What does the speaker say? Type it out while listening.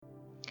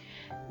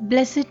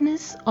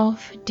Blessedness of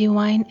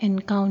divine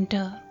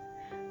encounter.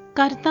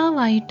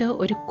 കർത്താവായിട്ട്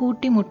ഒരു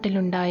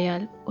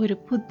കൂട്ടിമുട്ടലുണ്ടായാൽ ഒരു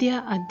പുതിയ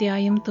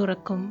അധ്യായം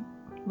തുറക്കും,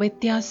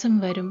 വ്യത്യാസം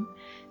വരും,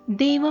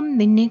 ദൈവം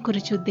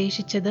നിന്നെക്കുറിച്ച്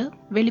ഉദ്ദേശിച്ചത്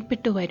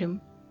വെളിപ്പെട്ടു വരും.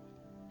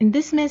 In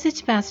this message,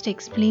 Pastor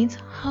explains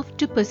how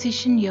to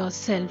position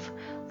yourself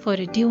for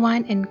a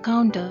divine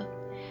encounter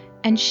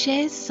and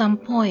shares some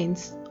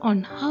points on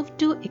how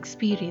to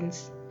experience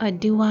a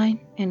divine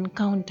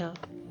encounter.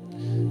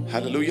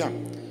 Hallelujah.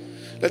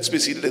 Let's be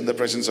seated in the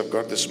presence of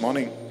God this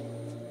morning.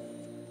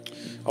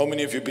 How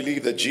many of you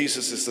believe that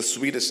Jesus is the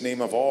sweetest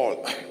name of all?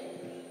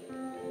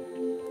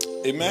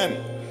 Amen.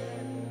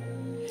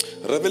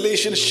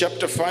 Revelation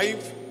chapter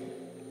 5,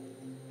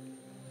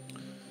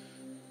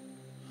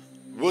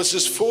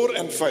 verses 4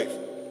 and 5.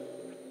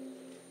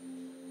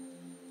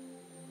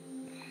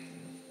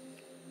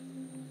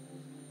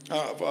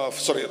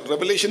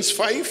 Revelations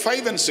 5,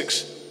 5 and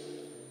 6.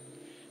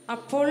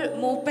 അപ്പോൾ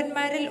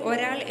മൂപ്പന്മാരിൽ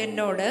ഒരാൾ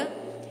എന്നോട്,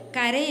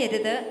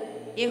 കരയരുത്,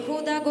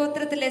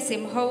 യഹൂദാഗോത്രത്തിലെ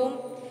സിംഹവും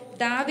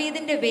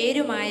ദാവീദിന്റെ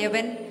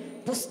വേരുമായവൻ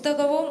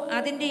പുസ്തകവും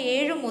അതിൻ്റെ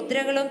 7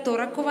 മുദ്രകളും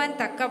തുറക്കുവാൻ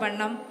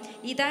തക്കവണ്ണം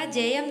ഇതാ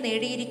ജയം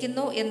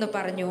നേടിയിരിക്കുന്നു എന്ന്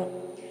പറഞ്ഞു.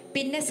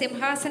 പിന്നെ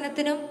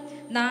സിംഹാസനത്തിനും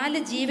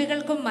 4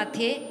 ജീവികൾക്കും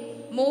മധ്യേ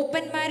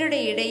മൂപ്പന്മാരുടെ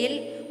ഇടയിൽ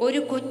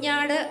ഒരു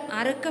കുഞ്ഞാട്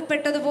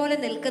അറുക്കപ്പെട്ടതുപോലെ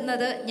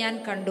നിൽക്കുന്നത് ഞാൻ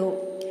കണ്ടു.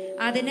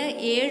 അതിന്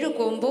 7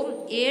 കൊമ്പും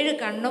 7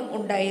 കണ്ണും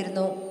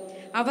ഉണ്ടായിരുന്നു.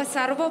 അവ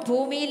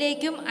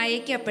സർവ്വഭൂമിയിലേക്കും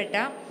അയക്കപ്പെട്ട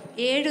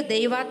 7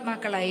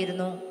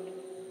 ദൈവാത്മാക്കളായിരുന്നു.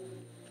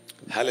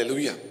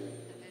 ഹല്ലേലൂയ.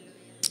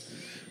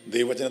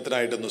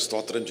 ദൈവവചനത്തിനായിട്ടൊന്ന്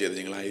സ്തോത്രം ചെയ്ത്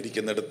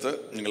നിങ്ങളായിരിക്കുന്നിടത്ത്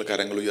നിങ്ങൾ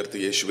കരങ്ങൾ ഉയർത്തി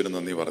യേശുവിന്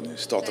നന്ദി പറഞ്ഞു.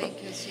 സ്തോത്രം.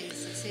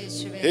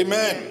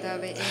 ആമേൻ.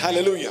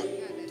 ഹല്ലേലൂയ.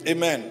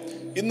 ആമേൻ.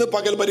 ഇന്ന്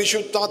പകൽ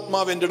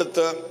പരിശുദ്ധാത്മാവ് എൻ്റെ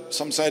അടുത്ത്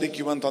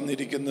സംസാരിക്കുവാൻ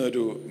തന്നിരിക്കുന്ന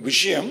ഒരു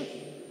വിഷയം,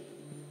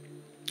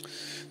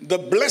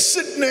 the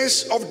blessedness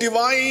of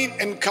divine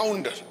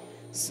encounter.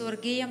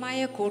 സ്വർഗീയമായ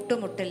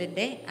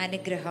കൂട്ടുമുട്ടലിന്റെ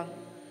അനുഗ്രഹം.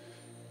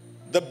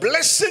 The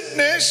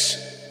blessedness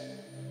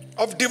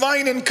of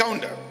divine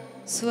encounter.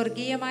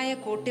 സ്വർഗീയമായ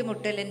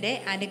കൂട്ടിമുട്ടലിന്റെ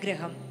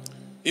അനുഗ്രഹം.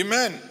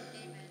 Amen.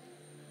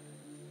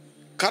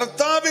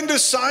 കർത്താവിന്റെ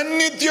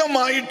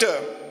സാന്നിധ്യമായിട്ട്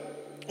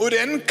ഒരു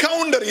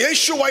എൻകൗണ്ടർ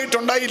യേശുവായിട്ട്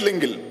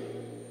ഉണ്ടായില്ലെങ്കിൽ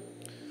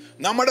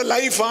നമ്മുടെ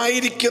ലൈഫ്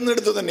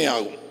ആയിരിക്കുന്നിടത്ത്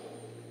തന്നെയാകും.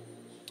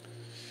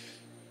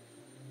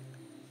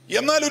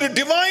 എന്നാൽ ഒരു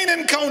divine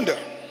encounter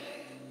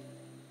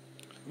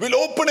will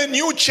open a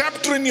new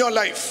chapter in your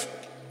life.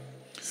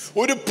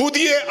 ഒരു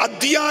പുതിയ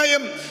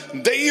അധ്യായം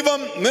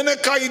ദൈവം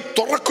നിനക്കായി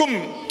തുറക്കും.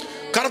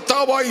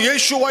 കർത്താവായ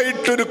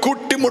യേശുവായിട്ടൊരു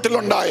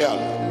കൂട്ടിമുട്ടലുണ്ടായാൽ,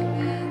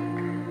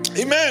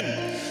 ആമേൻ,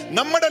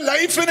 നമ്മുടെ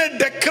ലൈഫിനെ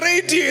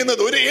ഡെക്കറേറ്റ്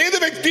ചെയ്യുന്നത്, ഏത്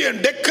വ്യക്തിയെ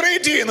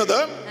ഡെക്കറേറ്റ് ചെയ്യുന്നത്,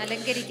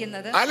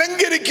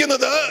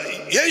 അലങ്കരിക്കുന്നത്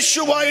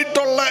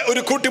യേശുവായിട്ടുള്ള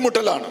ഒരു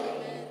കൂട്ടിമുട്ടലാണ്.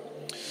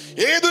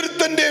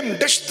 ഏതൊരുത്തന്റെയും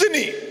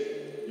ഡെസ്റ്റിനി,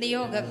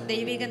 നിയോഗം,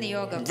 ദൈവിക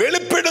നിയോഗം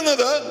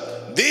വെളിപ്പെടുന്നത്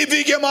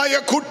ദൈവികമായ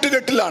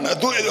കൂട്ടുകെട്ടിലാണ്,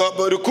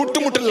 ഒരു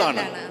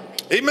കൂട്ടുമുട്ടലാണ്.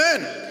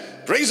 ആമേൻ.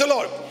 Praise the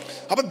Lord.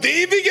 അപ്പൊ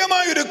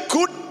ദൈവികമായ ഒരു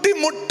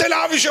കൂട്ടിമുട്ടൽ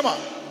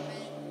ആവശ്യമാണ്.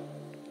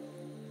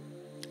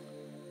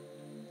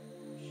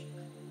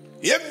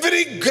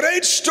 Every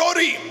great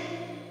story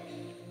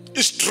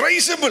is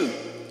traceable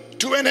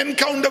to an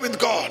encounter with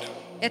God.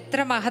 എത്ര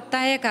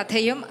മഹത്തായ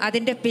കഥയും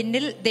അതിന്റെ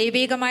പിന്നിൽ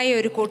ദൈവികമായ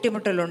ഒരു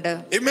കൂട്ടിമുട്ടലുണ്ട്.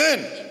 Amen.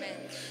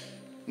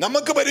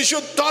 നമുക്ക്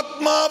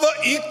പരിശുദ്ധാത്മാവ്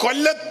ഈ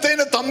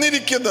കൊല്ലത്തിന്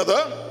തന്നിരിക്കുന്നത്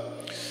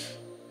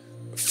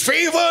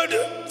favored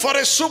for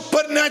a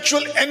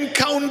supernatural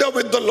encounter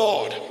with the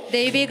Lord.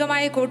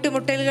 ദൈവികമായ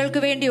കൂട്ടിമുട്ടലുകൾക്ക്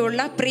വേണ്ടിയുള്ള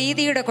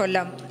പ്രീതിയുടെ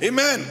കൊല്ലം.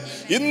 Amen.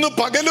 ഇന്ന്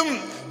പകലും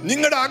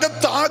നിങ്ങളുടെ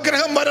അകത്ത്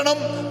ആഗ്രഹം വരണം,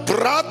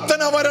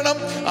 പ്രാർത്ഥന വരണം,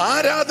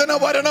 ആരാധന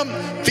വരണം,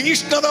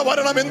 തീഷ്ണത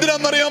വരണം.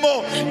 എന്തിനാണെന്നറിയാമോ?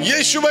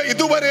 യേശുവെ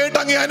ഇതുവരെയായിട്ട്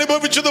അങ്ങ്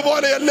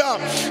അനുഭവിച്ചതുപോലെയല്ല.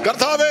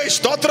 കർത്താവേ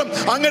സ്തോത്രം,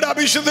 അങ്ങയുടെ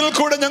അഭിഷേകത്തിൽ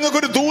കൂടെ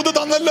ഞങ്ങൾക്കൊരു ദൂത്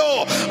തന്നല്ലോ,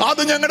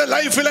 അത് ഞങ്ങളുടെ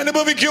ലൈഫിൽ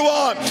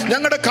അനുഭവിക്കുവാൻ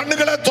ഞങ്ങളുടെ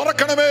കണ്ണുകളെ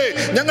തുറക്കണമേ,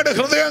 ഞങ്ങളുടെ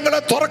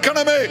ഹൃദയങ്ങളെ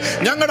തുറക്കണമേ,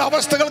 ഞങ്ങളുടെ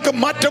അവസ്ഥകൾക്ക്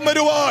മാറ്റം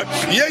വരുവാൻ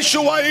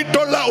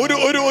യേശുവായിട്ടുള്ള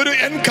ഒരു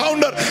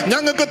എൻകൗണ്ടർ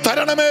ഞങ്ങൾക്ക്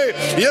തരണമേ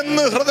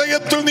എന്ന്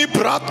ഹൃദയത്തിൽ നീ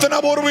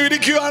പ്രാർത്ഥനാപൂർവ്വം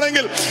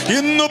ഇരിക്കുകയാണെങ്കിൽ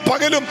ഇന്ന്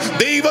പകലും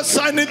ദൈവ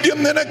സാന്നിധ്യം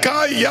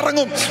നിനക്കായി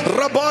ഇറങ്ങും.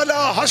 റബാല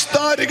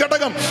ഹസ്താരി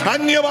ഘടകം.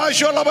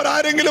 അന്യഭാഷയുള്ളവർ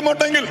ആരെങ്കിലും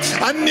ഉണ്ടെങ്കിൽ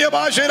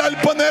അന്യഭാഷയിൽ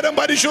അല്പനേരം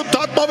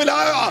പരിശുദ്ധാത്മാവിൽ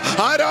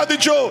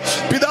ആരാധിച്ചോ,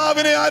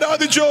 പിതാവിനെ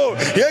ആരാധിച്ചോ,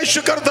 യേശു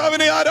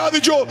കർത്താവിനെ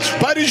ആരാധിച്ചോ,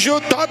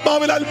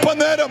 പരിശുദ്ധാത്മാവിൽ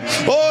അല്പനേരം.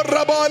 ഓ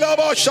റബാല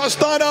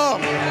ശസ്താന.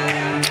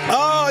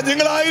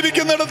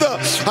 നിങ്ങളായിരിക്കുന്നിടത്ത്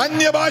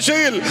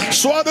അന്യഭാഷയിൽ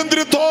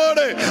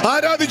സ്വാതന്ത്ര്യത്തോടെ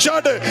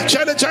ആരാധിച്ചാട്ടെ.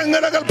 ചില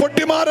ചങ്ങലകൾ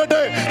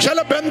പൊട്ടിമാറട്ടെ, ചില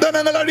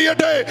ബന്ധനങ്ങൾ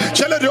അഴിയട്ടെ,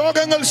 ചില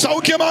രോഗങ്ങൾ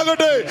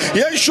സൗഖ്യമാകട്ടെ.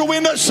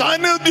 യേശുവിന്റെ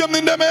സാന്നിധ്യം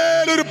നിന്റെ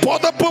മേൽ ഒരു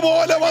പുതപ്പ്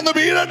പോലെ വന്ന്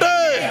വീഴട്ടെ.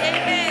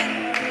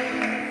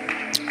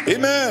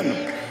 Amen.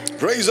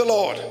 Praise the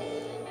Lord.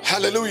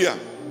 Hallelujah.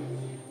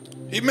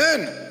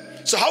 Amen.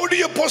 So how do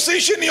you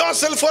position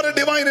yourself for a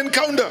divine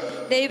encounter?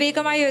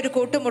 ദൈവികമായ ഒരു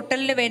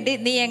കൂട്ടുമുട്ടലിന് വേണ്ടി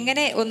നീ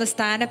എങ്ങനെ ഒന്ന്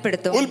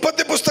സ്ഥാനപ്പെടുത്തും?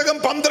 ഉൽപ്പത്തി പുസ്തകം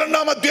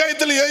 12-ാം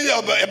അധ്യായത്തിൽ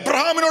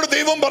എബ്രഹാമിനോട്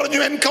ദൈവം പറഞ്ഞു,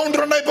 എൻകൗണ്ടർ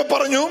ഉണ്ടായപ്പോൾ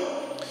പറഞ്ഞു,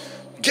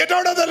 get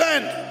out of the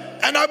land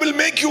and I will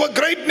make you a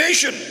great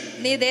nation.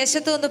 നീ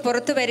ദേശത്തു നിന്ന്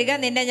പുറത്തു വരിക,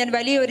 നിന്നെ ഞാൻ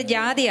വലിയൊരു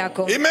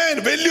ജാതിയാക്കും. Amen.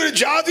 വലിയൊരു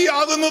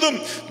ജാതിയാകുന്നതും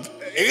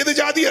ഏത്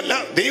ജാതിയല്ല,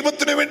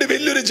 ദൈവത്തിന് വേണ്ടി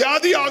വലിയൊരു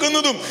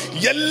ജാതിയാകുന്നതും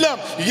എല്ലാം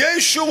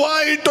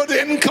യേശുവായിട്ടൊരു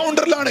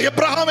എൻകൗണ്ടറിലാണ്.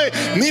 എബ്രഹാമേ,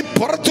 നീ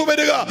പുറത്തു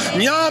വരിക,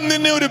 ഞാൻ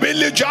നിന്നെ ഒരു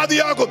വലിയ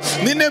ജാതിയാകും.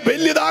 നിന്നെ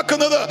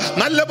വലിയതാക്കുന്നത്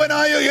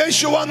നല്ലവനായ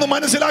യേശുവാന്ന്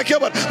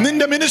മനസ്സിലാക്കിയവർ,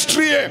 നിന്റെ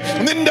മിനിസ്ട്രിയെ,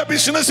 നിന്റെ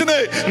ബിസിനസിനെ,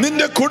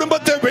 നിന്റെ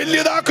കുടുംബത്തെ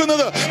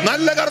വലിയതാക്കുന്നത്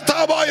നല്ല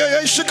കർത്താവായ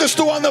യേശു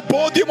ക്രിസ്തുവാന്ന്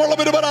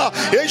ബോധ്യമുള്ളവർ പറ,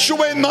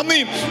 യേശുവേ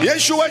നന്ദി,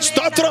 യേശുവേ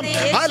സ്തോത്രം,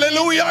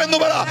 ഹല്ലേലൂയ എന്ന്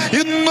പറ.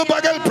 ഇന്ന്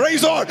പകൽ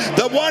praise God,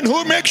 the one who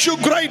makes you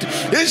great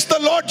is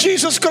the Lord Jesus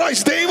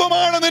Christ.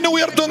 ദൈവമാണ് നിന്നെ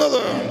ഉയർത്തുന്നത്.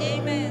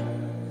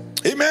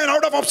 Amen.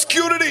 Out of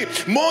obscurity,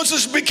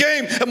 Moses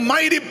became a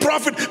mighty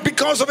prophet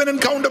because of an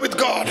encounter with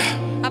God.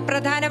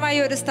 അപ്രധാനമായ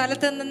ഒരു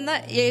സ്ഥലത്ത് നിന്ന്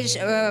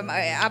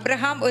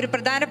അബ്രഹാം ഒരു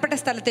പ്രധാനപ്പെട്ട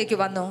സ്ഥലത്തേക്ക്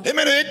വന്നു.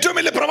 Amen. ഏറ്റവും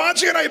വലിയ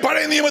പ്രവാചകനായി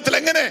പഴയ നിയമത്തിൽ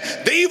എങ്ങനെ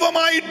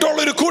ദൈവമായിട്ടുള്ള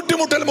ഒരു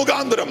കൂട്ടിമുട്ടൽ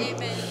മുഖാന്തരം.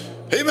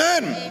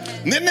 Amen.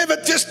 നിന്നെ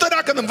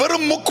വ്യത്യസ്തരാക്കുന്ന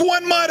വെറും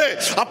മുക്കുവന്മാരെ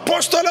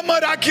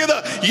അപ്പോസ്തലന്മാരാക്കിയത്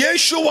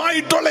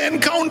യേശുവായിട്ടുള്ള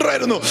എൻകൗണ്ടർ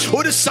ആയിരുന്നു.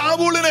 ഒരു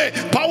സാവൂളിനെ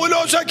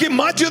പൗലോസാക്കി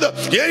മാറ്റിയത്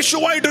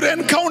യേശുവായിട്ടൊരു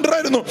എൻകൗണ്ടർ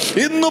ആയിരുന്നു.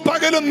 ഇന്ന്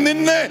പകലും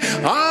നിന്നെ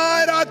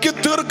ആരാക്കി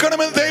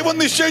തീർക്കണമെന്ന് ദൈവം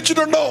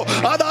നിശ്ചയിച്ചിട്ടുണ്ടോ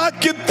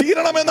അതാക്കി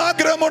തീരണമെന്ന്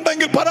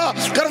ആഗ്രഹമുണ്ടെങ്കിൽ പറ,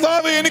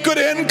 കർത്താവേ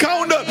എനിക്കൊരു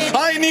encounter,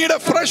 I need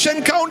a fresh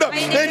encounter,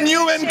 a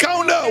new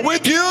encounter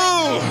with you.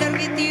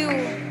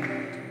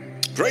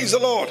 Praise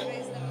the Lord.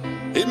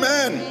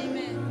 Amen.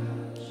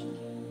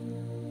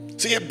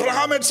 See,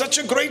 Abraham had such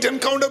a great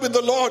encounter with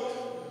the Lord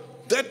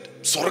that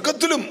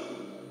സ്വർഗത്തിലും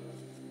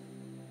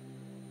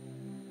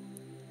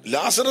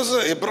ലാസറസ്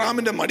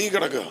എബ്രഹാമിന്റെ മടി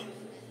കിടക്കുക.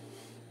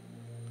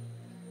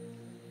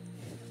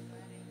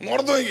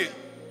 ഓർത്തു നോക്കി,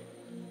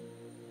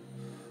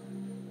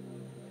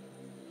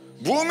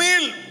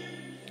 ഭൂമിയിൽ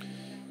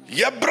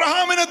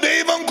എബ്രഹാമിന്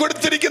ദൈവം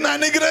കൊടുത്തിരിക്കുന്ന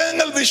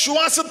അനുഗ്രഹങ്ങൾ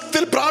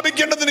വിശ്വാസത്തിൽ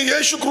പ്രാപിക്കേണ്ടതിന്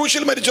യേശു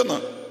ക്രൂശിൽ മരിച്ചെന്ന്.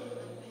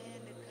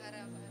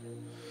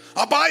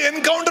 അപ്പൊ ആ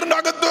എൻകൗണ്ടറിന്റെ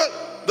അകത്ത്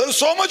there is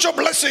so much of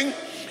blessing.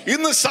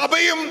 ഇന്ന്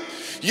സഭയും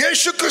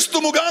യേശു ക്രിസ്തു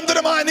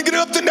മുഖാന്തരം ആ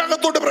അനുഗ്രഹത്തിന്റെ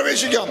അകത്തോട്ട്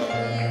പ്രവേശിക്കാം.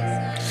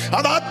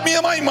 അത്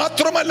ആത്മീയമായി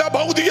മാത്രമല്ല,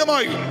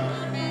 ഭൗതികമായി.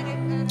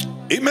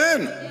 Amen.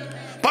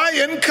 ആ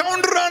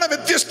എൻകൗണ്ടർ ആണ്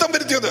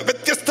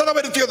വ്യത്യസ്തത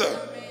വരുത്തിയത്.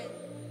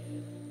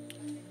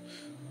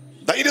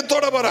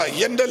 ധൈര്യത്തോടെ പറ,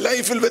 എന്റെ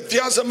ലൈഫിൽ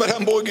വ്യത്യാസം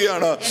വരാൻ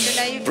പോവുകയാണ്.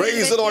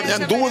 Praise the Lord.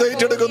 ഞാൻ ദൂത്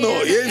ഏറ്റെടുക്കുന്നു,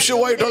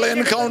 യേശുവായിട്ടുള്ള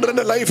എൻകൗണ്ടർ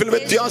എന്റെ ലൈഫിൽ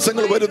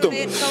വ്യത്യാസങ്ങൾ വരുത്തും.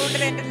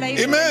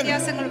 ആമേൻ.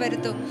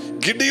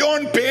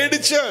 ഗിഡിയോൻ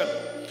പേടിച്ച്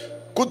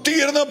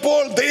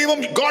കുത്തിയിരുന്നപ്പോൾ ദൈവം,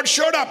 God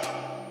showed up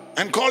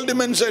and called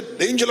him and said,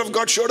 the angel of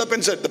God showed up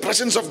and said, the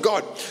presence of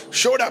God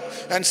showed up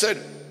and said,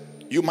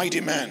 you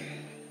mighty man.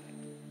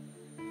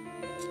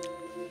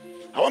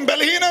 അവൻ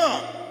ബലഹീന,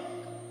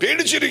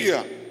 പേടിച്ചിരിക്കുക.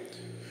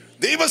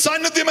 ദൈവ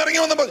സാന്നിധ്യം ഇറങ്ങി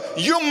വന്നപ്പോൾ,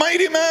 you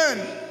mighty man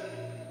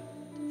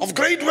of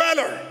great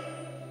valor.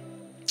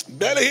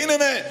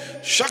 ബലഹീനനെ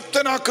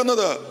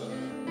ശക്തനാക്കുന്നത്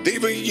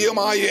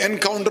ദൈവികമായ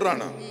encounter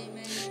ആണ്.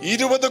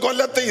 20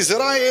 കൊല്ലത്തെ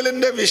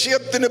ഇസ്രായേലിന്റെ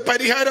വിഷയത്തിന്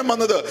പരിഹാരം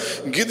വന്നത്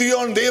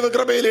ഗിദിയോൻ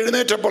ദൈവകൃപയിൽ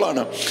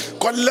എഴുന്നേറ്റപ്പോഴാണ്.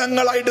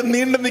 കൊല്ലങ്ങളായിട്ട്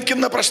നീണ്ടു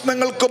നിൽക്കുന്ന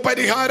പ്രശ്നങ്ങൾക്ക്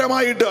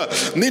പരിഹാരമായിട്ട്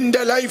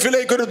നിന്റെ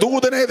ലൈഫിലേക്ക് ഒരു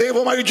ദൂതനെ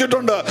ദൈവം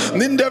അയച്ചിട്ടുണ്ട്.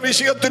 നിന്റെ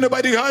വിഷയത്തിന്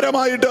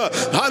പരിഹാരമായിട്ട്,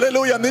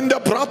 ഹല്ലേലൂയ, നിന്റെ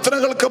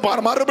പ്രാർത്ഥനകൾക്ക്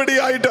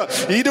മറുപടിയായിട്ട്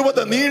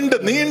 20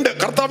 നീണ്ട്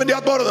കർത്താവിന്റെ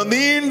ആത്മാവ്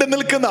നീണ്ടു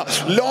നിൽക്കുന്ന,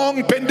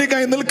 ലോങ് പെൻഡിംഗ്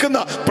ആയി നിൽക്കുന്ന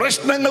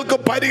പ്രശ്നങ്ങൾക്ക്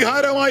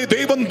പരിഹാരമായി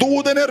ദൈവം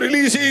ദൂതനെ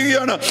റിലീസ്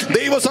ചെയ്യുകയാണ്.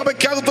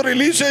 ദൈവസഭയ്ക്കകത്ത്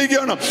റിലീസ്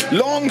ചെയ്യുകയാണ്.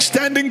 ലോങ്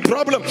സ്റ്റാൻഡിംഗ്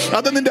പ്രോബ്ലം,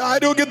 അത് നിന്റെ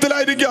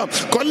ആരോഗ്യത്തിലായിരിക്കാം,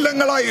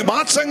 കൊല്ലങ്ങളായി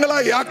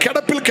മാസങ്ങളായി ആ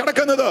കിടപ്പിൽ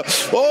കിടക്കുന്നത്,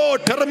 ഓ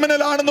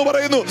ടെർമിനൽ ആണെന്ന്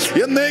പറയുന്നു,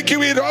 എന്നേക്കും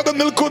ഈ രോഗം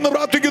നിൽക്കുമെന്ന്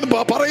പ്രാർത്ഥിക്കുന്നു,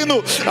 പറയുന്നു.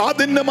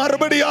 അതിന്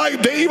മറുപടിയായി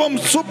ദൈവം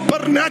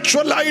സൂപ്പർ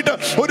നാച്ചുറൽ ആയിട്ട്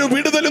ഒരു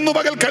വിടുതൽ ഇന്ന്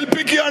പകൽ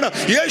കൽപ്പിക്കുകയാണ്.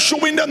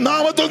 യേശുവിന്റെ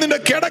നാമത്തിൽ നിന്റെ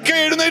കിടക്ക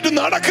എഴുന്നേറ്റ്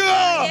നടക്കുക.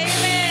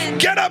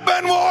 Get up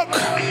and walk.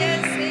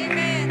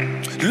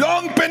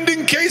 Long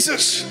pending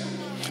cases,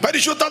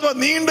 പരിശുദ്ധാത്മ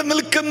നീണ്ടു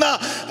നിൽക്കുന്ന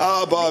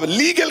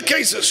ലീഗൽ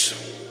കേസസ്,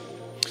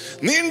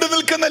 നീണ്ടു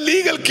നിൽക്കുന്ന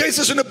ലീഗൽ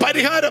കേസസിന്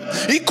പരിഹാരം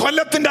ഈ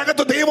കൊല്ലത്തിന്റെ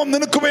അകത്ത് ദൈവം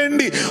നിനക്ക്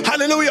വേണ്ടി,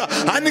 ഹല്ലേലൂയ,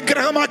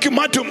 അനുഗ്രഹമാക്കി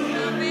മാറ്റും.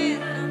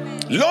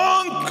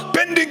 ലോങ്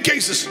പെൻഡിങ്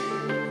കേസസ്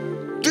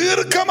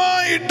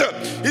ദീർഘമായിട്ട്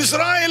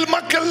ഇസ്രായേൽ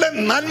മക്കളുടെ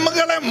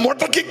നന്മകളെ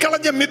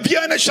മുടക്കിക്കളഞ്ഞ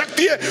മിഥ്യാന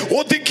ശക്തിയെ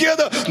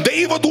ഒതുക്കിയത്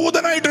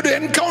ദൈവദൂതനായിട്ടൊരു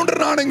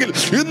എൻകൗണ്ടറിനാണെങ്കിൽ,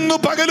 ഇന്ന്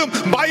പകലും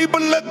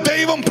ബൈബിളിലെ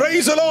ദൈവം,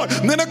 പ്രൈസ് ദി ലോർഡ്,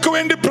 നിനക്ക്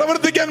വേണ്ടി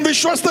പ്രവർത്തിക്കാൻ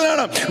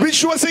വിശ്വസ്തനാണ്.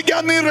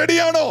 വിശ്വസിക്കാൻ നീ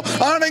റെഡിയാണോ?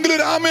 ആണെങ്കിൽ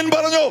ഒരു ആമേൻ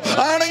പറഞ്ഞോ.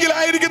 ആണെങ്കിൽ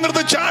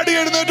ആയിരിക്കുന്നിടത്ത് ചാടി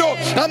എഴുന്നേറ്റോ,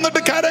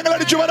 എന്നിട്ട് കരങ്ങൾ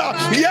അടിച്ചു പറ,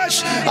 yes,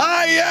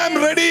 I am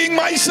readying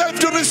myself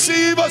to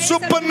receive a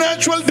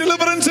supernatural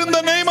deliverance in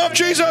the name of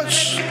Jesus.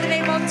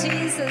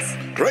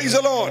 Praise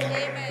the Lord.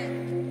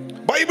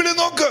 ബൈബിളിൽ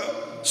നോക്ക്,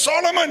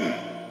 സോളമൻ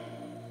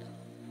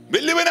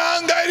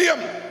വലിയവനാകാൻ കാര്യം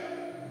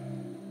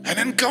an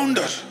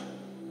encounter.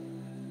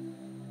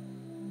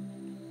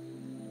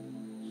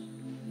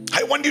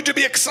 I want you to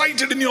be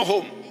excited in your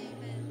home.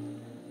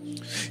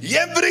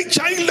 Every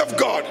child of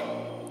God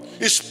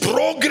is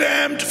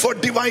programmed for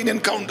divine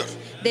encounter.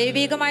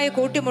 ദൈവികമായ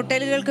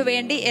കൂട്ടിമുട്ടലുകൾക്ക്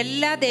വേണ്ടി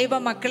എല്ലാ ദൈവ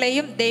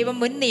മക്കളെയും ദൈവം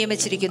മുൻ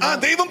നിയമിച്ചിരിക്കുന്നു.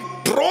 ദൈവം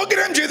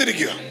പ്രോഗ്രാം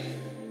ചെയ്തിരിക്കുക.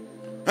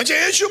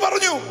 യേശു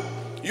പറഞ്ഞു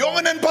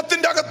യോഹന്നാൻ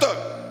 10 അകത്ത്,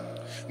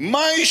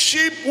 My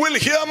sheep will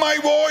hear my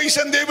voice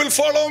and they will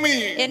follow me.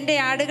 എന്റെ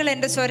ആടുകൾ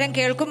എന്റെ സ്വരം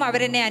കേൾക്കും,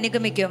 അവരെന്നെ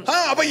അനുഗമിക്കും.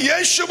 അപ്പൊ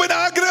യേശുവിന്റെ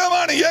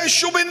ആഗ്രഹമാണ്,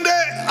 യേശുവിന്റെ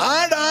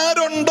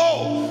ആടാരുണ്ടോ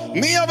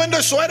നീ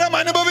അവന്റെ സ്വരം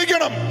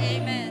അനുഭവിക്കണം.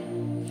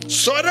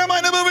 സ്വരം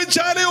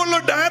അനുഭവിച്ചാലേ ഉള്ളൂ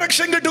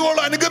ഡയറക്ഷൻ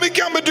കിട്ടുകയുള്ളൂ,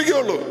 അനുഗമിക്കാൻ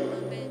പറ്റുകയുള്ളൂ.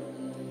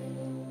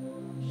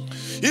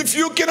 If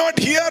you cannot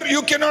hear,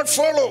 you cannot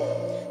follow.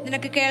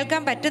 നിനക്ക്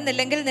കേൾക്കാൻ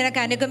പറ്റുന്നില്ലെങ്കിൽ നിനക്ക്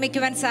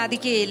അനുഗമിക്കുവാൻ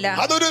സാധിക്കുകയില്ല.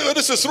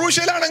 അതൊരു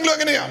ശുശ്രൂഷയിലാണെങ്കിലും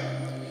അങ്ങനെയാ.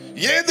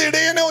 ഏത്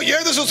ഇടയനോ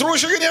ഏത്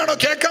ശുശ്രൂഷകനെയാണോ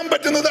കേൾക്കാൻ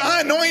പറ്റുന്നത് ആ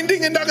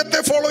അനോയിന്റിംഗിന്റെ അകത്തെ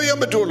ഫോളോ ചെയ്യാൻ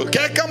പറ്റുള്ളൂ.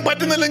 കേൾക്കാൻ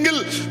പറ്റുന്നില്ലെങ്കിൽ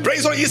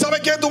ഈ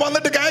സഭയ്ക്കകത്ത്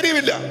വന്നിട്ട്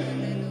കാര്യമില്ല.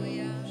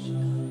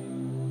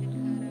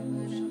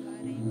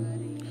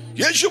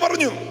 യേശു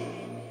പറഞ്ഞു,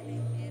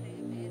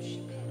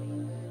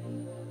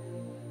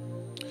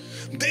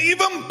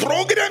 ദൈവം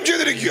പ്രോഗ്രാം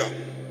ചെയ്തിരിക്കുക,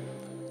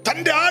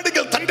 തന്റെ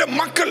ആടുകൾ, തന്റെ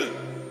മക്കൾ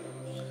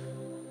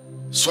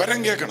സ്വരം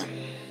കേൾക്കണം.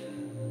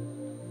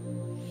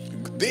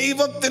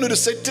 ദൈവത്തിനൊരു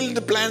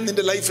സെറ്റിൽഡ് പ്ലാൻ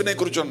നിന്റെ ലൈഫിനെ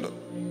കുറിച്ചുണ്ട്.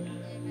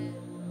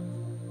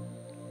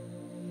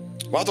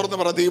 മാത്രം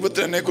പറ,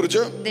 ദൈവത്തിന് എന്നെ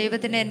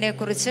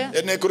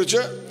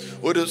കുറിച്ച്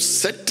ഒരു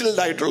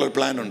സെറ്റിൽഡ് ആയിട്ടുള്ള ഒരു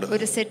പ്ലാൻ ഉണ്ട്.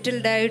 ഒരു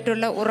സെറ്റിൽഡ്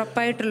ആയിട്ടുള്ള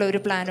ഉറപ്പായിട്ടുള്ള ഒരു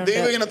പ്ലാൻ ഉണ്ട്.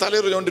 ദൈവം ഇങ്ങനെ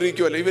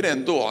തലയുറിഞ്ഞോണ്ടിരിക്കുവല്ലോ, ഇവനെ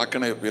എന്തോ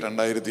ആക്കണേ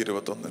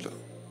 2021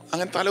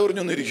 അങ്ങനെ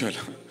തലയുറിഞ്ഞൊന്നും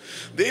ഇരിക്കുമല്ലോ.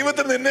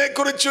 ദൈവത്തിന് നിന്നെ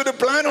കുറിച്ച് ഒരു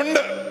പ്ലാൻ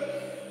ഉണ്ട്.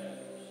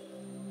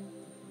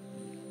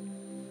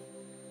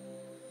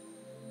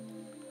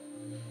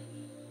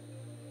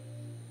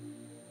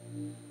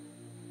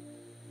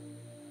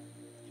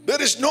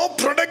 There is no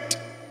product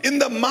in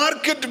the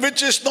market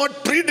which is not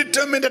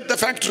predetermined at the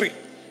factory.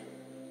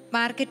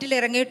 മാർക്കറ്റിൽ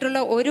ഇറങ്ങിയിട്ടുള്ള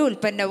ഒരു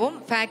ഉൽപ്പന്നവും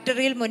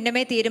ഫാക്ടറിയിൽ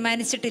മുന്നമേ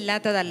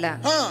തീരുമാനിച്ചിട്ടില്ലാത്തതല്ല.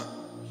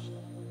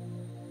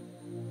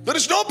 There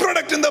is no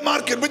product in the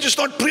market which is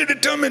not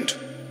predetermined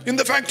in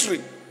the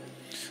factory.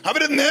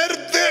 അവര്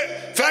നേരത്തെ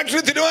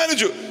ഫാക്ടറി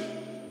തീരുമാനിച്ചു,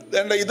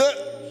 ഇത്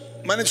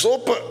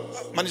സോപ്പ്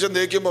മനുഷ്യൻ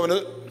തേക്കുമ്പോൾ അവന്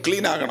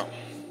ക്ലീൻ ആകണം,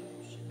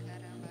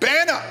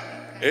 പേന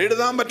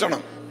എഴുതാൻ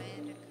പറ്റണം,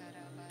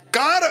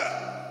 കാറ്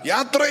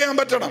യാത്ര ചെയ്യാൻ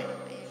പറ്റണം,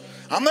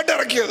 എന്നിട്ട്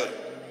ഇറക്കിയത്.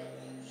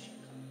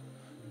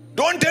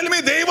 Don't tell me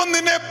ദൈവം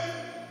നിന്നെ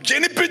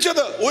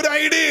ജനിപ്പിച്ചത് ഒരു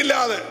ഐഡിയ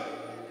ഇല്ലാതെ.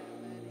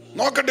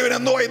 നോക്കട്ടെ ഇവൻ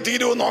എന്തോ ആയി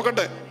തീരുവോ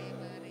നോക്കട്ടെ.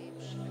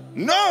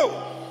 No,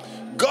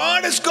 God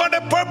has got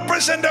a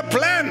purpose and a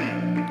plan.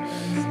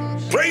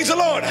 Praise the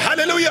Lord,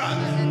 hallelujah.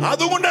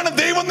 അതുകൊണ്ടാണ്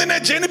ദൈവം നിന്നെ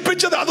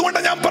ജനിപ്പിച്ചത്.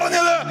 അതുകൊണ്ടാണ് ഞാൻ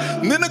പറഞ്ഞത്,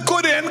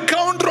 നിനക്കൊരു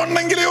എൻകൗണ്ടർ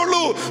ഉണ്ടെങ്കിലേ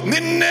ഉള്ളൂ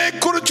നിന്നെ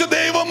കുറിച്ച്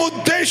ദൈവം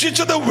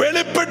ഉദ്ദേശിച്ചത്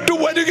വെളിപ്പെട്ടു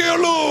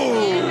വരികയുള്ളൂ.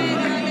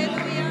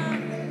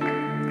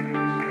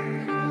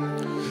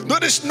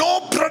 There is no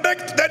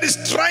product that is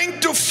trying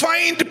to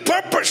find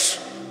purpose.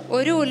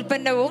 ഒരു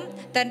ഉൽപ്പന്നവും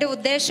തന്റെ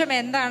ഉദ്ദേശം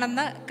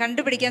എന്താണെന്ന്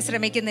കണ്ടുപിടിക്കാൻ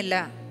ശ്രമിക്കുന്നില്ല.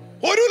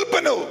 ഒരു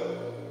ഉൽപ്പന്നവും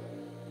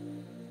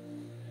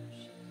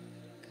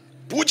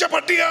പൂച്ച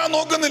പട്ടിയാ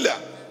നോക്കുന്നില്ല,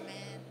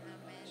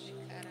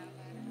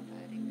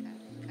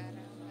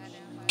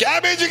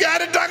 ക്യാബേജ്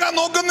ക്യാരറ്റ് ആകാൻ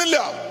നോക്കുന്നില്ല.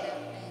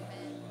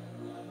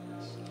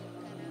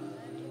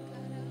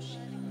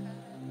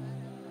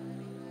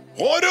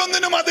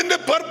 ഓരോന്നിനും അതിന്റെ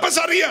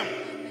പർപ്പസ് അറിയാം.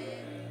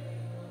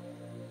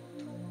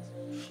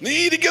 നീ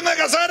ഇരിക്കുന്ന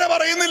കസാര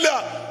പറയുന്നില്ല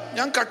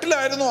ഞാൻ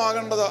കട്ടിലായിരുന്നു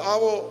ആകേണ്ടത്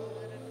ആവോ.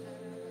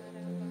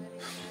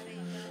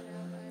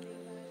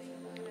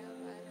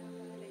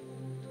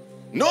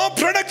 No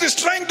product is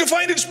trying to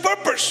find its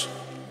purpose.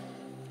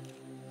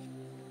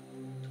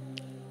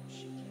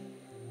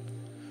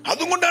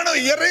 അതുകൊണ്ടാണ്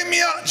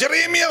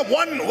Jeremiah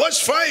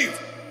 1:5,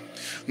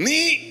 നീ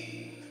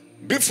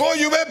before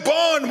you were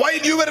born,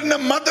 while you were in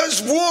a mother's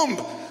womb,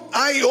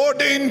 I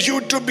ordained you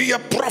to be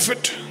a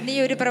prophet. നീ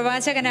ഒരു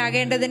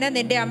പ്രവാചകനാകേണ്ടതിന്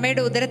നിന്റെ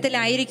അമ്മയുടെ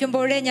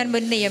ഉദരത്തിലായിരിക്കുമ്പോഴേ ഞാൻ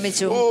മുൻ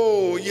നിയമിച്ചു.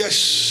 Oh yes,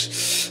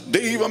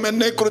 ദൈവം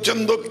എന്നെ കുറിച്ച്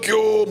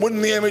എന്തൊക്കെയോ മുൻ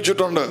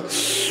നിയമിച്ചിട്ടുണ്ട്.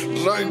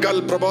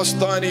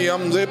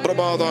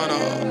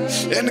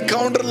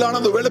 എൻകൗണ്ടറിലാണ്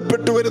അത്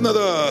വെളിപ്പെട്ടു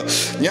വരുന്നത്.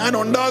 ഞാൻ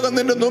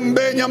ഉണ്ടാകുന്നതിന്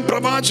മുമ്പേ ഞാൻ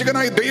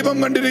പ്രവാചകനായി ദൈവം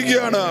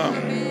കണ്ടിരിക്കുകയാണ്.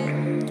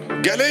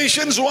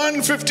 Galatians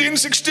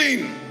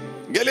 1:15-16,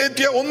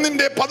 ഗലേത്യ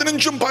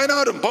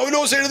 1:15-16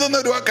 പൗലോസ് എഴുതുന്ന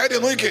ഒരു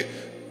കാര്യം നോക്കിക്കേ.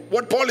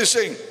 What Paul is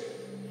saying,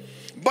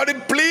 but it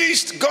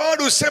pleased God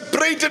who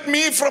separated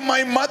me from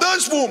my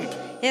mother's womb.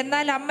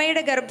 എന്നാൽ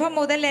അമ്മയുടെ ഗർഭം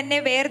മുതൽ എന്നെ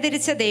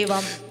വേർതിരിച്ച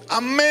ദൈവം,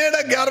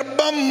 അമ്മയുടെ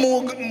ഗർഭം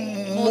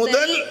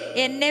മുതൽ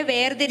എന്നെ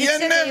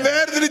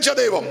വേർതിരിച്ച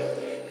ദൈവം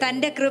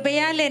തന്റെ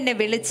കൃപയാൽ എന്നെ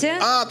വിളിച്ച്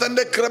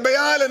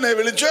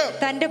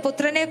തന്റെ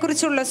പുത്രനെ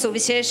കുറിച്ചുള്ള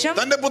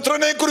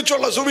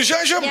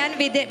സുവിശേഷം ഞാൻ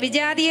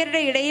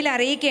വിജാതിയരുടെ ഇടയിൽ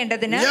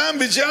അറിയിക്കേണ്ടതിന്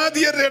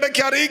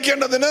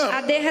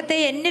അദ്ദേഹത്തെ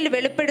എന്നിൽ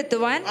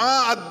വെളിപ്പെടുത്തുവാൻ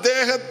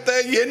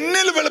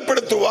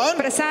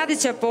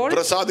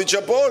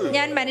പ്രസാദിച്ചപ്പോൾ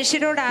ഞാൻ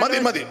മനുഷ്യരോട്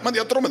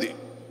മതി.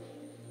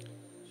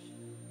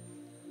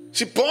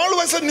 See, Paul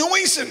was a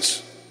nuisance.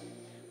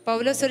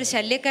 പൗലോസ് ഒരു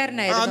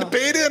ശല്യക്കാരനായിരുന്നു.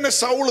 പേര് തന്നെ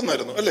സൗൾ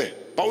എന്നായിരുന്നു അല്ലേ?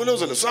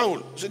 പൗലോസ് അല്ല, സൗൾ.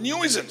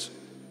 ന്യൂയിസൻസ്,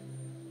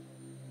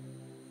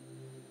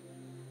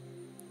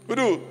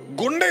 ഒരു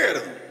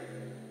ഗുണ്ടയായിരുന്നു,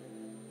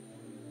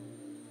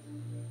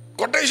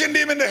 കൊട്ടേഷൻ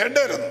ടീമിന്റെ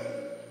ഹെഡായിരുന്നു,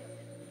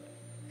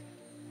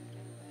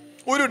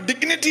 ഒരു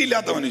ഡിഗ്നിറ്റി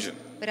ഇല്ലാത്ത മനുഷ്യൻ,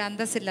 ഒരു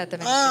അന്തസ്സില്ലാത്ത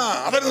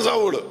അതായിരുന്നു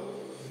സൗള്.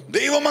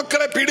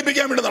 ദൈവമക്കളെ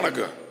പീഡിപ്പിക്കാൻ വേണ്ടി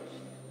നടക്കുക.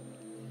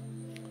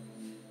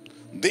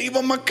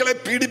 ദൈവമക്കളെ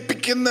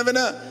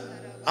പീഡിപ്പിക്കുന്നവന്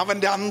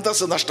അവന്റെ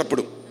അന്തസ്സ്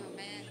നഷ്ടപ്പെടും.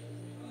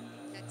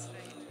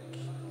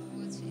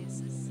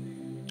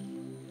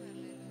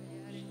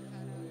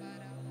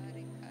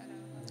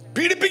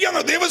 പീഡിപ്പിക്കാൻ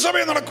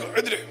ദൈവസഭയെ നടക്കും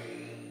എതിരെ.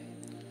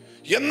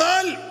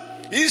 എന്നാൽ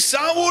ഈ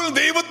ശൗൽ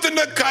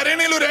ദൈവത്തിന്റെ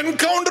കരുണയിൽ ഒരു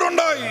എൻകൗണ്ടർ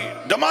ഉണ്ടായി.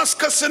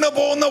 ഡമാസ്കസിന്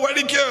പോകുന്ന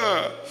വഴിക്ക്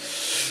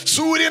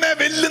സൂര്യനെ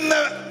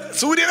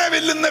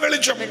വെല്ലുന്ന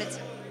വെളിച്ചം.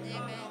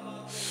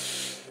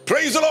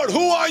 Praise the Lord.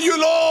 Who are you,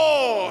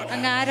 Lord?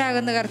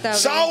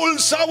 Saul,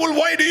 Saul,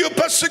 why do you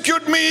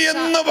persecute me?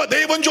 എന്ന്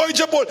ദൈവം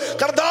ചോദിച്ചപ്പോൾ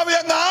കർത്താവേ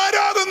അങ്ങ്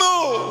ആരാകുന്നു?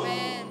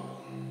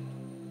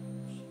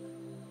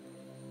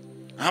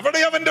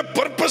 അവിടെ അവന്റെ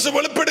പർപ്പസ്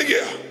വെളിപ്പെടുക.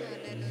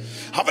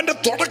 അവന്റെ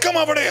തുടക്കം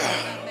അവിടെയാ.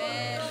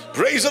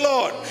 Praise the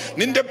Lord.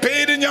 നിന്റെ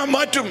പേര് ഞാൻ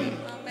മാറ്റും.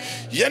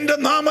 എന്റെ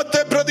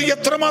നാമത്തെ പ്രതി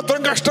എത്രമാത്രം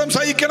കഷ്ടം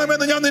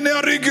സഹിക്കണമെന്ന് ഞാൻ നിന്നെ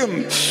അറിയിക്കും.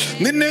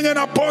 നിന്നെ ഞാൻ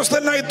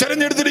അപ്പോസ്തലനായി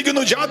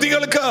തെരഞ്ഞെടുത്തിരിക്കുന്നു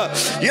ജാതികൾക്ക്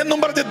എന്നും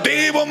പറഞ്ഞ്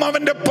ദൈവം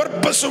അവന്റെ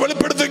പർപ്പസ്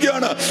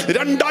വെളിപ്പെടുത്തുകയാണ്.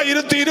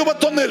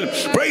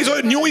 2021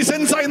 ന്യൂ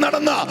സെൻസായി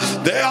നടന്ന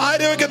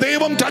ആരോഗ്യ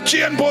ദൈവം ടച്ച്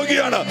ചെയ്യാൻ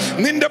പോവുകയാണ്.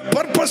 നിന്റെ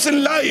പർപ്പസ് ഇൻ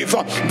ലൈഫ്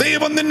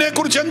ദൈവം നിന്നെ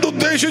കുറിച്ച്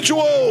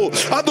എന്തുദ്ദേശിച്ചുവോ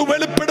അത്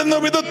വെളിപ്പെടുന്ന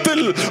വിധത്തിൽ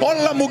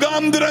ഉള്ള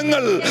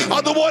മുഖാന്തരങ്ങൾ,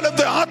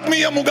 അതുപോലത്തെ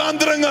ആത്മീയ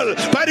മുഖാന്തരങ്ങൾ,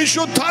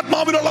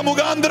 പരിശുദ്ധാത്മാവിലുള്ള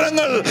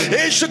മുഖാന്തരങ്ങൾ,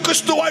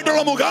 യേശുക്രിസ്തുവായിട്ടുള്ള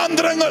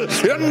മുഖാന്തരങ്ങൾ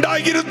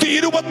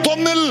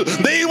 2021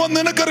 ദൈവം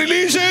നിനക്ക്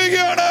റിലീസ്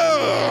ചെയ്യുകയാണ്.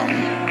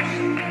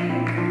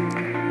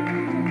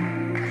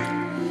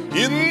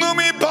 ഇന്നും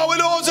ഈ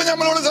പൗലോസ്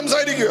നമ്മളോട്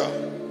സംസാരിക്കുക.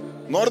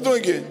 നോർത്ത്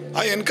നോക്കി ആ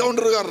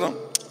എൻകൗണ്ടർ കാരണം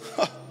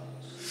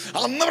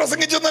അന്ന്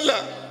പ്രസംഗിച്ചെന്നല്ല,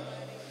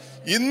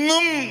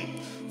 ഇന്നും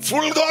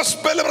ഫുൾ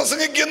ഗോസ്പൽ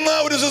പ്രസംഗിക്കുന്ന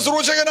ഒരു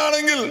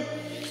ശുശ്രൂഷകനാണെങ്കിൽ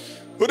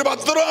ഒരു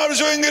 10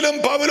 പ്രാവശ്യമെങ്കിലും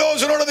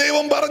പൗലോസിനോട്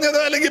ദൈവം പറഞ്ഞത്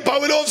അല്ലെങ്കിൽ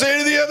പൗലോസ്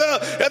എഴുതിയത്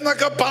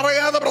എന്നൊക്കെ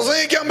പറയാതെ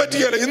പ്രസംഗിക്കാൻ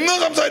പറ്റിയല്ല. ഇന്ന്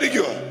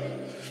സംസാരിക്കുക.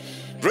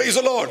 Praise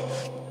the Lord.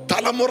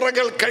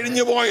 തലമുറകൾ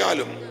കഴിഞ്ഞു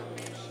പോയാലും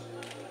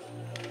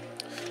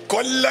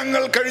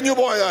കൊല്ലങ്ങൾ കഴിഞ്ഞു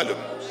പോയാലും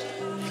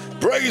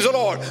പ്രൈസ് ദി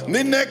ലോർഡ്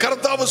നിന്നെ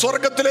കർത്താവ്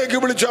സ്വർഗത്തിലേക്ക്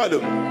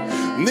വിളിച്ചാലും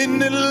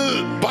നിന്നിൽ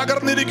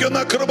പകർന്നിരിക്കുന്ന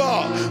കൃപ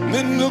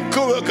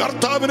നിനക്ക്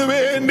കർത്താവിന്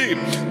വേണ്ടി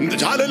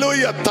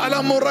ഹല്ലേലൂയ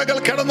തലമുറകൾ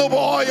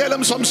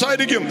കടന്നുപോയാലും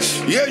സംസാരിക്കും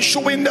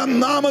യേശുവിന്റെ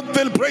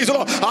നാമത്തിൽ. Praise the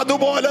Lord.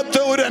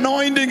 അതുപോലത്തെ ഒരു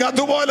അനോയിന്റിങ്,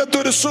 അതുപോലത്തെ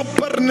ഒരു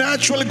സൂപ്പർ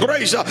നാച്ചുറൽ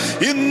ഗ്രേസ്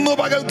ഇന്ന്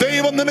പകൽ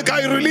ദൈവം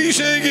നിനക്കായി റിലീസ്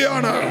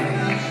ചെയ്യുകയാണ്.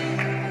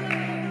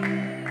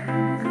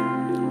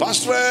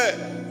 പാസ്റ്ററെ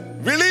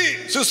വിളി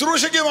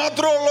ശുശ്രൂഷയ്ക്ക്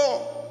മാത്രമേ ഉള്ളൂ?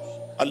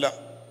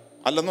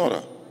 അല്ലെന്ന് പറ.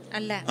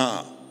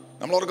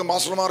 നമ്മളോർക്ക്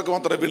മാസ്റ്റർമാർക്ക്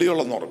മാത്രമേ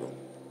വിളിയുള്ളെന്ന് ഓർക്കും.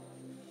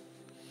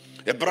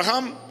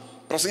 എബ്രഹാം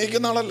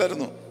പ്രസംഗിക്കുന്ന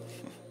ആളല്ലായിരുന്നു.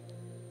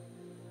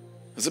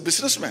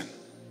 Business man.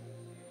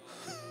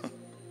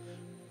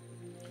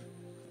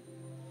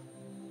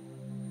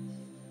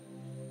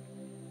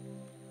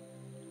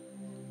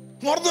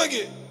 ഓർത്തു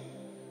നോക്കി,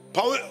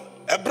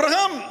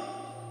 എബ്രഹാം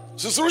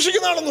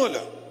ശുശ്രൂഷിക്കുന്ന ആളൊന്നുമല്ല.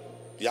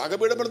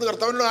 യാഗപീഠപ്പെടുന്ന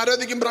കർത്താവിനോട്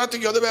ആരാധിക്കും,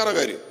 പ്രാർത്ഥിക്കും, അത് വേറെ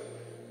കാര്യം.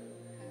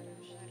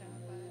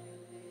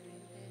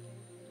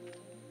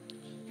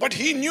 But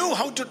he knew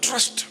how to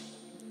trust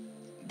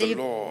the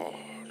Lord.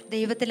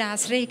 ദൈവത്തിൽ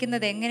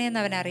ആശ്രയിക്കുന്നത് എങ്ങനെയെന്ന്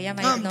അവൻ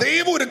അറിയാമായിരുന്നു.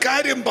 ദൈവം ഒരു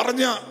കാര്യം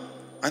പറഞ്ഞ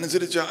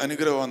അനുസരിച്ച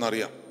അനുഗ്രഹം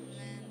അറിയാം.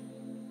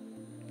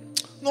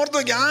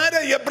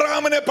 ആരെ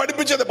എബ്രഹാമിനെ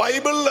പഠിപ്പിച്ചത്?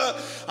 ബൈബിളില്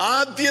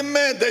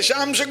ആദ്യമേ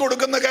ദശാംശം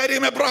കൊടുക്കുന്ന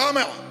കാര്യം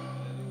എബ്രഹാമാ.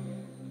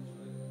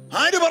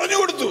 ആര് പറഞ്ഞു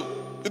കൊടുത്തു?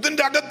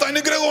 ഇതിന്റെ അകത്ത്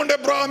അനുഗ്രഹം കൊണ്ട്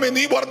എബ്രഹാമേ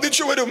നീ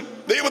വർദ്ധിച്ചു വരും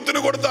ദൈവത്തിന്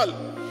കൊടുത്താൽ.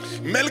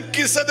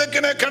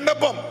 മെൽക്കിസെദെക്കിനെ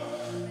കണ്ടപ്പം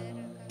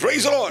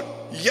പ്രൈസ് ദി ലോർഡ്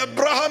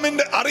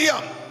എബ്രഹാമിന്റെ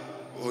അറിയാം,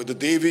 ഇത്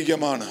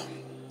ദൈവികമാണ്,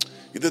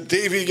 ഇത്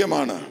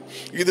ദൈവികമാണ്,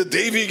 ഇത്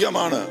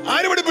ദൈവികമാണ്.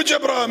 ആര് പഠിപ്പിച്ചു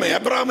എബ്രഹാമെ?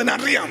 എബ്രഹാമിന്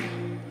അറിയാം.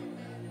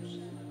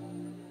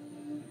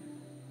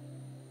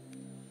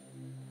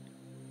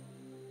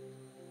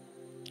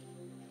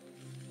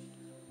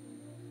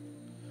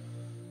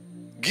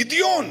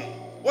 Gideon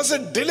was a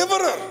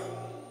deliverer.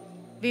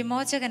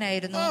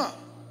 വിമോചകനായിരുന്നു.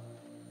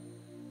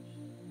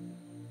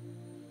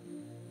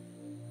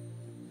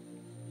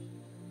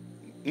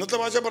 ഇന്നത്തെ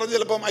ഭാഷ പറഞ്ഞ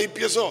ചിലപ്പം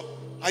IPS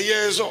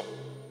IAS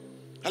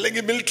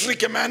അല്ലെങ്കിൽ മിലിറ്ററി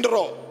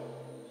കമാൻഡറോ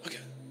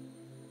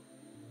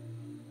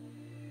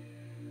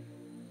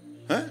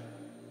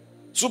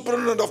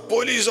സൂപ്രണ്ടന്റ് ഓഫ്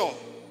പോലീസോ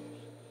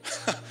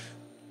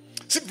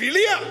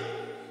വിളിയ.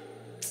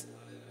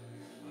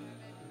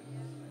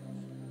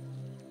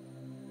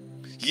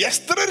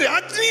 എസ്തർ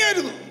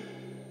രാജ്ഞിയായിരുന്നു.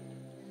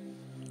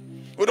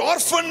 ഒരു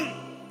orphan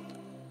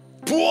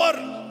poor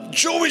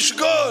Jewish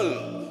girl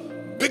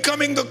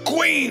becoming the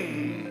queen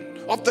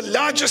of the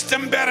largest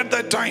empire at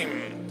that time.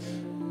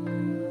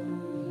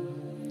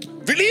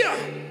 വിളിയ.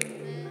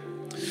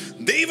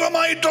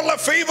 ദൈവമായിട്ടുള്ള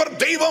ഫേവർ,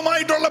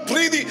 ദൈവമായിട്ടുള്ള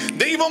പ്രീതി,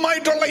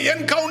 ദൈവമായിട്ടുള്ള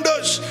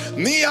എൻകൗണ്ടേഴ്സ്.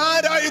 നീ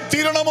ആരായി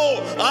തീരണമോ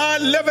ആ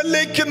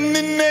ലെവലിലേക്ക്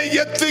നിന്നെ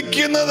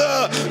എത്തിക്കുന്നത്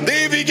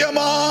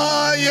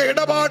ദൈവികമായ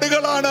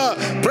ഇടപാടുകളാണ്.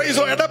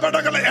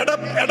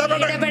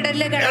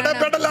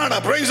 ഇടപെടലാണ്.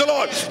 Praise the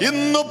Lord.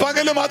 ഇന്ന്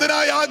പകലും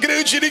അതിനായി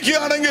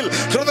ആഗ്രഹിച്ചിരിക്കുകയാണെങ്കിൽ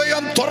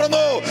ഹൃദയം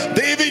തുറന്നു.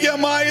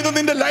 ദൈവികമായത്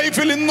നിന്റെ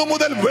ലൈഫിൽ ഇന്നു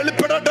മുതൽ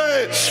വെളിപ്പെടട്ടെ.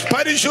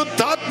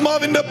 പരിശുദ്ധാത്മ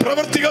ആത്മാവിന്റെ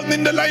പ്രവൃത്തികൾ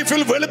നിന്റെ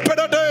ലൈഫിൽ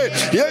വെളിപ്പെടട്ടെ.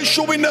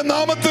 യേശുവിന്റെ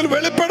നാമത്തിൽ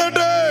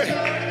വെളിപ്പെടട്ടെ.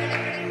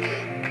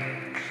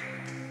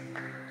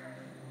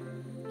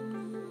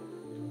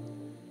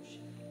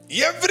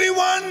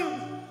 Everyone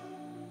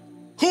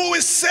who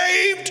is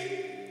saved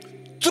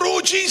through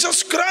Jesus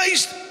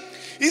Christ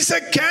is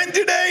a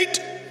candidate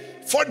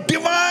for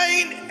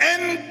divine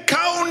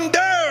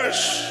encounters.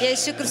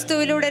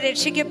 യേശുക്രിസ്തുവിലൂടെ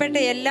രക്ഷിക്കപ്പെട്ട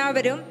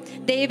എല്ലാവരും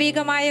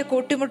ദൈവികമായ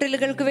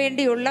കൂട്ടിമുട്ടലുകൾക്ക്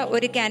വേണ്ടിയുള്ള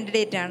ഒരു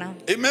കാൻഡിഡേറ്റ് ആണ്.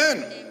 Amen.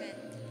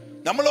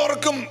 നമ്മൾ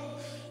ഓർക്കും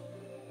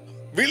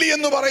വിളി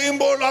എന്ന്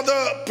പറയുമ്പോൾ അത്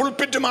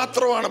പുൾപിറ്റ്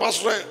മാത്രമാണ്.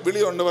 പാസ്റ്ററെ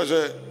വിളിയുണ്ട്, പക്ഷേ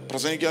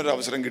പ്രസംഗിക്കാൻ ഒരു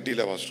അവസരം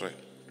കിട്ടിയില്ല. പാസ്റ്ററെ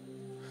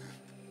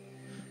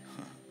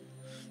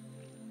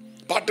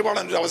പാട്ട്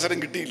പാടാൻ ഒരു അവസരം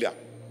കിട്ടിയില്ല.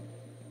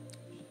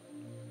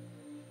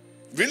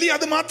 വിളി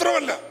അത്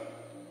മാത്രമല്ല.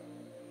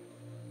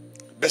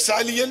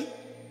 ബെസാലിയൽ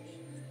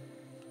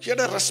he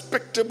had a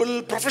respectable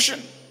profession.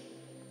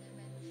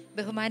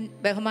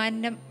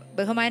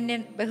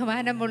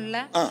 ബഹുമാനമുള്ള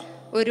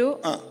ഒരു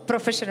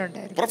പ്രൊഫഷൻ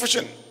ഉണ്ടായിരുന്നു.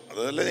 പ്രൊഫഷൻ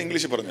അതല്ല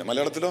ഇംഗ്ലീഷിൽ പറഞ്ഞു.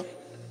 മലയാളത്തിലോ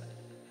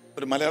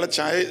ഒരു മലയാള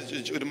ചായ,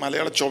 ഒരു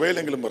മലയാള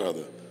ചൊവയിലെങ്കിലും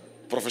പറയാതെ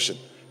പ്രൊഫഷൻ.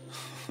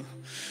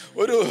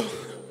 ഒരു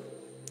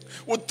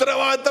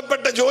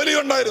ഉത്തരവാദിത്തപ്പെട്ട ജോലി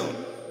ഉണ്ടായിരുന്നു.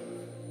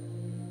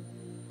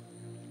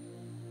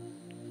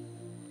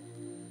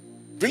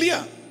 വിളിയ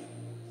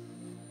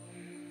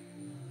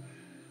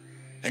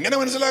എങ്ങനെ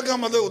മനസ്സിലാക്കാം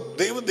അത്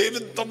ദൈവം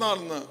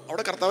തന്നാണെന്ന്?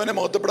 അവിടെ കർത്താവിനെ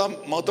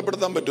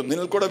മഹത്വപ്പെടുത്താൻ പറ്റും.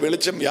 നിങ്ങൾക്കൂടെ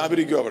വെളിച്ചം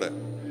വ്യാപരിക്കും അവിടെ.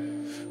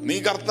 നീ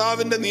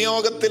കർത്താവിന്റെ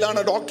നിയോഗത്തിലാണ്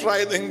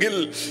ഡോക്ടറായതെങ്കിൽ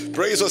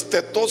പ്രൈസ്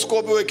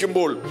സ്റ്റെത്തോസ്കോപ്പ്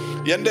വെക്കുമ്പോൾ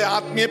എൻ്റെ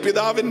ആത്മീയ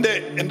പിതാവിൻ്റെ,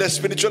 എൻ്റെ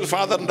സ്പിരിച്വൽ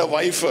ഫാദറിൻ്റെ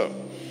വൈഫ്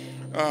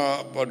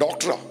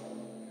ഡോക്ടറാ,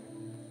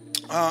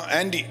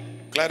 ആൻറ്റി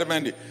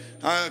ക്ലാരമാൻറ്റി.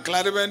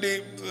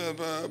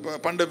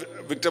 പണ്ട്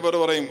വിക്ടർ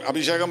പറയും,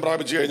 അഭിഷേകം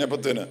പ്രാപിച്ചു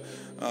കഴിഞ്ഞപ്പോഴത്തേന്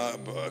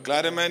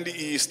ക്ലാരമാൻറ്റി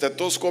ഈ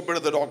സ്റ്റെത്തോസ്കോപ്പ്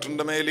എടുത്ത്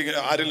ഡോക്ടറിൻ്റെ മേൽ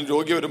ആരെങ്കിലും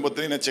രോഗി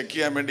വരുമ്പോഴത്തേന് ഇങ്ങനെ ചെക്ക്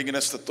ചെയ്യാൻ വേണ്ടി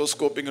ഇങ്ങനെ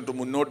സ്റ്റെത്തോസ്കോപ്പ് ഇങ്ങോട്ട്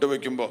മുന്നോട്ട്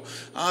വെക്കുമ്പോൾ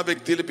ആ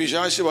വ്യക്തിയിൽ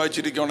പിശാച്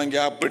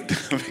വായിച്ചിരിക്കുകയാണെങ്കിൽ ആ പെട്ട്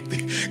വ്യക്തി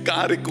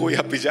കാറിപ്പോയി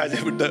ആ പിശാചെ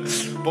വിട്ട്.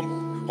 അപ്പം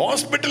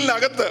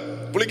ഹോസ്പിറ്റലിനകത്ത്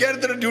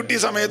പുള്ളിക്കാരത്തിൻ്റെ ഡ്യൂട്ടി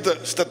സമയത്ത്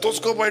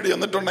സ്റ്റെത്തോസ്കോപ്പായിട്ട്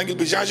ചെന്നിട്ടുണ്ടെങ്കിൽ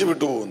പിശാച്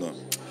വിട്ടുപോകുന്നു.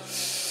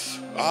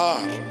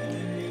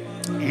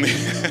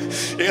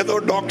 ഏതോ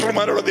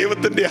ഡോക്ടർമാരോട്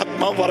ദൈവത്തിന്റെ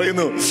ആത്മാവ്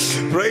പറയുന്നു,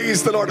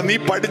 പ്രൈസ് ദി ലോർഡ്, നീ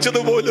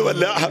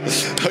പഠിച്ചതുപോലുമല്ല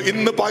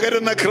ഇന്ന്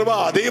പകരുന്ന കൃപ,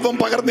 ദൈവം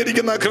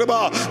പകർന്നിരിക്കുന്ന കൃപ,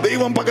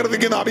 ദൈവം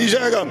പകർന്നിരിക്കുന്ന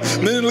അഭിഷേകം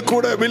നിന്നിൽ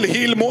കൂടെ will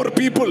heal more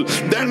people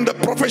than the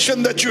profession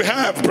that you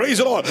have. Praise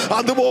the Lord.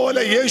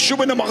 അതുപോലെ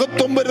യേശുവിന്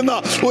മഹത്വം വരുന്ന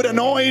ഒരു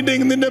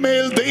anointing നിന്റെ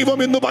മേൽ ദൈവം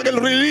ഇന്ന് പകൽ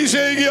റിലീസ്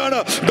ചെയ്യുകയാണ്.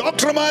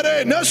 ഡോക്ടർമാരെ,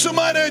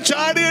 നഴ്സുമാരെ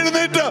ചാടി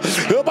എഴുന്നേറ്റ്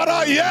പറ,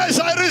 yes,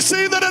 I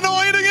receive that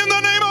anointing in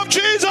the name of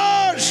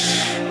Jesus.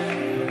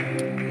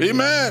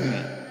 Amen.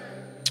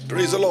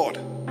 Praise the Lord.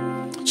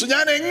 So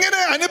ഞാൻ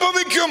എങ്ങനെ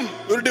അനുഭവിക്കും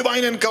ഒരു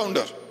divine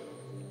encounter?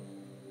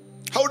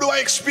 How do I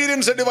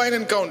experience a divine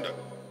encounter?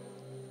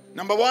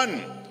 Number 1,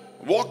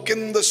 walk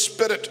in the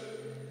spirit.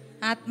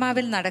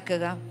 ആത്മാവിൽ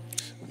നടക്കുക.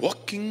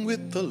 Walking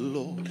with the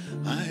Lord,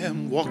 I am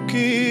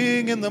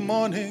walking in the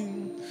morning.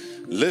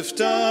 Lift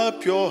up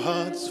your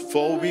hearts,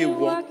 for we're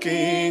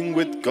walking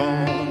with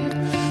God.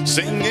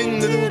 Singing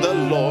to the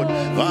Lord,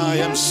 I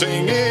am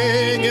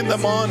singing in the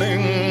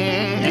morning.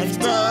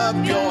 Lift up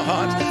your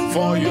heart,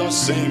 for you're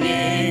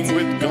singing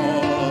with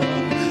God.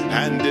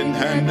 Hand in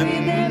hand and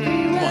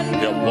one,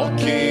 we're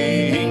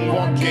walking,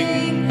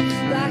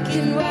 black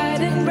and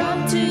white and brown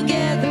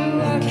together,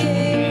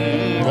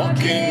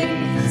 walking,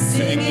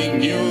 singing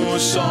new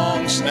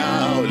songs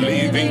now,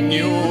 living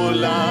new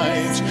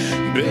lives,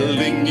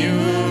 building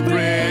new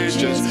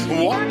bridges,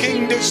 walking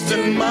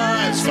distant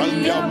miles. While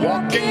we are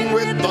walking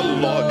with the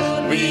Lord,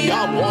 we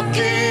are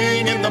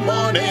walking in the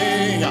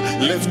morning.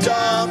 Lift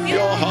up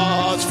your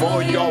hearts, for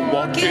you're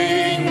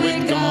walking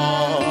with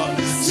God.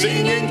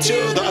 Singing to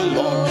the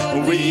Lord,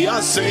 we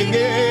are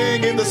singing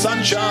in the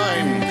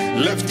sunshine.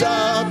 Lift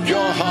up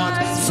your heart,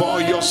 for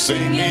you're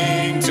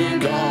singing to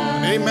God.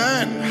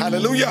 Amen.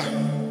 Hallelujah.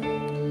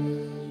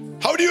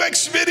 How do you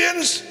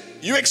experience?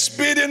 You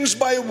experience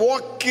by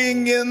walking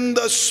in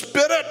the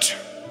spirit.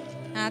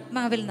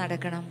 ആത്മാവിൽ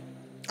നടക്കണം.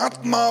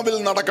 ആത്മാവിൽ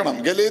നടക്കണം.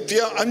 ഗലാത്യ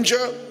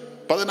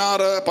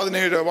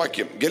 5:16-17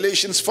 വാക്യം.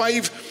 Galatians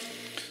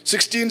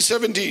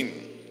 5:16-17.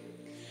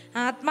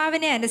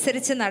 ആത്മാവിനെ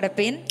അനുസരിച്ച്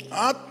നടപ്പിൻ.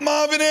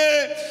 ആത്മാവിനെ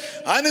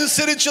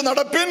അനുസരിച്ച്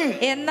നടപ്പിൻ.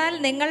 എന്നാൽ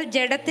നിങ്ങൾ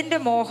ജഡത്തിന്റെ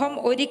മോഹം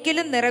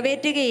ഒരിക്കലും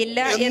നിറവേറ്റുകയില്ല.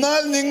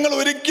 എന്നാൽ നിങ്ങൾ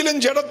ഒരിക്കലും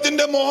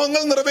ജഡത്തിന്റെ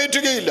മോഹങ്ങൾ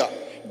നിറവേറ്റുകയില്ല.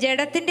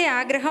 ജഡത്തിന്റെ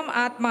ആഗ്രഹം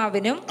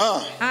ആത്മാവിനും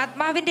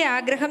ആത്മാവിന്റെ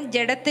ആഗ്രഹം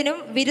ജഡത്തിനും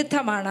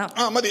വിരുദ്ധമാണ്.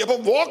 മതി. അപ്പൊ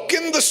വാക്ക്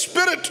ഇൻ ദ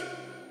സ്പിരിറ്റ്.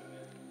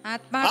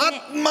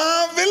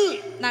 ആത്മാവിൽ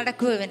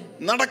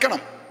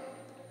നടക്കണം.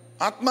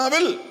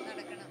 ആത്മാവിൽ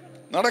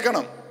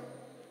നടക്കണം.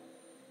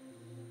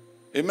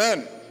 Amen.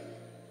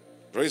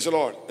 Praise the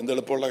Lord. എന്ത്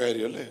എളുപ്പമുള്ള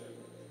കാര്യമല്ലേ?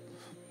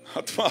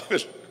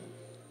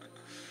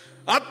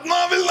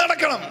 ആത്മാവിൽ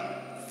നടക്കണം.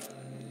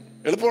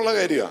 എളുപ്പമുള്ള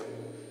കാര്യമാണ്.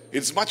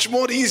 It's much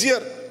more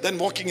easier than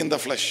walking in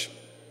the flesh.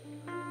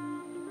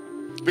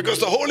 Because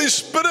the Holy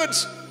Spirit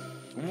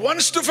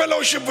wants to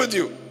fellowship with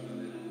you.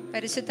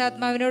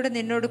 പരിശുദ്ധാത്മാവിനോട്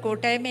നിന്നോട്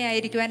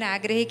കൂട്ടായ്മയായിരിക്കുവാൻ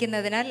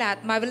ആഗ്രഹിക്കുന്നതിനാൽ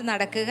ആത്മാവിൽ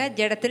നടക്കുക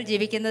ജഡത്തിൽ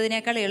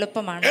ജീവിക്കുന്നതിനേക്കാൾ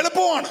എളുപ്പമാണ്.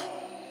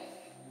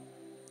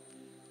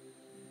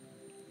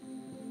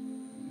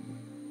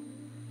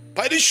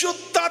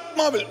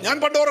 പരിശുദ്ധാത്മാവിൽ ഞാൻ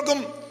പണ്ട് ഓർക്കും,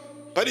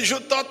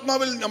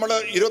 പരിശുദ്ധാത്മാവിൽ നമ്മൾ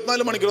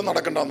 24 മണിക്കൂർ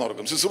നടക്കണ്ടെന്ന്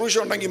ഓർക്കും. ശുശ്രൂഷ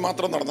ഉണ്ടെങ്കിൽ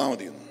മാത്രം നടന്നാൽ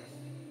മതി.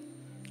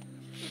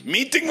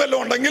 മീറ്റിംഗ്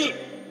വല്ലതും ഉണ്ടെങ്കിൽ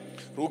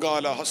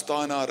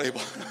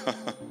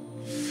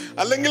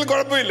അല്ലെങ്കിൽ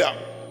കുഴപ്പമില്ല.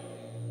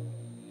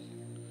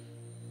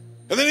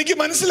 എന്നെനിക്ക്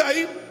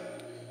മനസ്സിലായി,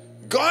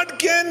 God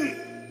can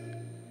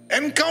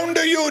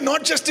encounter you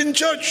not just in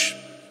church.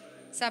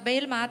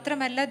 സഭയിൽ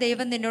മാത്രമല്ല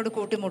ദൈവം നിന്നോട്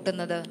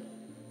കൂട്ടിമുട്ടുന്നത്,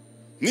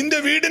 നിന്റെ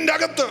വീടിന്റെ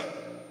അകത്ത്.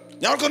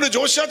 ഞങ്ങൾക്കൊന്ന്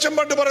ജോശാച്ചൻ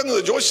പാട്ട് പറയുന്നത്,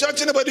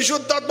 ജോശാച്ചന്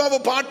പരിശുദ്ധാത്മാവ്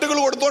പാട്ടുകൾ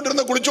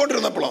കൊടുത്തോണ്ടിരുന്ന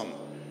കുളിച്ചോണ്ടിരുന്നപ്പോഴാണ്.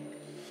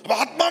 അപ്പൊ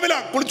ആത്മാവിലാ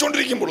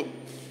കുളിച്ചോണ്ടിരിക്കുമ്പോഴും.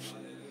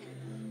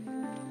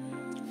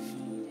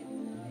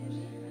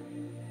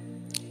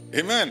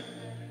 Amen.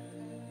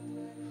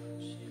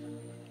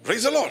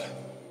 Praise the Lord.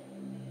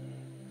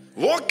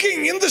 Walking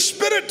in the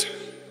Spirit.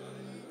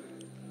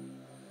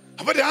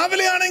 അപ്പൊ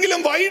രാവിലെ ആണെങ്കിലും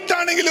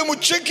വൈകിട്ടാണെങ്കിലും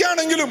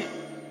ഉച്ചയ്ക്കാണെങ്കിലും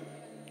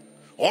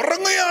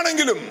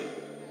ഉറങ്ങുകയാണെങ്കിലും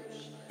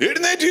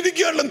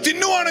എഴുന്നേറ്റിരിക്കുകയാണെങ്കിലും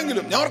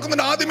തിന്നുവാണെങ്കിലും, ഞാൻ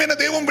ഓർക്കുന്നുണ്ട് ആദ്യമേ എന്നെ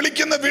ദൈവം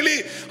വിളിക്കുന്ന വിളി,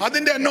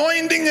 അതിന്റെ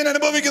അനോയിന്റിങ് ഞാൻ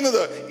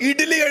അനുഭവിക്കുന്നത്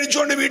ഇഡ്ഡലി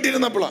കഴിച്ചുകൊണ്ട്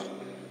വീട്ടിലിരുന്നപ്പോഴാണ്.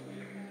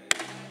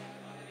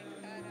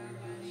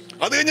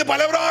 അത് കഴിഞ്ഞ്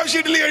പല പ്രാവശ്യം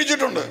ഇഡ്ഡലി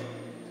കഴിച്ചിട്ടുണ്ട്,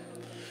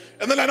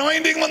 എന്നാൽ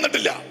അനോയിന്റിങ്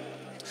വന്നിട്ടില്ല.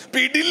 അപ്പൊ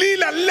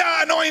ഇഡ്ഡലിയിലല്ല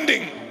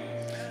അനോയിന്റിങ്,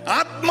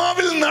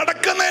 ആത്മാവിൽ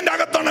നടക്കുന്നതിന്റെ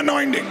അകത്താണ്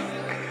അനോയിന്റിങ്.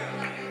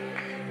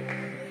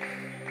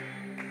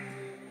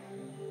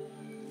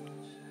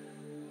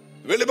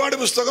 വെളിപാട്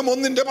പുസ്തകം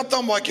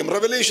 1:10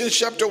 Revelation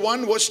chapter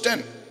 1 verse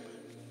 10.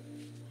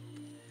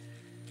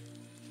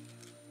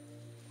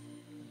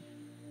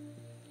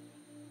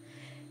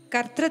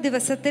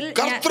 കർത്തൃദിവസത്തിൽ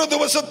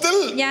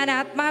ഞാൻ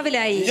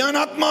ആത്മാവിലായി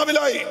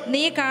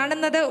നീ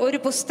കാണുന്നത് ഒരു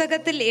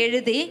പുസ്തകത്തിൽ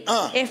എഴുതി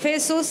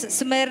Ephesus,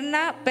 Smyrna,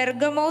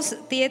 Pergamos,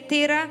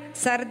 തിയത്തീറ,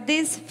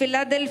 Sardis,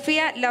 Philadelphia,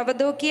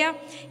 ലവദോക്കിയ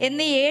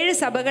എന്നീ 7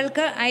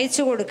 സഭകൾക്ക്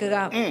അയച്ചു കൊടുക്കുക.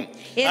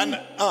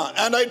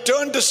 And I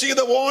turned to see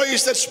the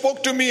voice that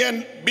spoke to me, and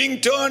being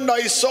turned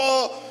I saw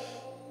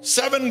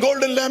 7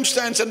 golden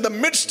lampstands. In the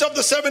midst of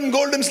the 7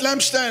 golden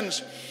lampstands,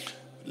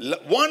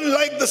 one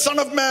like the Son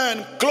of Man,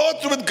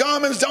 clothed with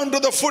garments down to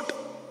the foot.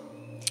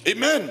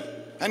 Amen.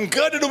 And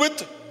girded with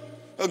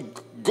a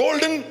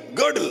golden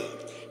girdle.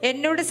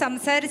 എന്നോട്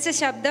സംസാരിച്ച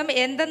ശബ്ദം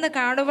എന്തെന്ന്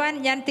കാണുവാൻ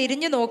ഞാൻ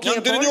തിരിഞ്ഞു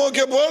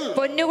നോക്കിയപ്പോൾ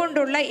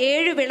പൊന്നുകൊണ്ടുള്ള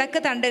 7 വിളക്ക്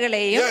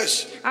തണ്ടുകളെയും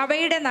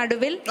അവയുടെ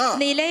നടുവിൽ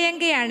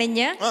നിലയങ്കി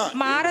അണിഞ്ഞ്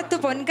മാറത്തു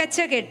പൊൻകച്ച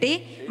കെട്ടി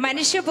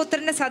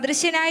മനുഷ്യപുത്രന്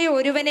സദൃശ്യനായ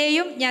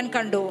ഒരുവനെയും ഞാൻ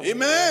കണ്ടു.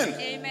 Amen.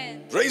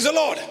 Praise the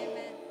Lord.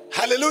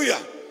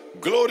 Hallelujah.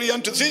 Glory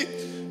unto thee.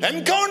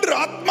 Encounter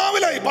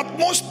ആത്മാവിലായി.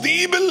 പത്മോസ്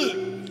ദ്വീപിൽ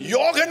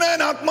യോഹന്നാൻ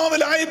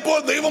ആത്മാവിലായപ്പോൾ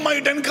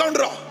ദൈവമായിട്ട്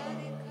എൻകൗണ്ടറാ.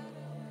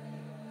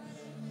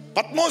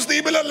 പത്മോസ്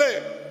ദ്വീപിലല്ലേ,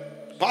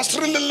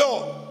 പാസ്റ്ററില്ലല്ലോ,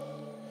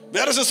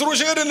 വേറെ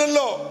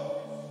ശുശ്രൂഷകരില്ലല്ലോ,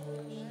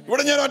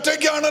 ഇവിടെ ഞാൻ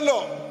ഒറ്റയ്ക്കാണല്ലോ,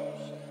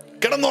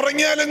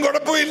 കിടന്നുറങ്ങിയാലും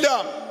കുഴപ്പമില്ല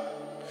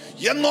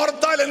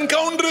എന്നോർത്താൽ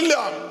എൻകൗണ്ടർ ഇല്ല.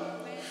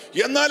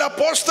 എന്നാൽ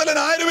അപ്പോസ്തലൻ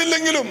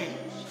ആരുമില്ലെങ്കിലും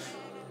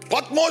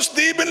പത്മോസ്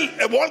ദ്വീപിൽ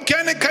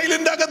വോൾക്കാനിക്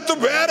ഐലൻഡ് അകത്ത്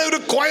വേറെ ഒരു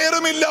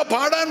കൊയറുമില്ല,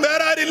 പാടാൻ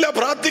വേറെ ആരില്ല,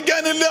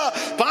 പ്രാർത്ഥിക്കാനില്ല,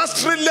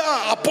 പാസ്റ്ററില്ല,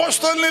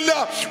 അപ്പോസ്തലനില്ല,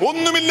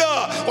 ഒന്നുമില്ല.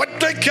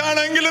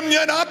 ഒറ്റയ്ക്കാണെങ്കിലും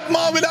ഞാൻ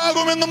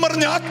ആത്മാവിലാകുമെന്നും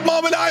പറഞ്ഞ്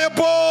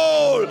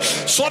ആത്മാവിലായപ്പോൾ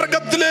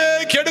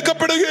സ്വർഗത്തിലേക്ക്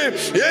എടുക്കപ്പെടുകയും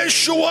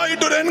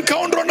യേശുവായിട്ടൊരു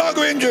എൻകൗണ്ടർ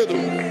ഉണ്ടാകുകയും ചെയ്തു.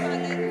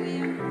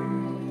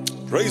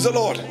 Praise the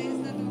Lord.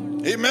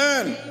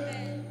 Amen.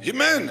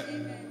 Amen.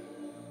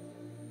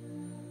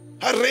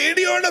 ആ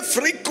റേഡിയോയുടെ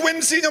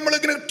ഫ്രീക്വൻസി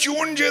നമ്മളിങ്ങനെ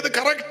ട്യൂൺ ചെയ്ത്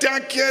കറക്റ്റ്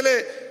ആക്കിയാലേ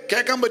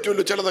കേൾക്കാൻ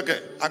പറ്റുള്ളൂ. ചിലതൊക്കെ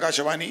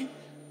ആകാശവാണി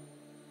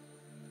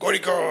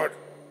കോഴിക്കോട്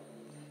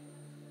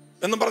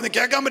എന്ന് പറഞ്ഞ്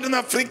കേൾക്കാൻ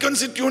പറ്റുന്ന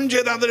ഫ്രീക്വൻസി ട്യൂൺ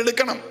ചെയ്ത്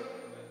അതെടുക്കണം.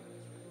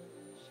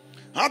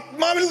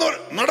 ആത്മാവിൽ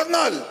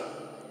നടന്നാൽ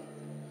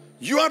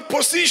you are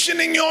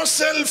positioning your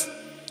self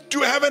to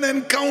have an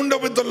encounter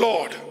with the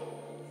Lord.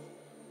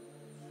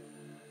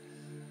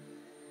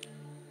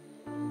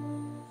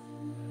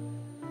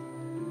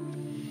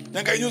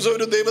 ഞാൻ കഴിഞ്ഞ ദിവസം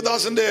ഒരു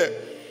ദേവദാസിന്റെ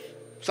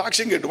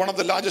സാക്ഷ്യം കേട്ടു. One of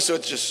the largest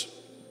churches.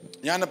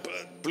 ഞാൻ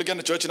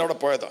പുള്ളിക്കാരൻ്റെ ചേർച്ചിന് അവിടെ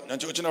പോയതാ. ഞാൻ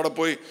ചേർച്ചിന് അവിടെ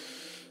പോയി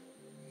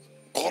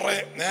കുറെ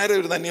നേരെ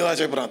ഒരു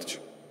ധന്യവാദമായി പ്രാർത്ഥിച്ചു.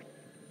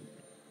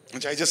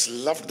 I just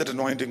loved that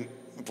anointing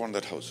upon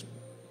that house.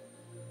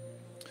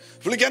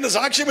 പുള്ളിക്കാരൻ്റെ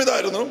സാക്ഷ്യം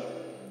ഇതായിരുന്നു.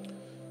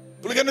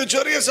 പുള്ളിക്കാരൻ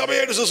ചെറിയ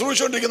സഭയായിട്ട്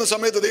ശുശ്രൂഷിച്ചുകൊണ്ടിരിക്കുന്ന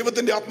സമയത്ത്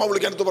ദൈവത്തിന്റെ ആത്മാവ്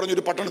പുള്ളിക്കാരത്ത് പറഞ്ഞു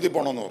ഒരു പട്ടണത്തിൽ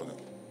പോകണമെന്ന് പറഞ്ഞു,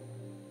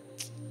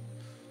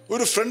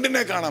 ഒരു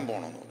ഫ്രണ്ടിനെ കാണാൻ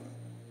പോകണമെന്ന് പറഞ്ഞു,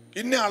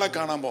 ഇന്ന ആളെ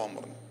കാണാൻ പോകാൻ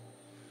പറഞ്ഞു.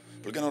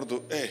 പുള്ളിക്കാൻ ഓർത്തു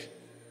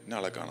ഇന്ന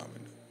ആളെ കാണാൻ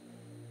വേണ്ടി.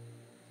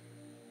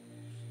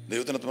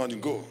 ദൈവത്തിനകത്ത്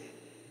ഗോ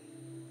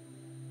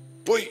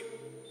പോയി.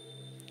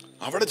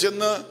 അവിടെ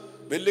ചെന്ന്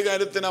വലിയ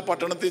കാര്യത്തിന് ആ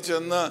പട്ടണത്തിൽ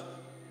ചെന്ന്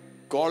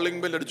കോളിംഗ്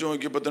ബെൽ അടിച്ചു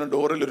നോക്കിയപ്പോൾ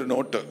ഡോറിൽ ഒരു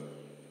not,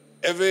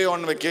 away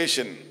on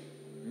vacation,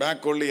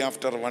 back only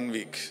after 1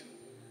 week.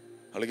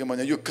 അളിക്കാൻ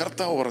പറഞ്ഞ അയ്യോ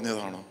കർത്താവ്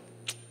പറഞ്ഞതാണോ?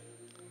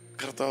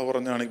 കർത്താവ്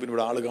പറഞ്ഞാണെങ്കിൽ പിന്നെ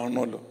ഇവിടെ ആള്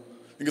കാണണമല്ലോ.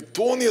 എനിക്ക്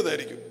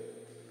തോന്നിയതായിരിക്കും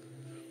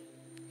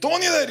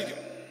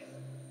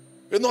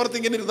എന്നോർത്ത്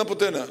ഇങ്ങനെ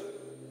ഇരുന്നപ്പോഴത്തേന്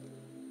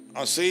ആ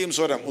സെയിം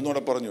സ്വരം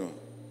ഒന്നുകൂടെ പറഞ്ഞു,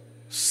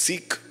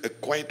 സീക്ക് എ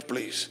ക്വയറ്റ്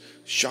പ്ലേസ്,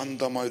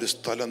 ശാന്തമായൊരു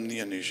സ്ഥലം നീ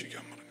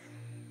അന്വേഷിക്കാൻ പറഞ്ഞു.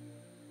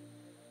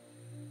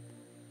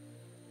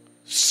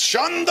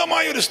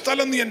 ശാന്തമായൊരു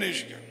സ്ഥലം നീ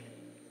അന്വേഷിക്കാം.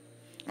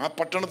 ആ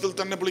പട്ടണത്തിൽ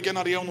തന്നെ പുള്ളിക്കാൻ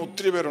അറിയാവുന്ന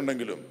ഒത്തിരി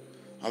പേരുണ്ടെങ്കിലും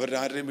അവരുടെ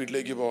ആരുടെയും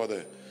വീട്ടിലേക്ക് പോവാതെ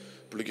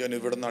പുള്ളിക്കാൻ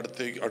ഇവിടെ നിന്ന്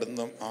അടുത്ത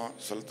ആ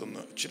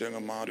സ്ഥലത്തുനിന്ന് ഇച്ചിരി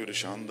അങ്ങ് മാറി ഒരു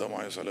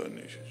ശാന്തമായ സ്ഥലം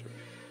അന്വേഷിച്ചു.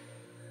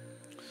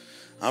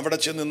 അവിടെ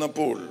ചെന്ന്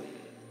നിന്നപ്പോൾ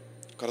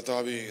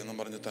കർത്താവേ എന്നും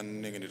പറഞ്ഞ്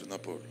തന്നെ ഇങ്ങനെ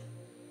ഇരുന്നപ്പോൾ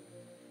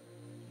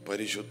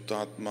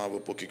പരിശുദ്ധാത്മാവ്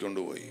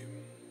പൊക്കിക്കൊണ്ടുപോയി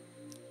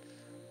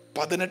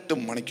 18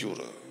 മണിക്കൂർ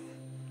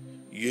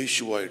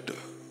യേശുവായിട്ട്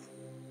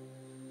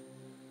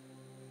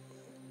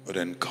ഒരു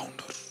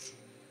എൻകൗണ്ടർ.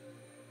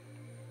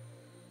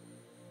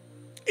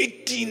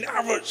 18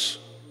 hours,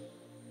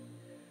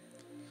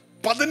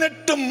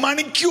 18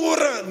 മണിക്കൂർ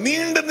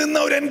നീണ്ടു നിന്ന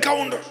ഒരു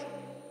എൻകൗണ്ടർ.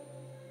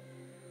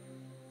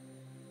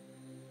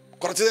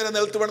 കുറച്ചു നേരം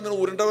നിലത്ത് വേണമെന്ന്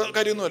ഉരുണ്ട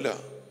കാര്യമൊന്നുമല്ല.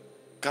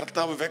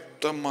 കർത്താവ്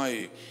വ്യക്തമായി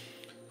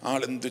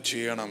ആളെന്ത്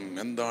ചെയ്യണം,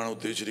 എന്താണ്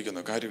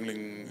ഉദ്ദേശിച്ചിരിക്കുന്ന കാര്യങ്ങൾ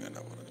ഇങ്ങനെ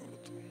പറഞ്ഞു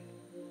കൊടുത്തു.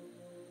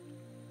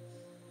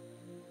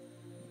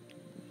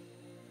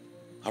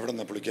 അവിടെ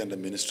നിന്ന് പുള്ളിക്കാൻ്റെ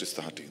മിനിസ്ട്രി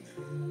സ്റ്റാർട്ട് ചെയ്യുന്നത്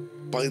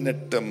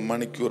 18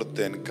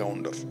 മണിക്കൂറത്തെ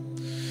എൻകൗണ്ടർ.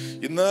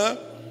 ഇന്ന്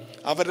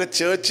അവരുടെ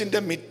ചേർച്ചിന്റെ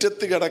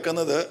മുറ്റത്ത്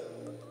കിടക്കുന്നത്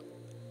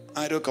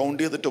ആരോ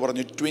കൗണ്ട് ചെയ്തിട്ട്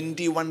പറഞ്ഞു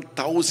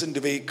 21,000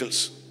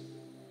 വെഹിക്കിൾസ്,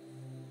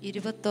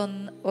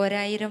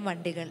 21,000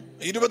 വണ്ടികൾ,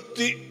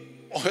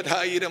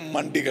 21,000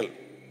 വണ്ടികൾ.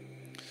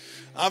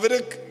 അവര്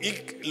ഈ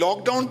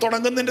ലോക്ക്ഡൗൺ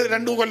തുടങ്ങുന്നതിന്റെ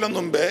 2 കൊല്ലം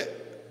മുമ്പേ,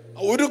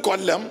 1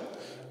 കൊല്ലം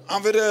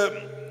അവര്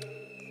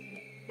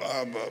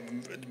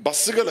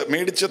ബസ്സുകൾ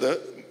മേടിച്ചത്,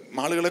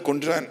 ആളുകളെ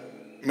കൊണ്ടുവരാൻ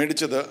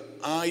മേടിച്ചത്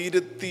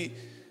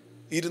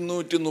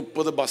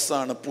 1230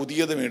 ബസ്സാണ്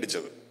പുതിയത്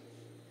മേടിച്ചത്.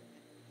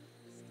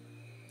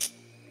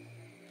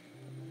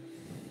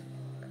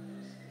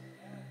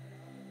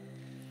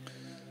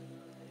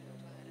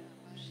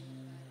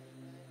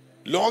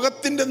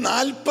 ലോകത്തിന്റെ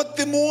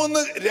 43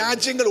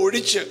 രാജ്യങ്ങൾ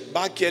ഒഴിച്ച്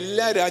ബാക്കി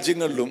എല്ലാ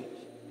രാജ്യങ്ങളിലും,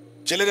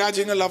 ചില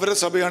രാജ്യങ്ങളിൽ അവരുടെ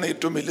സഭയാണ്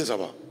ഏറ്റവും വലിയ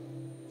സഭ.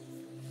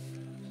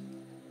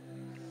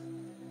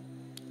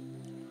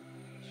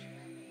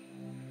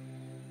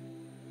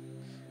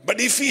 But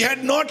if he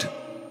had not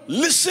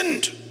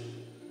listened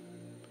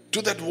to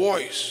that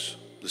voice,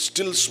 the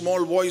still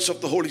small voice of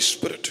the Holy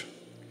Spirit,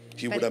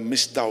 he would have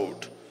missed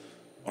out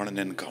on an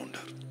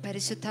encounter.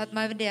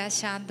 പരിശുദ്ധാത്മാവിന്റെ ആ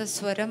ശാന്ത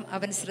സ്വരം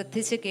അവൻ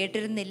ശ്രദ്ധിച്ച്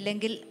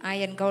കേട്ടിരുന്നില്ലെങ്കിൽ ആ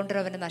എൻകൗണ്ടർ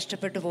അവന്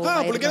നഷ്ടപ്പെട്ടു പോകും.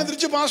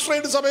 തിരിച്ച്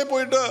പാസ്റ്ററായിട്ട് സഭയിൽ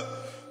പോയിട്ട്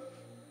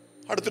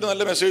അടുത്തൊരു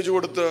നല്ല മെസ്സേജ്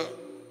കൊടുത്ത്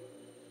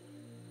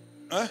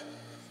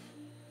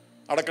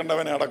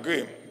അടക്കേണ്ടവനെ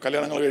അടക്കുകയും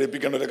കല്യാണങ്ങൾ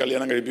കഴിപ്പിക്കേണ്ടവരെ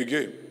കല്യാണം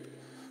കഴിപ്പിക്കുകയും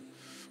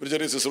ഒരു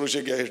ചെറിയ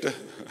ശുശ്രൂഷയൊക്കെ ആയിട്ട്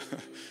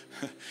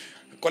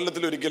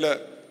കൊല്ലത്തിലൊരിക്കൽ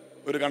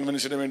ഒരു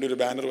കൺവെൻഷന് വേണ്ടി ഒരു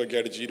ബാനർ ഒക്കെ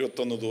അടിച്ച്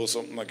 21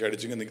 ദിവസം എന്നൊക്കെ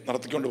അടിച്ചിങ്ങനെ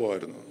നടത്തിക്കൊണ്ട്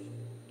പോകായിരുന്നു.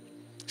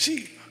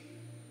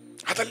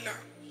 അതല്ല.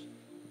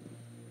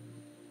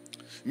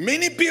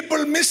 Many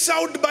people miss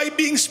out by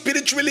being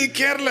spiritually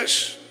careless.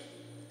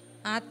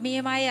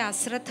 ആത്മീയമായ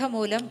അശ്രദ്ധ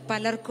മൂലം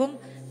പലർക്കും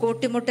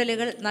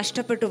കൂട്ടിമുട്ടലുകൾ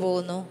നഷ്ടപ്പെട്ടു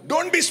പോകുന്നു.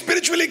 Don't be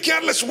spiritually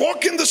careless.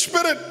 Walk in the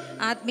spirit.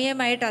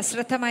 ആത്മീയമായിട്ട്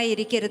അശ്രദ്ധമായി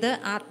ഇരിക്കരുത്,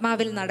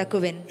 ആത്മാവിൽ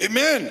നടക്കുവിൻ.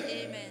 Amen.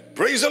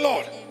 Praise the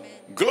Lord.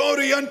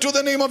 Glory unto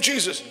the name of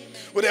Jesus.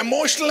 ഒരു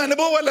എമോഷണൽ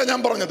അനുഭവമല്ല ഞാൻ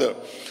പറഞ്ഞത്.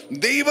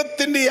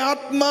 ദൈവത്തിന്റെ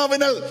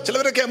ആത്മാവിനാൽ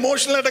ചിലവരൊക്കെ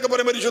എമോഷണൽ ആയിട്ടൊക്കെ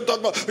പറയും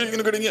പരിശുദ്ധാത്മാ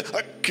ഇങ്ങനെ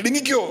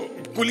കിടുങ്ങിക്കോ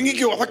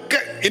കുലുങ്ങിക്കോ, അതൊക്കെ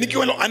എനിക്ക്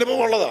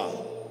അനുഭവം ഉള്ളതാ.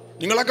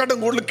 നിങ്ങളെക്കാട്ടും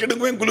കൂടുതൽ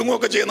കിടുങ്ങുകയും കുലുങ്ങുകയും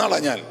ഒക്കെ ചെയ്യുന്ന ആളാ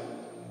ഞാൻ.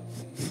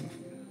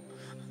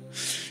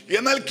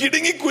 എന്നാൽ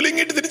കിടുങ്ങി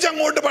കുലുങ്ങിട്ട്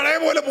തിരിച്ചങ്ങോട്ട് പഴയ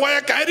പോലെ പോയ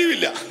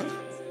കാര്യമില്ല.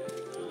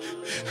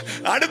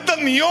 അടുത്ത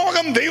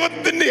നിയോഗം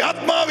ദൈവത്തിന്റെ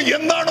ആത്മാവ്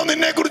എന്താണോ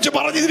നിന്നെ കുറിച്ച്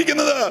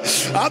പറഞ്ഞിരിക്കുന്നത്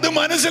അത്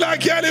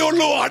മനസ്സിലാക്കിയാലേ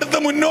ഉള്ളൂ അടുത്ത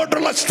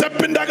മുന്നോട്ടുള്ള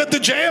സ്റ്റെപ്പിന്റെ അകത്ത്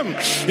ജയം.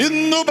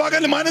 ഇന്നു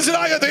പകൽ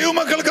മനസ്സിലായ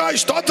ദൈവമക്കൾക്കായി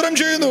സ്തോത്രം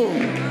ചെയ്യുന്നു.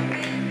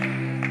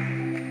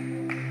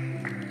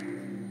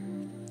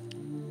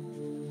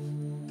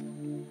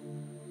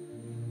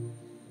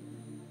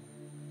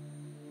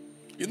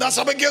 ഇന്ന് ആ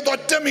സഭയ്ക്ക്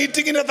ഒറ്റ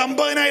മീറ്റിങ്ങിന്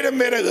 50,000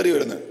 പേരെ കയറി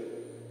വരുന്നത്.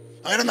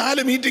 അങ്ങനെ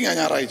 4 മീറ്റിംഗാ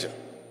ഞായറാഴ്ച.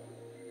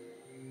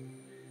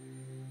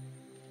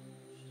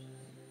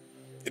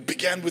 It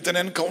began with an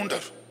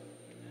encounter.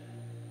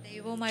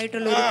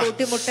 ദൈവവുമായിട്ടുള്ള ഒരു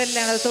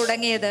കൂട്ടിമുട്ടലിലാണ്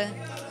തുടങ്ങിയത്.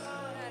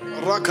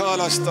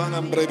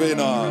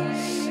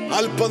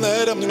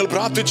 അല്പനേരം നിങ്ങൾ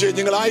പ്രാർത്ഥിച്ചേ.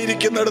 നിങ്ങൾ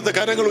ആയിരിക്കുന്നിടത്ത്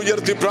കരങ്ങൾ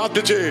ഉയർത്തി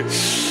പ്രാർത്ഥിച്ചേ.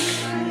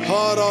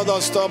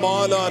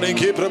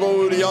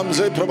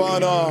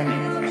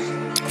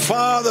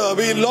 Father,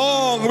 we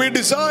long, we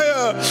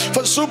desire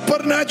for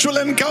supernatural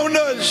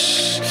encounters.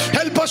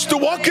 Help us to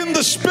walk in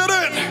the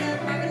Spirit.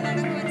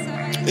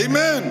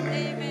 Amen.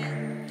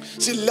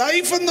 See,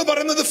 life എന്ന്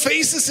പറയുന്നത്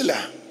ഫേസസില,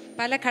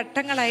 പല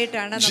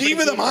ഘട്ടങ്ങളായിട്ടാണ്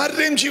ജീവിതം.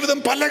 ആരുടെയും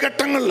ജീവിതം പല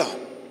ഘട്ടങ്ങളിലാണ്.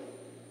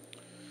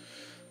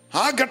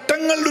 ആ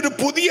ഘട്ടങ്ങളിൽ ഒരു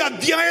പുതിയ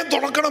അധ്യായം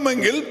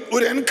തുറക്കണമെങ്കിൽ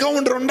ഒരു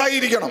എൻകൗണ്ടർ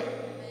ഉണ്ടായിരിക്കണം.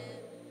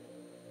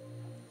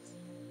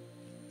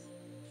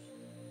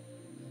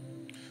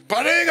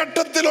 പഴയ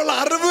ഘട്ടത്തിലുള്ള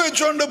അറിവ്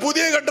വെച്ചുകൊണ്ട്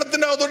പുതിയ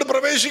ഘട്ടത്തിന്റെ അകത്തോട്ട്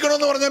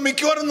പ്രവേശിക്കണമെന്ന് പറഞ്ഞാൽ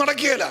മിക്കവാറും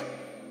നടക്കുകയില്ല.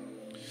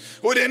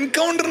 ഒരു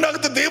എൻകൗണ്ടറിന്റെ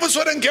അകത്ത്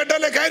ദൈവസ്വരം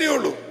കേട്ടാലേ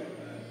കാര്യമുള്ളൂ.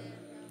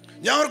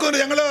 ഞാൻ ഓർക്കുന്നു,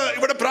 ഞങ്ങള്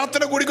ഇവിടെ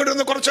പ്രാർത്ഥന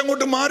കൂടിക്കൊണ്ടിരുന്ന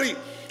കുറച്ചങ്ങോട്ട് മാറി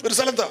ഒരു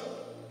സ്ഥലത്താ.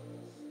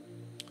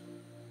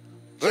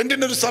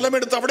 റെന്റിന് ഒരു സ്ഥലം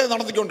എടുത്ത് അവിടെ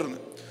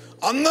നടത്തിക്കൊണ്ടിരുന്നത്.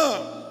 അന്ന്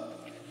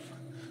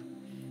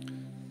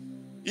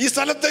ഈ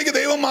സ്ഥലത്തേക്ക്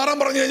ദൈവം മാറാൻ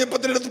പറഞ്ഞു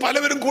കഴിഞ്ഞപ്പത്തിനടുത്ത്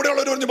പലവരും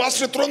കൂടെയുള്ളവർ പറഞ്ഞു,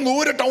 പാസ്റ്റർ ഇത്രയും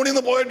ദൂരെ ടൗണിൽ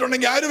നിന്ന്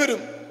പോയിട്ടുണ്ടെങ്കിൽ ആര്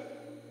വരും?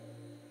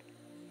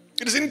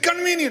 It is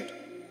inconvenient.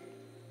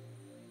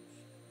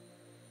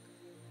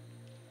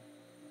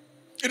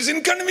 It is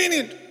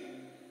inconvenient.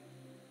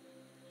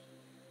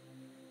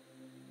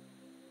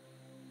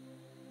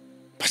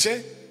 പക്ഷേ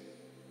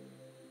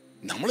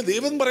നമ്മൾ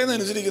ദൈവം പറയുന്നത്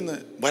അനുസരിക്കുന്നത്,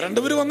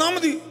 വരേണ്ടവർ വന്നാൽ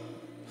മതി.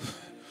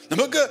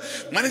 നമുക്ക്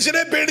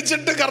മനുഷ്യരെ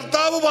പേടിച്ചിട്ട്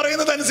കർത്താവ്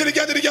പറയുന്നത്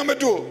അനുസരിക്കാതിരിക്കാൻ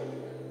പറ്റുമോ?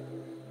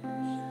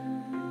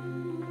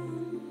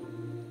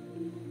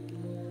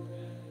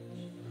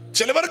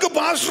 ചിലവർക്ക്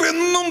പാസ്റ്റർ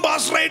എന്നും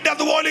പാസ്റ്ററായിട്ട്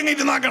അതുപോലെ ഇങ്ങനെ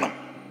ഇരുന്നാക്കണം.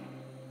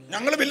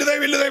 ഞങ്ങൾ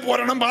വലുതായി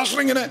പോരണം. പാസ്റ്റർ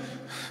ഇങ്ങനെ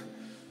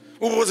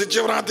ഉപവസിച്ച്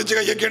പ്രാർത്ഥിച്ച്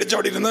കയ്യൊക്കെ അടിച്ച്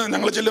അവിടെ ഇരുന്ന്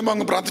ഞങ്ങൾ ചെല്ലുമ്പോൾ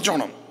അങ്ങ്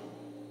പ്രാർത്ഥിച്ചോണം.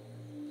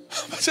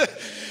 പക്ഷെ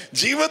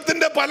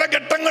ജീവിതത്തിന്റെ പല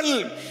ഘട്ടങ്ങളിൽ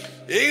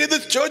ഏത്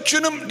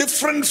ചേർച്ചിനും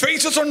ഡിഫറെന്റ്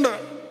ഫേസസ് ഉണ്ട്.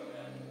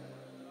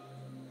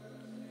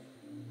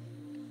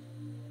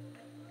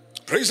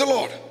 Praise the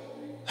Lord.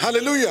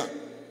 Hallelujah.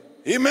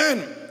 Amen.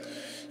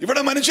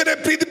 ഇവിടെ മനുഷ്യരെ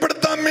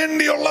പ്രീതിപ്പെടുത്താൻ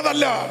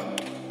വേണ്ടിയുള്ളതല്ല.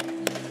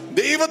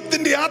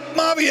 ദൈവത്തിന്റെ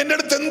ആത്മാവ് എന്റെ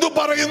അടുത്ത് എന്തു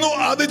പറയുന്നു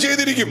അത്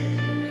ചെയ്തിരിക്കും.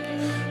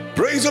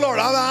 Praise the Lord.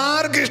 അത്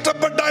ആർക്ക്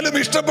ഇഷ്ടപ്പെട്ടാലും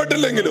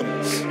ഇഷ്ടപ്പെട്ടില്ലെങ്കിലും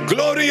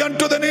glory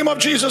unto the name of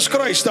Jesus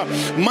Christ.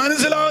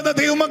 മനസ്സിലാകുന്ന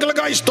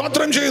ദൈവമക്കൾക്കായി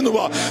സ്തോത്രം ചെയ്യുന്നു.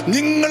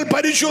 നിങ്ങൾ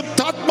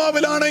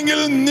പരിശുദ്ധാത്മാവിലാണെങ്കിൽ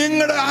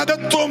നിങ്ങളുടെ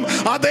അകത്തും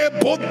അതേ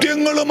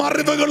ബോധ്യങ്ങളും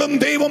അറിവുകളും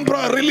ദൈവം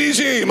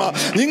റിലീസ് ചെയ്യും.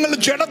 നിങ്ങൾ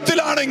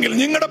ജഡത്തിലാണെങ്കിൽ,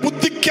 നിങ്ങളുടെ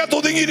ബുദ്ധിക്കകത്ത്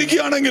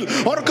ഒതുങ്ങിയിരിക്കുകയാണെങ്കിൽ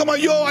ഓർക്കും,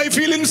 അയ്യോ ഐ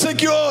ഫീൽ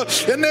ഇൻസെക്യൂർ,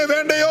 എന്നെ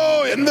വേണ്ടയോ,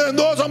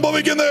 എന്തോ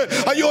സംഭവിക്കുന്നത്,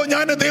 അയ്യോ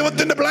ഞാൻ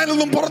ദൈവത്തിന്റെ പ്ലാനിൽ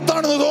നിന്നും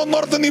പുറത്താണെന്ന്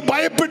തോന്നോർത്ത് നീ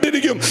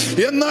ഭയപ്പെട്ടിരിക്കും.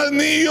 എന്നാൽ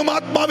നീയും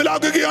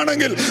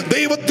ആത്മാവിലാകുകയാണെങ്കിൽ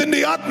ദൈവത്തിന്റെ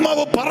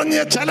ആത്മാവ് പറഞ്ഞ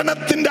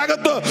ചലനത്തിന്റെ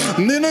അകത്ത്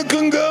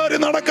നിനക്കും കയറി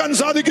നടക്കാൻ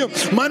സാധിക്കും.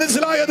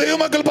 മനസ്സിലായ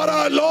ദൈവമക്കൾ പറ,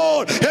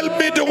 Lord help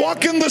me to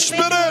walk in the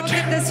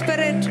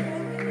spirit.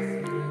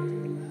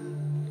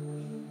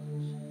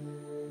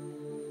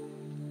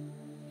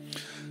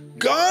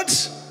 God's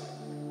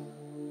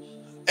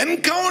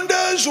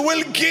encounters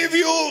will give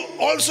you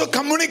also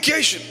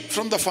communication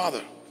from the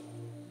Father.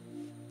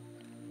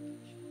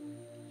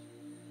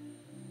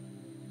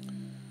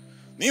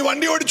 നീ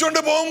വണ്ടി ഓടിച്ചുകൊണ്ട്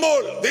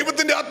പോകുമ്പോൾ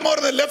ദൈവത്തിന്റെ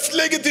ആത്മാവ്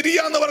ലെഫ്റ്റിലേക്ക്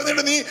തിരിയാന്ന്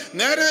പറഞ്ഞിട്ട് നീ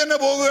നേരെ തന്നെ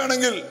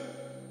പോകുകയാണെങ്കിൽ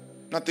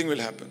nothing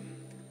will happen.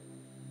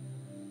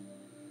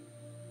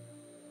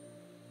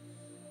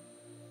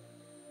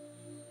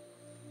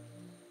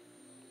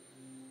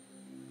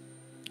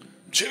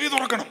 ചെവി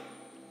തുറക്കണം.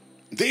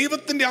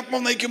 ദൈവത്തിന്റെ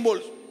ആത്മാവ് നയിക്കുമ്പോൾ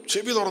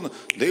ചെവി തുറന്ന്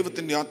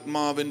ദൈവത്തിന്റെ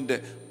ആത്മാവിന്റെ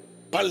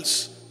പൾസ്.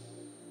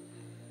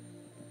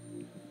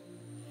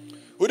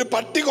 ഒരു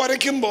പട്ടി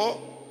കുരയ്ക്കുമ്പോ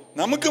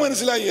നമുക്ക്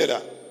മനസ്സിലായില്ല,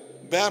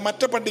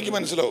 മറ്റേ പട്ടിക്ക്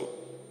മനസ്സിലാവും.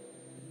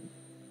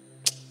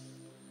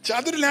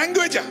 അതൊരു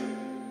ലാംഗ്വേജാ.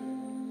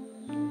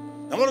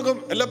 നമ്മൾക്കും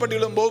എല്ലാ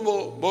പട്ടികളും ബോ.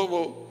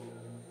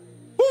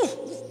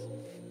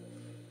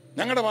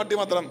 ഞങ്ങളുടെ പാട്ടി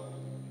മാത്രം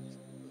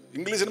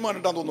ഇംഗ്ലീഷ് സിനിമ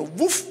കണ്ടിട്ടാന്ന് തോന്നുന്നു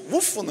വുഫ്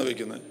വുഫ് എന്ന്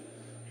വെക്കുന്നത്.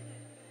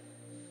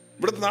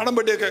 ഇവിടുത്തെ നാടൻ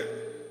പട്ടിയൊക്കെ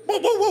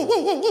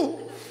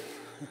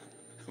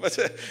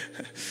പക്ഷെ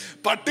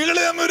പട്ടികൾ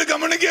തമ്മിൽ ഒരു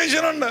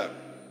കമ്മ്യൂണിക്കേഷൻ ഉണ്ട്.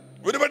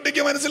 ഒരു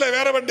പട്ടിക്ക് മനസ്സിലായി,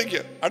 വേറെ പട്ടിക്ക്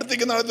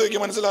അടുത്തേക്ക് അടുത്ത് വയ്ക്ക്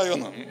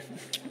മനസ്സിലായോന്ന്.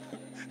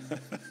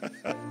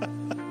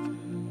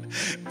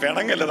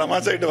 പെണങ്ങല്ല,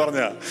 തമാശയായിട്ട്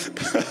പറഞ്ഞ.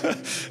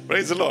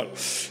 Praise the Lord.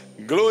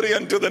 Glory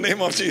unto the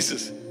name of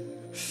Jesus.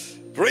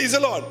 Praise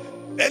the Lord.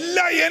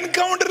 എല്ലാ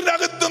എൻകൗണ്ടറിന്റെ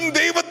അകത്തും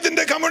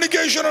ദൈവത്തിന്റെ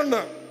കമ്മ്യൂണിക്കേഷൻ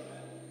ഉണ്ട്.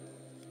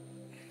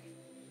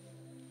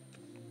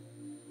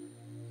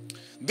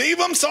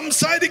 ദൈവം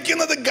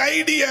സംസാരിക്കുന്നത്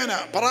ഗൈഡ് ചെയ്യാനാ.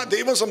 പറ,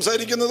 ദൈവം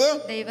സംസാരിക്കുന്നത്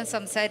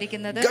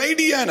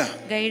ഗൈഡ്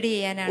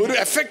ചെയ്യാനാ, ഒരു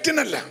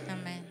എഫക്റ്റിനല്ല.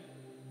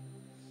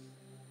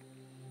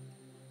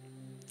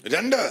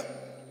 രണ്ട്,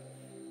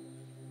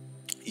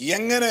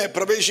 എങ്ങനെ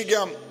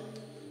പ്രവേശിക്കാം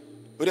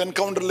ഒരു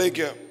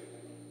എൻകൗണ്ടറിലേക്ക്?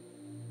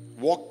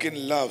 വാക്ക് ഇൻ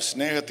ലവ്,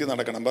 സ്നേഹത്തിൽ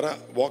നടക്കണം. പറ,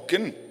 വാക്ക്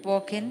ഇൻ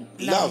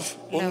ലവ്.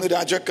 1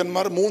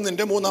 രാജാക്കന്മാർ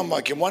 3:3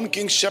 വാക്യം. 1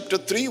 Kings chapter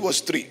 3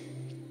 verse 3.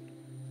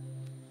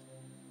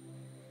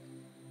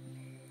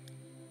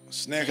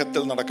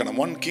 സ്നേഹത്തിൽ നടക്കണം.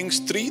 1 Kings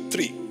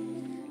 3:3.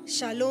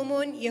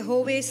 ശലോമോൻ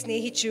യഹോവയെ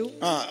സ്നേഹിച്ചു.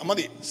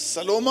 മതി.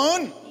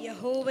 സലോമോൻ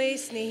യഹോവയെ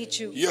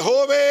സ്നേഹിച്ചു.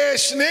 യഹോവയെ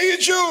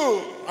സ്നേഹിച്ചു.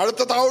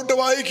 അടുത്ത താഴോട്ട്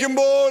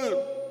വായിക്കുമ്പോൾ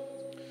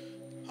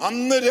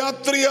അന്ന്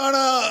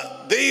രാത്രിയാണ്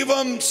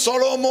ദൈവം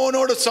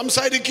സൊളോമോനോട്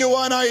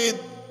സംസാരിക്കുവാനായി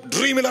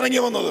ഡ്രീമിൽ ഇറങ്ങി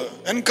വന്നത്,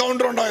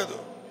 എൻകൗണ്ടർ ഉണ്ടായത്.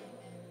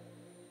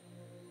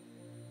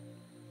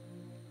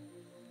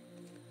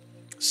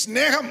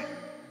 സ്നേഹം,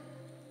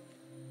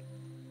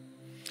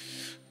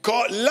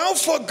 love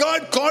for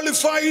God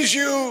qualifies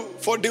you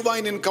for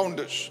divine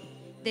encounters.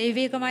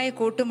 ദൈവികമായ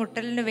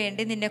കൂട്ടുമുട്ടലിന്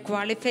വേണ്ടി നിന്നെ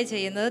ക്വാളിഫൈ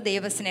ചെയ്യുന്നത്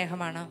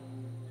ദൈവസ്നേഹമാണ്.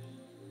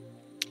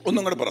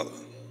 ഒന്നും കൂടെ പറ.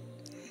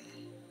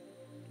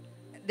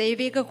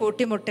 ദൈവിക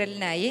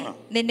കൂട്ടിമുട്ടലിനായി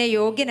നിന്നെ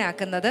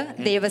യോഗ്യനാക്കുന്നത്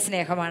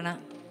ദൈവസ്നേഹമാണ്.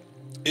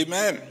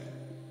 Amen.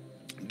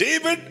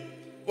 David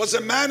was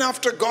a man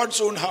after God's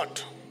own heart.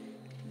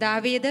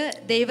 ദാവീദ്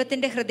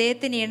ദൈവത്തിന്റെ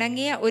ഹൃദയത്തിന്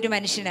ഇണങ്ങിയ ഒരു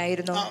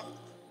മനുഷ്യനായിരുന്നു.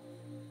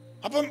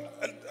 അപ്പം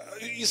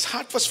his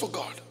heart was for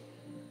God.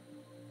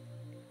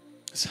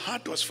 His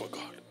heart was for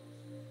God.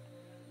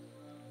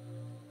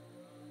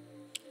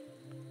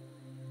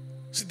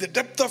 the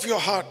depth of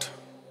your heart,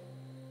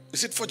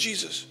 is it for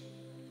Jesus?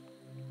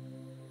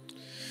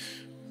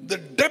 The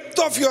depth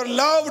of your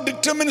love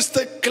determines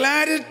the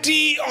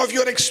clarity of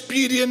your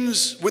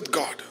experience with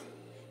God.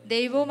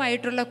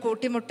 ദൈവവുമായിട്ടുള്ള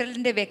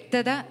കൂട്ടിമുട്ടലിന്റെ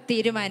വ്യക്തത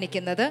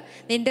തീരുമാനിക്കുന്നത്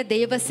നിന്റെ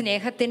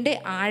ദൈവസ്നേഹത്തിന്റെ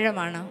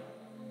ആഴമാണ്.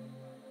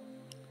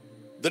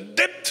 The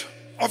depth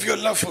of your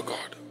love for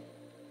God.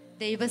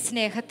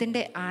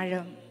 ദൈവസ്നേഹത്തിന്റെ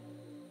ആഴം.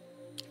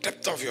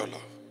 Depth of your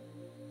love.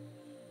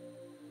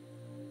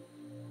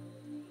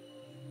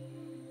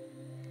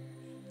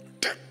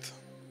 Depth.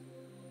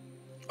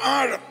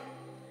 ആഴം.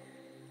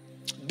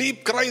 Deep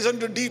cries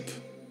unto deep.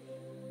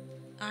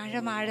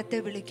 ആഴം ആഴത്തെ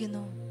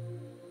വിളിക്കുന്നു.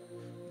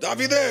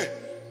 ദാവീദേ,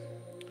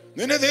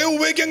 നിന്നെ ദൈവം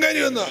ഉപയോഗിക്കാൻ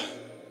കാര്യം എന്താ?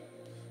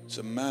 It's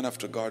a man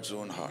after God's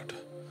own heart.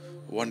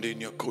 One day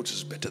in your courts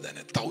is better than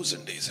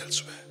 1,000 days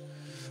elsewhere.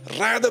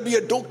 Rather be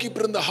a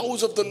doorkeeper in the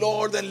house of the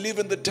Lord than live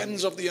in the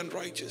tents of the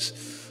unrighteous.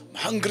 I'm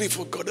hungry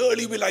for God.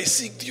 Early will I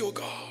seek thee, O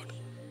God.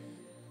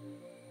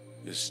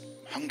 His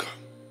hunger,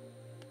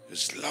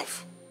 His love.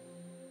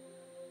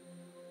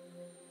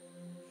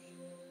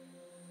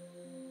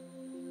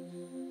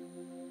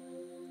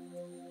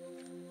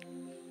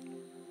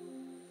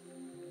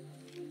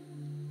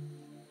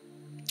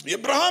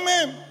 എബ്രഹാമേ,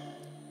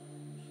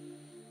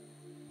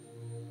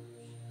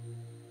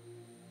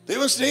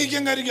 ദൈവം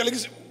സ്നേഹിക്കാൻ കാര്യം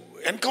അല്ലെങ്കിൽ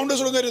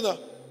encounters ഉള്ള കാര്യം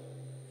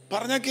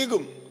പറഞ്ഞാൽ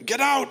കേൾക്കും.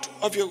 Get out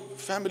of your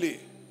family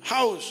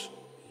house.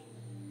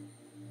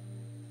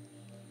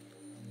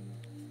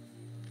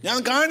 ഞാൻ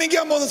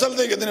കാണിക്കാൻ പോകുന്ന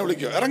സ്ഥലത്തേക്ക് എന്തിനെ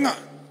വിളിക്കുക?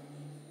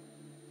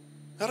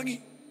 ഇറങ്ങി.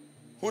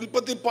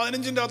 ഉൽപ്പത്തി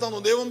 15 അകത്താന്നു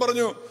ദൈവം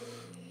പറഞ്ഞു,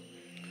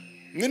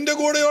 നിന്റെ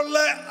കൂടെയുള്ള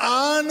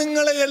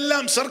ആണുങ്ങളെ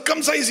എല്ലാം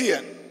സർക്കംസൈസ്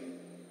ചെയ്യാൻ,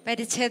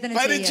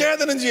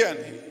 പരിച്ഛേദനം ചെയ്യാൻ.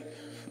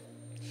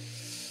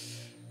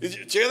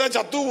 ചെയ്ത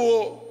ചത്തുപോവോ?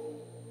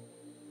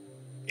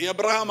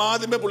 എബ്രഹാം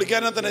ആദ്യമേ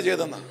പുള്ളിക്കാരനെ തന്നെ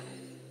ചെയ്തെന്ന.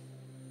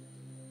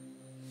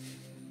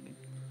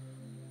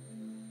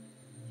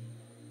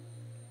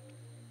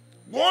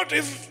 What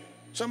if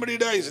somebody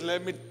dies?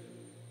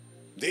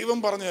 ദൈവം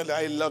പറഞ്ഞല്ലേ,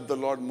 I love the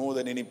Lord more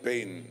than any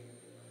pain.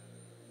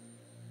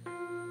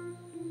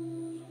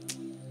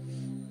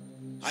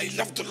 I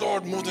love the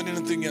Lord more than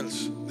anything else.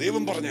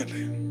 ദൈവം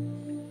പറഞ്ഞല്ലേ.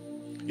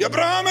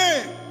 എബ്രഹാമേ,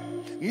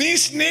 നീ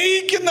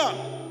സ്നേഹിക്കുന്ന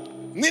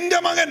നിന്റെ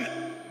മകൻ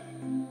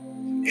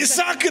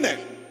ഇസാക്കിനെ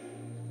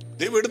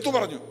ദൈവം എടുത്തു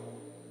പറഞ്ഞു.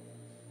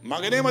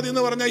 മകനെ മതി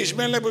എന്ന് പറഞ്ഞാൽ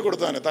ഇശ്മായേലിനെ പോയി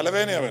കൊടുത്താനെ.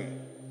 തലവേന അവൻ,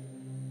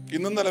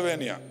 ഇന്നും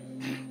തലവേനയാ.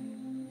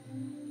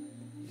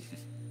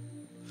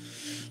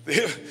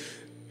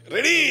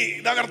 റെഡി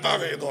ഇതാ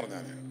കർത്താവേ എന്ന്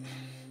പറഞ്ഞാന്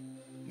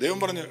ദൈവം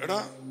പറഞ്ഞു, എടാ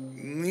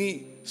നീ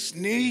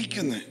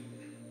സ്നേഹിക്കുന്ന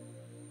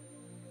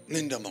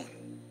നിന്റെ മോൻ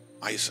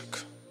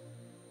ഐസക്,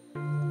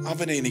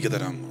 അവനെ എനിക്ക്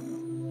തരാൻ പറഞ്ഞു.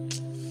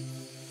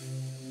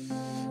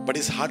 But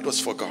his heart was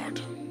for God.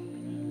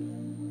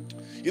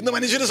 ഇന്ന്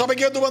മനുഷ്യന്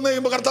സഭയ്ക്കകത്ത് വന്ന്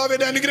കഴിയുമ്പോൾ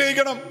കർത്താവിനെ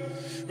അനുഗ്രഹിക്കണം,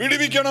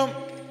 വിടുവിക്കണം,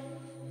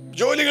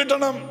 ജോലി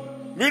കിട്ടണം,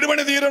 വീട്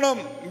പണി തീരണം,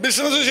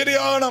 ബിസിനസ്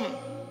ശരിയാകണം.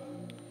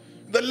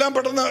 ഇതെല്ലാം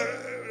പെട്ടെന്ന്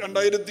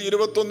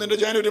 2021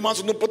 ജനുവരി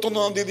മാസം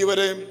 31 തീയതി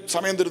വരെ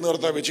സമയം തരുന്ന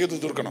കർത്താവെ ചെയ്ത്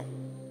തീർക്കണം.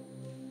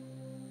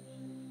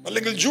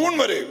 അല്ലെങ്കിൽ ജൂൺ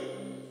വരെ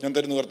ഞാൻ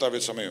തരുന്ന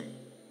കർത്താവെ സമയം,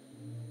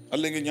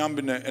 അല്ലെങ്കിൽ ഞാൻ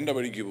പിന്നെ എൻ്റെ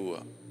വഴിക്ക് പോവുക.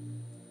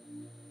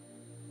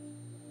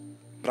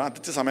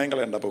 പ്രാർത്ഥിച്ച സമയം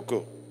കളയണ്ട,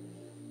 പൊക്കോ.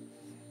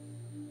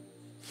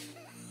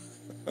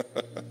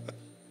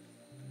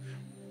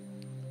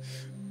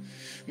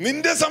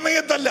 നിന്റെ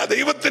സമയത്തല്ല,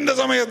 ദൈവത്തിന്റെ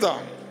സമയത്താ,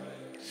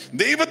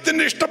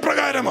 ദൈവത്തിന്റെ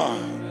ഇഷ്ടപ്രകാരമാ.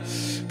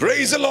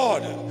 Praise the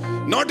Lord.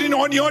 Not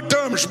on your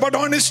terms but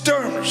on His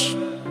terms.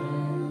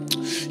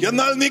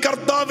 എന്നാൽ നീ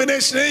കർത്താവിനെ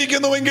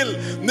സ്നേഹിക്കുന്നുവെങ്കിൽ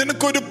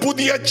നിനക്കൊരു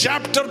പുതിയ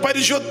ചാപ്റ്റർ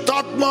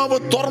പരിശുദ്ധാത്മാവ്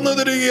തുറന്നു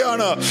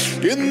തരികയാണ്.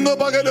 ഇന്ന്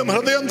പകലും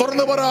ഹൃദയം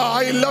തുറന്നു പറ,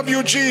 I love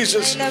you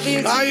Jesus,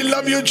 I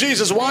love you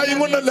Jesus. വായും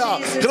കൊണ്ടല്ല,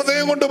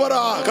 ഹൃദയം കൊണ്ട് പറ,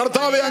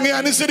 കർത്താവെ അങ്ങേ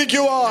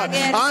അനുസരിക്കുവാൻ.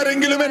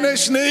 ആരെങ്കിലും എന്നെ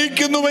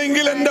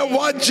സ്നേഹിക്കുന്നുവെങ്കിൽ എന്റെ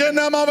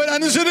വചനം അവൻ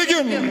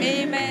അനുസരിക്കും.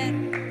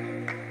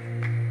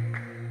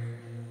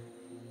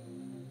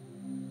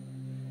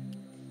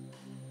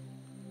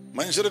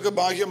 മനുഷ്യർക്ക്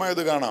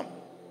ബാഹ്യമായത് കാണാം.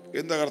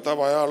 എന്താ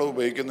കർത്താവ് അയാളെ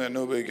ഉപയോഗിക്കുന്നു, എന്നെ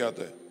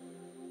ഉപയോഗിക്കാത്ത?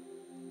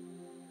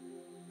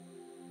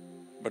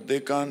 But they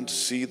can't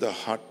see the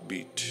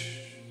heartbeat.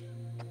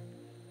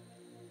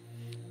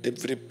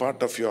 Every part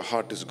of your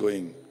heart is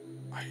going,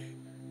 I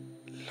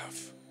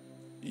love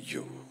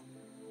you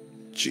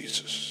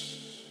Jesus.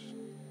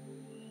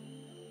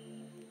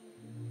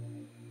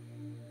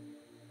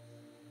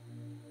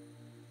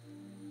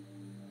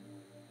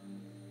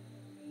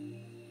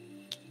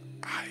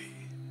 I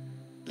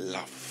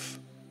love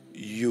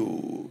you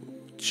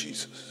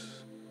Jesus.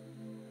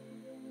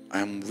 I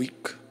am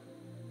weak,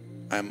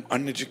 I am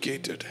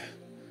uneducated,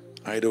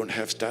 I don't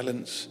have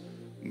talents,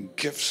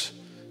 gifts,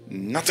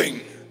 nothing,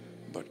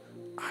 but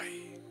I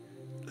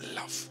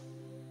love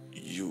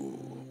you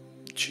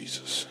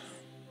Jesus.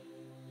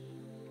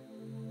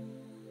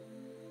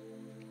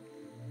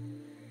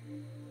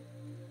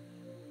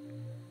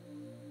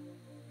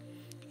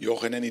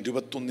 യോഹന്നാൻ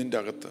 21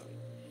 അകത്ത്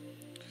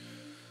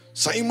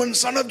Simon,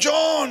 son of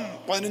John,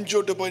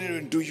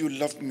 15-17, do you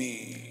love me?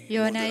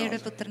 യോനായുടെ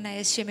പുത്രനായ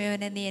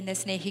ശിമയോനെ, നീ എന്നെ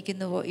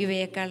സ്നേഹിക്കുന്നുവോ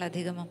ഇവയേക്കാൾ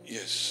അധികമോ?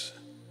 Yes.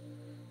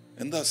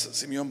 എന്താ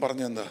Simeon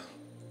പറഞ്ഞ എന്താ?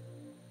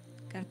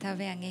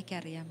 കർത്താവേ, അങ്ങേക്ക്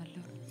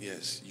അറിയാമല്ലോ.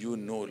 Yes, you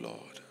know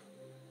Lord.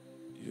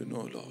 You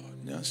know Lord.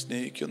 ഞാൻ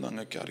സ്നേഹിക്കുന്നു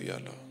അങ്ങേക്ക്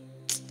അറിയാലോ.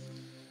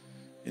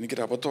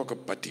 എനിക്കൊരു അബദ്ധമൊക്കെ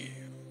പറ്റി,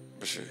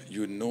 പക്ഷെ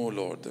you know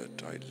Lord that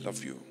I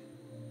love you.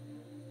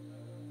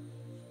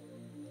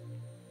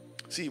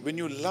 See, when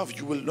you love,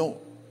 you will know,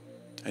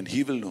 and He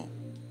will know.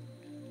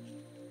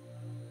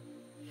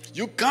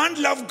 You can't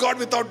love God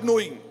without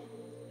knowing.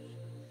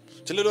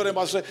 ചിലർ പറയും,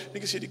 പാസ്റ്ററെ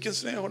എനിക്ക് ശരിക്കും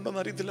സ്നേഹം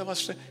ഉണ്ടോന്ന് അറിയത്തില്ല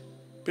പാസ്റ്ററെ.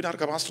 പിന്നെ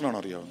ആർക്കാ പാസ്റ്ററിനാണോ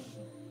അറിയാവുന്നത്?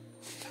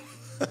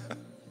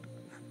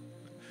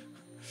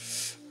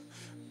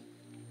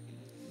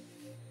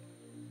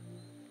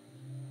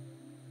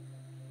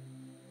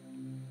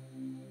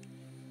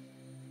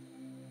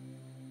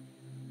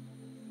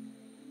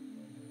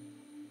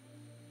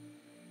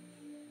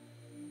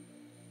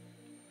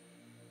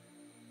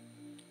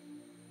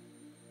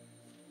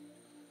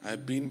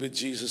 I've been with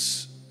Jesus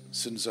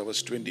since I was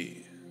 20.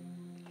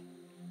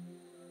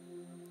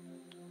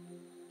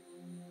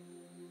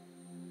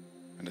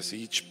 And as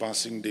each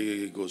passing day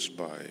goes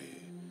by,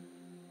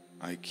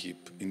 I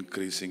keep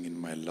increasing in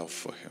my love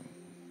for Him.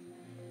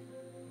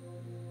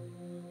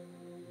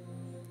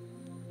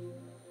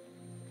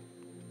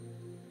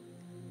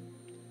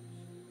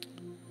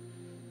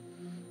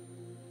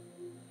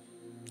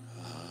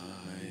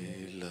 I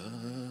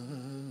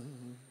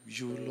love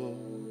you, Lord.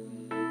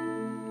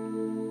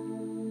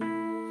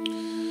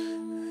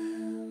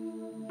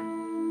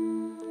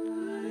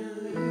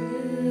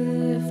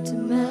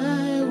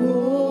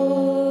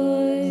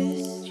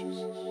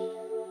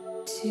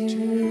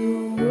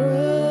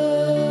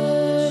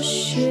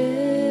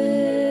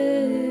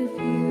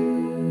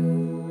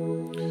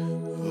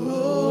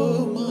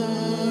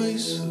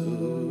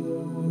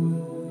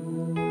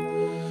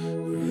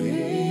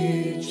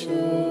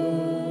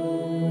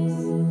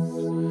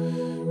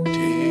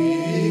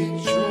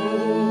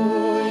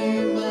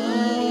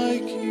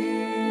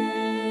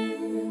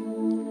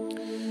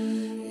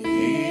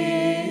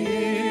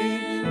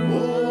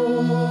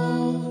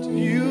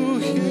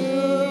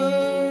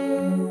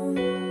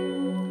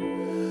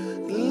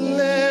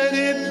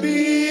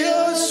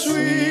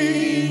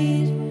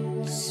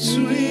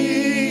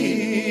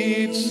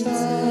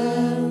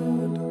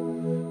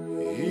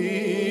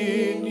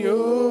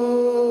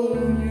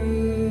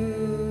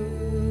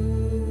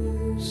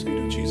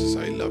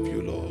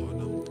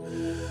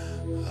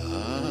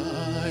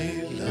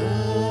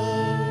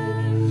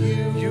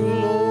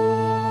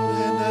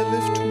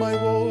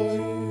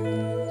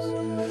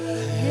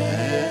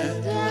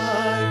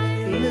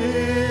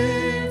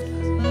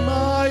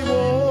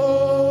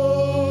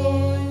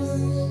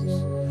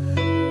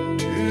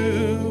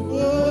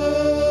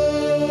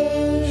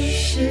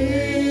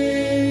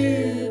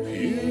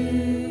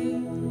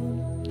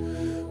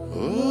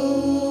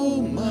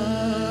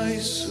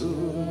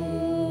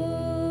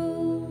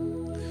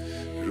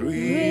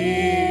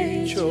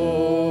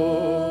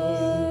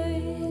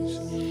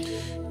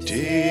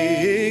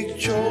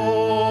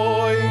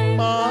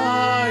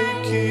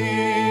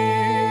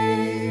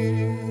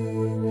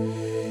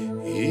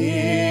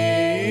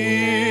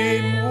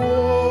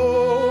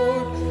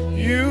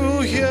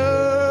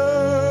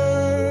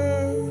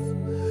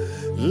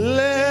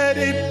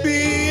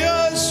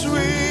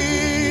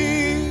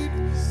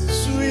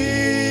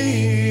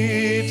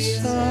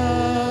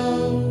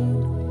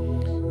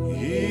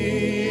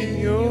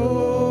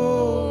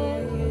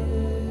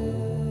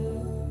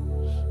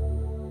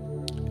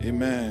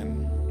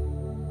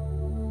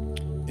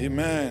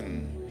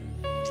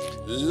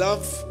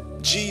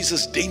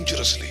 Jesus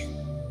dangerously.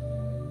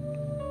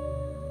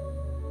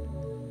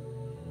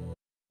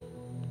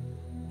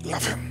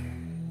 Love Him.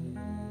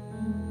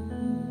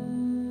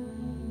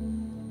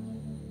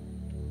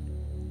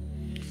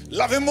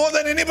 Love Him more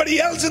than anybody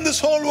else in this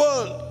whole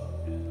world.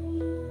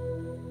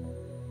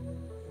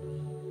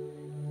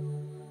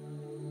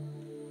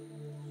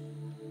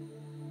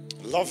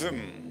 Love Him.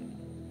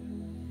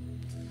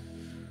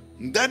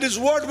 That is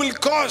what will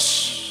cause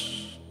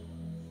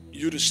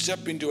you to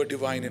step into a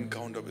divine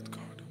encounter with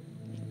God.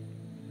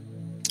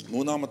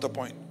 മൂന്നാമത്തെ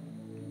point,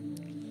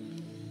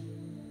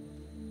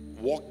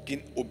 walk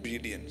in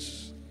obedience.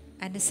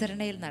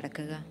 അനുസരണയിൽ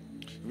നടക്കുക.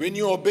 When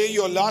you obey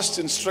your last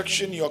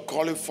instruction, you are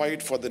qualified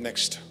for the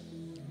next.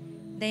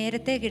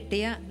 നേരത്തെ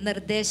കിട്ടിയ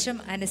നിർദ്ദേശം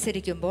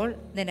അനുസരിക്കുമ്പോൾ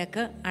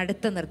നിനക്ക്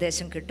അടുത്ത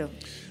നിർദ്ദേശം കിട്ടും.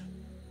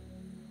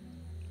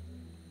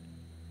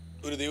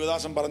 ഒരു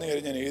ദേവദാസൻ പറഞ്ഞു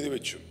കഴിഞ്ഞ് ഞാൻ എഴുതി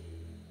വെച്ചു.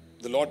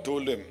 The Lord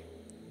told him,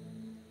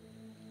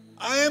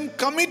 I am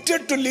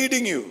committed to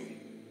leading you.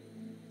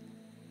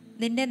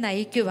 നിന്നെ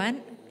നയിക്കുവാൻ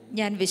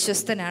ഞാൻ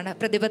വിശ്വസ്തനാണ്,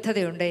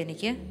 പ്രതിബദ്ധതയുണ്ട്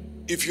എനിക്ക്.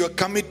 If you are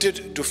committed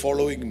to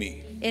following me,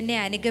 എന്നെ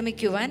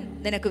അനുഗമിക്കുവാൻ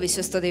നിനക്ക്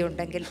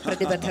വിശ്വസ്തതയുണ്ടെങ്കിൽ,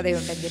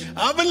 പ്രതിബദ്ധതയുണ്ടെങ്കിൽ,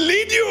 I will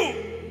lead you.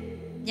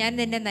 ഞാൻ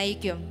നിന്നെ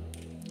നയിക്കും.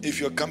 If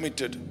you are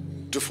committed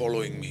to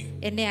following me,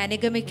 എന്നെ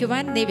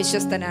അനുഗമിക്കുവാൻ നീ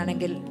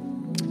വിശ്വസ്തനാണെങ്കിൽ.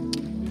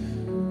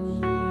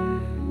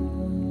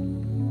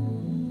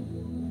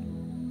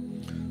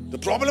 The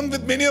The problem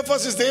with many of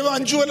us is ദൈവം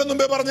 5 കൊല്ലം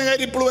മുമ്പേ പറഞ്ഞ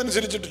കാര്യം ഇപ്പോഴും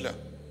അനുസരിച്ചിട്ടില്ല.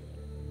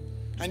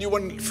 And you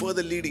want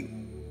further leading.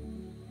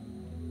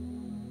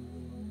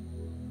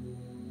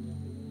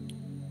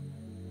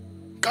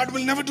 God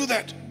will never do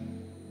that.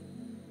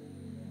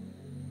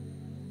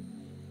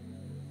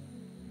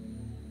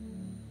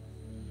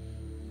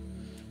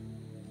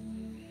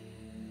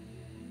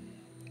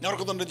 ഞാൻ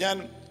ഓർക്കുന്നുണ്ട്, ഞാൻ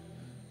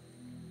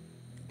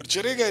ഒരു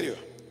ചെറിയ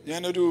കാര്യമാണ്,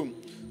 ഞാനൊരു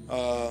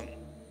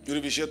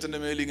വിഷയത്തിൻ്റെ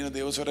മേൽ ഇങ്ങനെ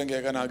ദൈവസ്വരം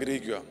കേൾക്കാൻ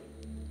ആഗ്രഹിക്കുക.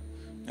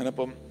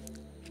 ഞാനപ്പം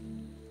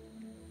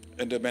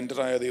എൻ്റെ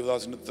മെൻറ്ററായ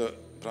ദേവദാസിൻ്റെ അടുത്ത്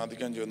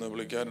പ്രാർത്ഥിക്കാൻ ചെയ്യുന്നു.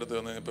 പുള്ളിക്കാരൻ്റെ അടുത്ത്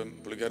വന്നപ്പം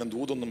പുള്ളിക്കാരൻ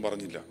ദൂതൊന്നും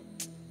പറഞ്ഞില്ല,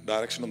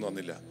 ഡയറക്ഷനൊന്നും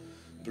തന്നില്ല.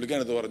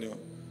 പുള്ളിക്കാരടുത്ത് പറഞ്ഞു,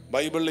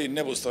 ബൈബിളിൽ ഇന്ന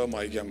പുസ്തകം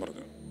വായിക്കാൻ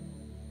പറഞ്ഞു,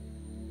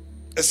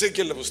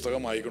 എസേക്കിയലിൻ്റെ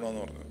പുസ്തകം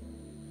വായിക്കണമെന്ന് പറഞ്ഞു.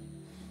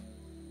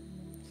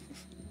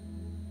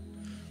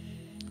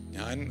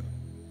 ഞാൻ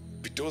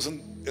പിറ്റേ ദിവസം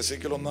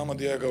എസേക്കിയൽ 1-ാം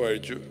അധ്യായമൊക്കെ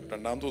വായിച്ചു.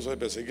 2-ാമത്തെ ദിവസം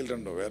എസേക്കിയൽ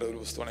 2, വേറെ ഒരു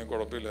പുസ്തകമാണെങ്കിൽ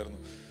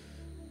കുഴപ്പമില്ലായിരുന്നു.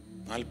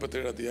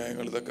 47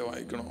 അധ്യായങ്ങൾ ഇതൊക്കെ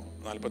വായിക്കണോ?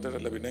 47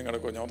 അല്ല, പിന്നെയും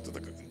കിടക്കുമോ? ഞാൻ ഓർത്ത്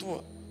ഇതൊക്കെ എന്തുവാ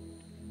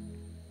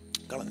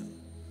കളഞ്ഞു.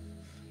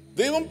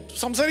 ദൈവം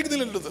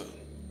സംസാരിക്കുന്നില്ലല്ലോ. ഇത്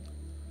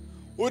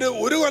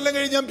ഒരു കൊല്ലം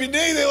കഴിഞ്ഞ് ഞാൻ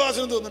പിന്നെ ഈ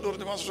ദേവാസനത്ത് വന്നിട്ട്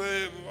പറഞ്ഞു, മാസ്റ്ററെ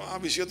ആ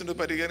വിഷയത്തിൻ്റെ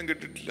പരിഹാരം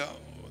കിട്ടിയിട്ടില്ല,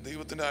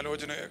 ദൈവത്തിൻ്റെ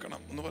ആലോചന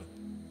കേൾക്കണം എന്ന് പറഞ്ഞു.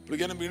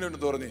 പുള്ളിക്കാരൻ വീണ്ടും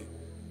എടുത്ത് പറഞ്ഞു,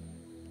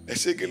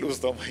 എസേക്കിയലിന്റെ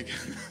പുസ്തകം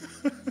വായിക്കാൻ.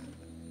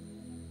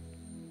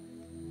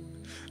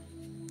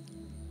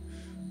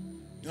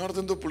 ഞാൻ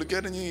ഓർത്ത് എന്തോ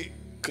പുള്ളിക്കാരൻ ഈ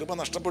കൃപ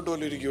നഷ്ടപ്പെട്ടു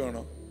പോലെ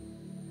ഇരിക്കുവാണോ?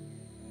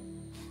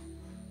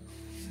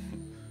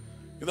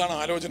 ഇതാണ്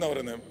ആലോചന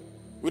പറയുന്നത്.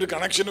 ഒരു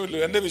കണക്ഷനും ഇല്ല.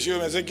 എൻ്റെ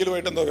വിഷയവും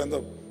എസേക്കിയലുമായിട്ട് എന്തോ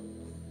ബന്ധം?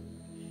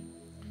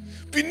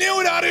 പിന്നെ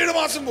ഒരു 6-7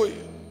 മാസം പോയി.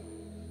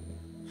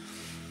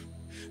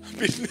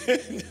 പിന്നെ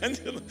ഞാൻ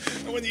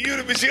ഈ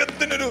ഒരു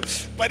വിഷയത്തിനൊരു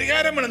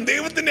പരിഹാരം വേണം,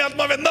 ദൈവത്തിന്റെ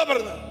ആത്മാവ് എന്താ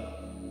പറഞ്ഞത്?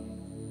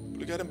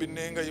 പുള്ളിക്കാരൻ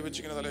പിന്നെയും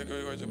കൈവച്ചിങ്ങനെ തലയൊക്കെ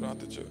വായിച്ച്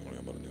പ്രാർത്ഥിച്ചു.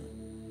 ഞാൻ പറഞ്ഞു,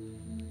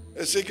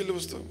 എസേക്കിയലിന്റെ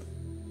പുസ്തകം.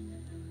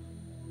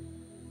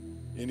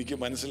 എനിക്ക്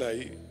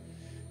മനസ്സിലായി,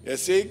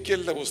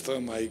 എസേക്കിയലിന്റെ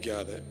പുസ്തകം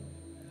വായിക്കാതെ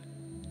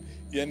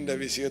എൻ്റെ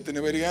വിഷയത്തിന്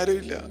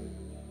പരിഹാരമില്ല.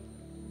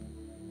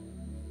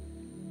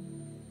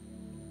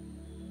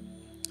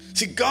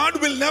 See, God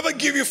will never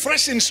give you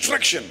fresh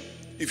instruction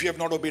if you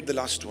have not obeyed the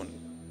last one.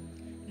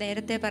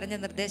 നേരത്തെ പറഞ്ഞ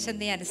നിർദ്ദേശം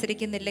നീ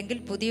അനുസരിക്കുന്നില്ലെങ്കിൽ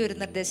പുതിയൊരു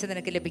നിർദ്ദേശം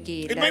നിനക്ക്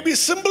ലഭിക്കുകയില്ല. It may be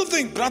a simple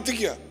thing,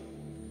 പ്രാർത്ഥിക്കുക,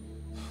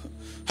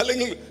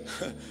 അല്ലെങ്കിൽ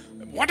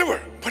whatever,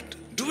 but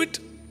do it.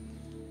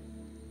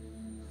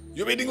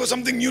 You're waiting for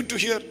something new to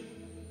hear.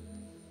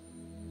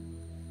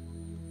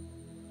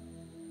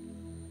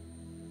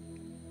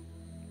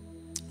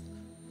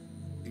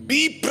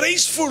 Be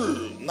praiseful.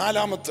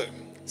 4-ാമത്തെ,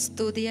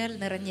 സ്തുതിയാൽ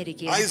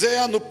നിറഞ്ഞിരിക്കുക. Isaiah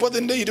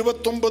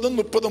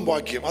 30:29-30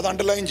 വാക്യം അത്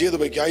അണ്ടർലൈൻ ചെയ്ത്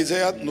വയ്ക്കുക.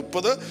 ഐസയ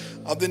 30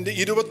 അതിന്റെ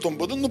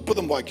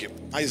 29-30 വാക്യം.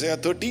 Isaiah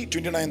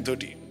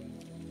 30:29-30.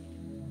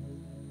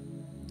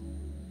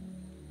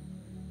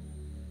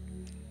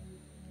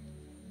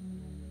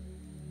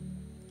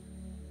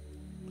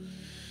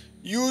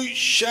 You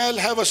shall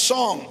have a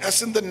song as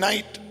in the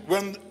night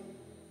when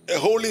a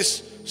holy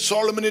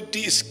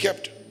solemnity is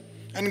kept,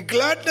 and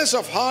gladness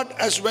of heart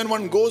as when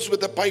one goes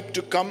with a pipe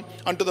to come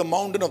unto the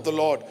mountain of the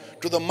Lord,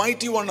 to the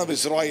mighty one of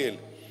Israel.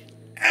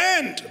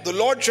 And the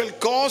Lord shall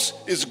cause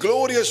his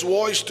glorious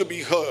voice to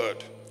be heard.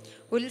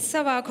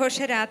 ഉത്സവാഘോഷ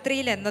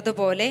രാത്രിയിൽ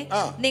എന്നതുപോലെ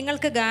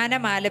നിങ്ങൾക്ക്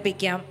ഗാനം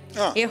ആലപിക്കാം.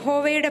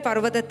 യഹോവയുടെ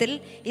പർവ്വതത്തിൽ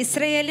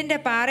ഇസ്രയേലിന്റെ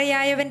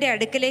പാറയായവന്റെ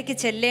അടുക്കലേക്ക്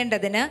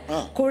ചെല്ലേണ്ടതിന്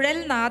കുഴൽ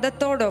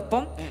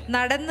നാദത്തോടൊപ്പം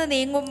നടന്നു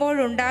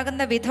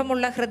നീങ്ങുമ്പോഴുണ്ടാകുന്ന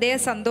വിധമുള്ള ഹൃദയ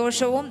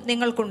സന്തോഷവും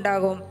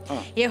നിങ്ങൾക്കുണ്ടാകും.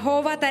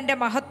 യഹോവ തന്റെ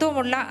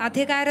മഹത്വമുള്ള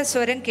അധികാര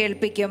സ്വരം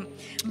കേൾപ്പിക്കും.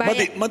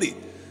 മതി.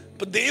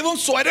 ദൈവം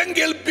സ്വരം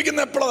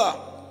കേൾപ്പിക്കുന്ന എപ്പോഴാ?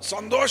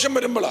 സന്തോഷം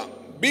വരുമ്പോഴാ.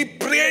 ബി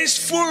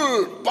പ്രൈസ്ഫുൾ.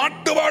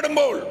 പാട്ട്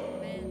പാടുമ്പോൾ.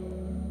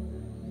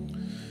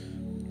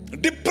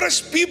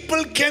 Depressed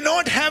people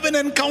cannot have an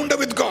encounter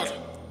with God.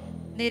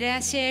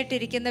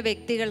 നിരാശയായിട്ടിരിക്കുന്ന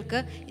വ്യക്തികൾക്ക്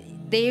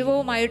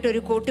ദൈവവുമായിട്ട്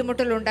ഒരു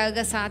കൂട്ടിമുട്ടൽ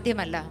ഉണ്ടാകുക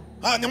സാധ്യമല്ല.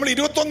 നമ്മൾ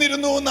 21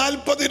 ഇരുന്നു,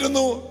 40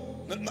 ഇരുന്നു.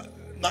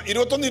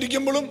 21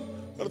 ഇരിക്കുമ്പോഴും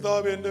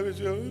കർത്താവേ എൻ്റെ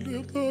വിഷയം,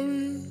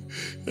 കർത്താവേ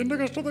എൻ്റെ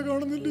കഷ്ടത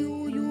കാണുന്നില്ലയോ,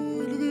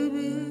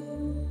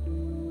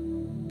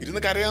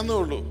 ഇരുന്ന് കരയാന്നേ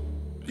ഉള്ളൂ.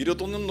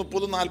 21,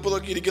 30, 40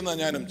 ഒക്കെ ഇരിക്കുന്ന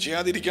ഞാനും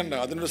ചെയ്യാതിരിക്കണ്ട,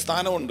 അതിനൊരു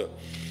സ്ഥാനമുണ്ട്.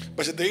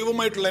 പക്ഷെ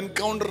ദൈവമായിട്ടുള്ള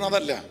എൻകൗണ്ടറിന്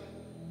അതല്ല.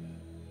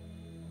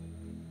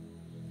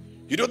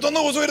 21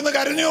 ദിവസം ഇരുന്ന്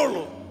കരഞ്ഞേ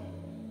ഉള്ളൂ.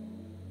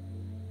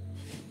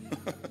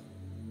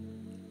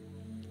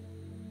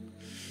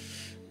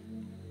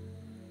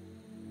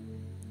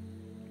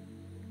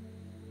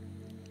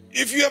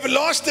 If you have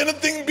lost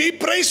anything, be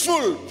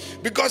praiseful,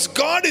 because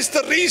God is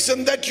the reason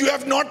that you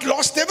have not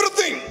lost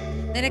everything.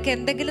 നിനക്ക്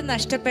എന്തെങ്കിലും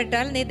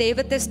നഷ്ടപ്പെട്ടാൽ നീ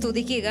ദൈവത്തെ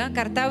സ്തുതിക്കുക.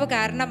 കർത്താവ്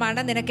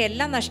കാരണമാണ് നിനക്ക്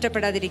എല്ലാം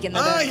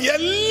നഷ്ടപ്പെടാതിരിക്കുന്നത്.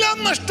 എല്ലാം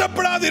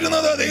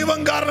നഷ്ടപ്പെടാതിരുന്നത് ദൈവം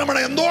കാരണമാണ്.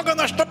 എന്തൊക്കെ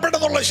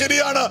നഷ്ടപ്പെട്ടതുള്ളത്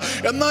ശരിയാണ്,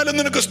 എന്നാലും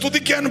നിനക്ക്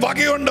സ്തുതിക്കാൻ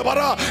വകയുണ്ട്. പറ,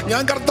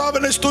 ഞാൻ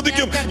കർത്താവിനെ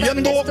സ്തുതിക്കും.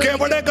 എന്തൊക്കെ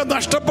എവിടെയൊക്കെ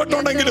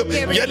നഷ്ടപ്പെട്ടുണ്ടെങ്കിലും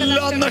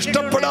എല്ലാം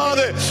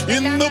നഷ്ടപ്പെടാതെ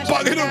ഇന്ന്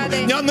പകലും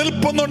ഞാൻ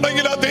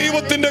നിൽപ്പുന്നുണ്ടെങ്കിൽ ആ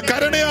ദൈവത്തിന്റെ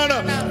കരുണയാണ്.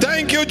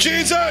 Thank you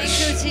Jesus.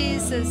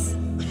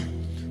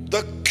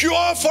 The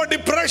cure for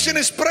depression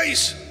is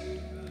praise.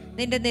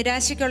 നിന്റെ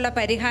നിരാശയ്ക്കുള്ള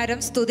പരിഹാരം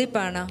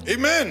സ്തുതിപ്പാണ്.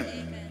 Amen.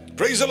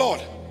 Praise the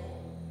Lord.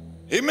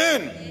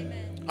 Amen.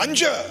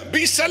 5,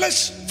 be zealous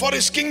for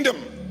his kingdom.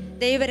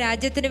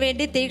 ദൈവരാജ്യത്തിന്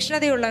വേണ്ടി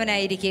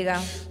തീക്ഷ്ണതയുള്ളവനായിരിക്കുക.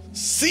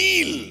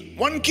 Seal,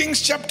 1 Kings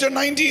chapter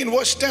 19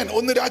 verse 10.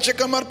 1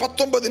 രാജാക്കന്മാർ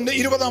 19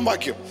 20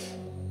 വാക്യം.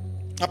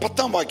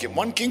 10 വാക്യം.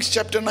 1 Kings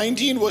chapter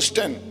 19 verse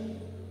 10.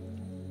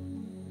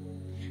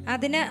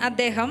 അതിന്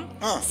അദ്ദേഹം,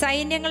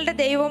 സൈന്യങ്ങളുടെ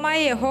ദൈവമായ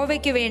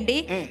യഹോവയ്ക്ക് വേണ്ടി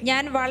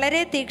ഞാൻ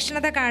വളരെ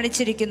തീക്ഷ്ണത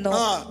കാണിച്ചിരിക്കുന്നു.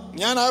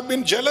 ഞാൻ have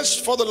been jealous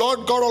for the Lord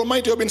God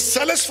Almighty. I have been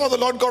zealous for the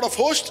Lord God of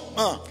hosts.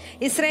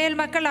 Israel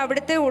മക്കൾ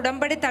അവിടുത്തെ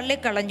ഉടമ്പടി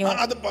തള്ളിക്കളഞ്ഞു.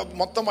 അത്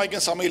മൊത്തം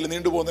വായിക്കാൻ സമയമില്ല,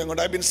 നീണ്ടുപോകുന്നത്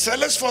കൊണ്ട്. I have been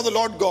zealous for the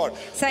Lord God.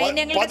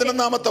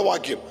 11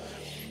 വാക്യം.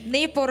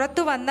 നീ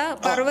പുറത്തു വന്ന്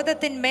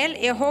പർവ്വതത്തിന്മേൽ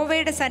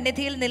യഹോവയുടെ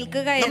സന്നിധിയിൽ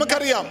നിൽക്കുക.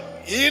 നമുക്കറിയാം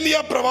ഏലിയ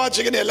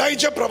പ്രവാചകൻ,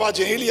 എലൈജ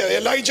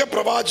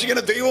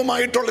പ്രവാചകന്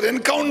ദൈവമായിട്ടുള്ള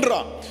എൻകൗണ്ടർ.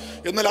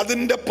 എന്നാൽ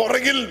അതിന്റെ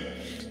പുറകിൽ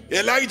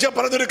എലൈജ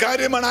പറഞ്ഞൊരു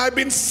കാര്യമാണ്, I have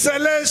been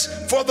zealous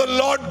for the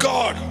Lord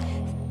God.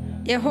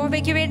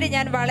 യഹോവയ്ക്ക് വേണ്ടി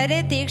ഞാൻ വളരെ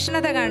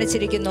തീക്ഷ്ണത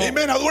കാണിച്ചിരിക്കുന്നു.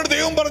 അതുകൊണ്ട്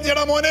ദൈവം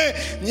പറഞ്ഞടാ മോനെ,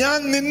 ഞാൻ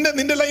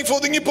നിന്റെ ലൈഫ്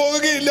ഒതുങ്ങി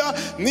പോകുകയില്ല.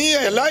 നീ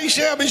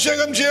എലൈശയെ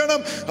അഭിഷേകം ചെയ്യണം,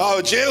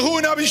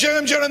 ജേഹൂവിനെ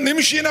അഭിഷേകം ചെയ്യണം,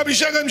 നിംഷിനെ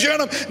അഭിഷേകം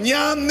ചെയ്യണം.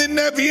 ഞാൻ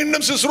നിന്നെ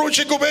വീണ്ടും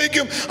ശുശ്രൂഷയ്ക്ക്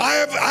ഉപയോഗിക്കും.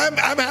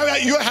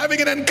 You are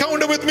having an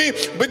encounter with me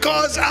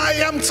because I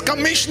am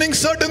commissioning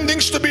certain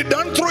things to be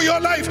done through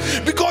your life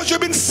because you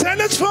have been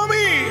zealous for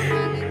me.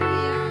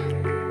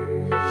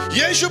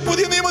 യേശു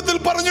പുതിയ നിയമത്തിൽ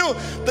പറഞ്ഞു,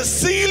 the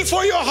seal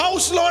for your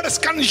house, Lord, has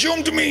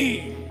consumed me.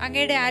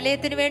 അങ്ങയുടെ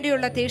ആലയത്തിന്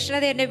വേണ്ടിയുള്ള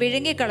തീക്ഷ്ണത എന്നെ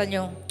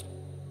വിഴുങ്ങിക്കളഞ്ഞു.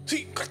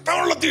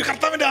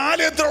 കർത്താവിന്റെ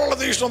ആലയത്തിലുള്ള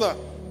തീക്ഷ്ണത,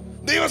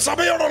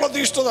 ദൈവസഭയോടുള്ള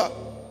തീക്ഷ്ണത.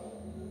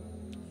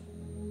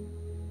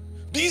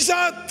 These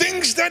are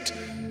things that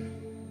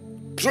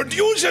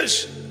produces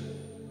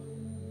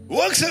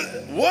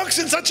works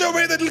in such a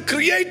way that will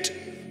create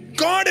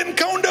God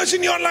encounters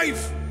in your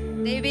life.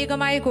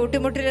 ദൈവികമായ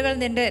കൂട്ടിമുട്ടലുകൾ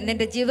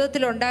നിന്റെ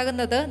ജീവിതത്തിൽ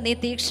ഉണ്ടാകുന്നത് നീ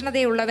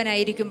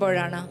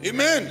തീക്ഷ്ണതയുള്ളവനായിരിക്കുമ്പോഴാണ്.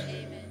 ആമേൻ.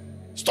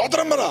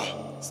 സ്തോത്രം പറ.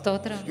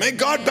 സ്തോത്രം. May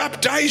God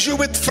baptize you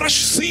with fresh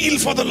zeal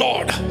for the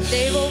Lord.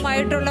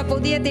 ദൈവവുമായിട്ടുള്ള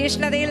പുതിയ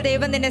തീക്ഷ്ണതയിൽ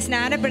ദൈവം നിന്നെ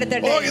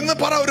സ്നാനപ്പെടുത്തട്ടെ. ഇന്ന്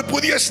പറ, ഒരു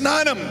പുതിയ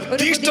സ്നാനം,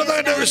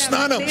 തീക്ഷ്ണതയുടെ ഒരു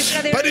സ്നാനം.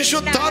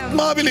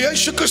 പരിശുദ്ധാത്മാവിൽ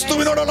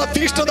യേശുക്രിസ്തുവിനോടുള്ള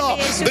തീക്ഷ്ണത,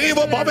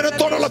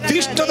 ദൈവഭവനത്തോടുള്ള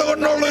തീക്ഷ്ണത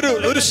കൊണ്ടുള്ള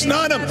ഒരു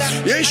സ്നാനം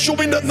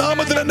യേശുവിന്റെ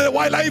നാമത്തിൽ എന്റെ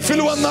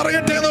ലൈഫിൽ വന്ന്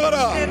നിറയട്ടെ എന്ന് പറ.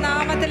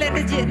 നാമത്തിൽ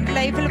എന്റെ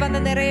ലൈഫിൽ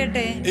വന്ന്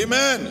നിറയട്ടെ.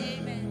 ആമേൻ.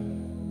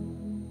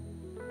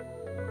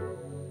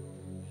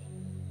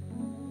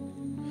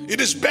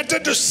 It is better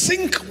to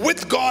sink with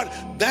God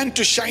than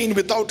to shine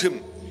without him.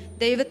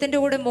 ദൈവത്തിന്റെ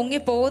കൂടെ മുങ്ങി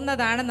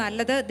പോകുന്നതാണ്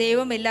നല്ലത്,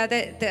 ദൈവമില്ലാതെ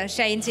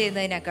Shine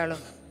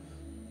ചെയ്യുന്നതിനേക്കാളും.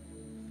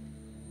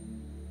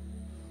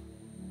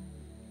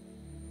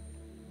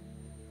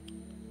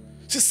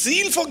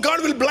 Zeal for God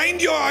will blind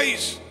your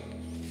eyes.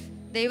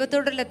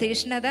 ദൈവത്തോടുള്ള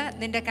തീക്ഷ്ണത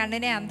നിന്റെ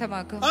കണ്ണിനെ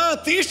അന്ധമാക്കും.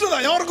 തീക്ഷ്ണത.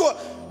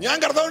 ഞാൻ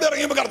കർത്താവിന്റെ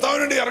ഇറങ്ങിയപ്പോൾ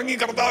കർത്താവിന് വേണ്ടി ഇറങ്ങി.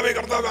 കർത്താവേ,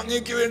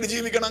 അങ്ങേക്ക് വേണ്ടി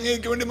ജീവിക്കണം,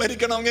 അങ്ങേക്ക് വേണ്ടി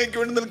മരിക്കണം, അങ്ങേക്ക്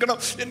വേണ്ടി നിൽക്കണം.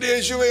 എന്റെ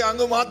യേശുവേ,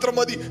 അങ്ങ് മാത്രം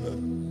മതി.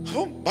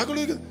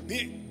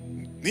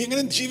 നീ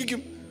എങ്ങനെ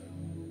ജീവിക്കും?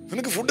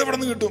 നിനക്ക് ഫുഡ് എവിടെ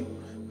നിന്ന് കിട്ടും?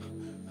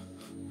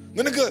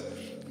 നിനക്ക്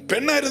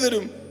പെണ്ണാര്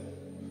തരും?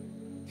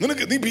 നീ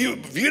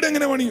വീട്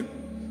എങ്ങനെ പണിയും?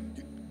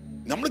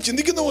 നമ്മൾ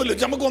ചിന്തിക്കുന്ന പോലെ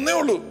നമുക്ക് ഒന്നേ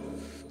ഉള്ളൂ,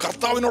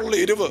 കർത്താവിനുള്ള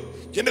എരിവ്.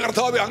 എന്റെ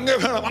കർത്താവ് അങ്ങേ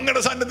വേണം,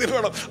 അങ്ങയുടെ സാന്നിധ്യം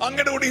വേണം,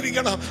 അങ്ങയുടെ കൂടി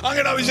ഇരിക്കണം,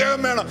 അങ്ങയുടെ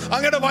അഭിഷേകം വേണം,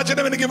 അങ്ങയുടെ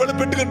വചനം എനിക്ക്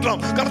വെളിപ്പെട്ട് കിട്ടണം.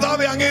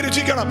 കർത്താവെ, അങ്ങേ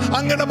രുചിക്കണം,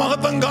 അങ്ങയുടെ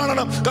മഹത്വം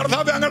കാണണം.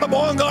 കർത്താവെ, അങ്ങയുടെ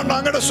മോഹം കാണണം,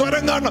 അങ്ങയുടെ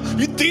സ്വരം കാണണം.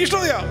 ഈ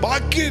തീക്ഷ്ണതയാ.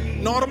 ബാക്കി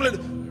നോർമൽ.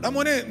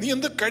 മോനെ, നീ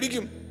എന്ത്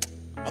കഴിക്കും?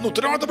 അന്ന്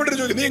ഉത്തരവാദിത്തപ്പെട്ട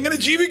ചോദിക്കും, നീ എങ്ങനെ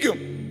ജീവിക്കും?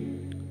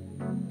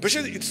 പക്ഷേ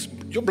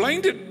you're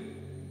blinded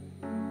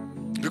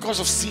because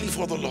of zeal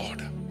for the Lord.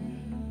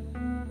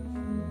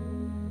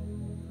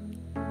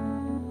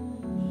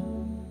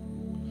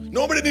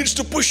 Nobody needs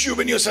to push you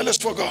when you're zealous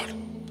for God.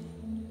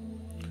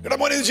 എടാ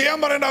മോനെ, ഇത് ചെയ്യാൻ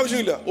പറയേണ്ട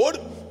ആവശ്യമില്ല.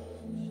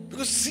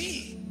 Because zeal.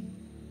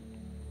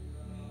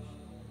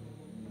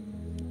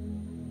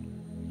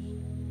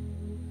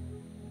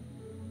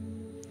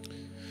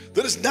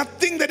 There is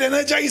nothing that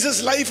energizes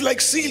life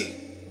like zeal.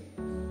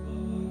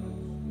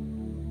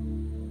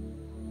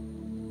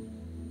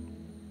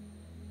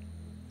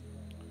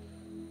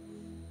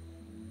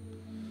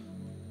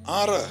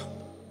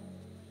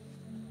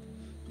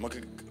 നമുക്ക്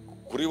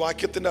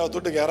കുറിവാക്യത്തിന്റെ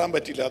അകത്തോട്ട് കയറാൻ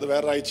പറ്റില്ല, അത്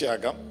വേറെ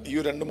ആഴ്ചയാക്കാം. ഈ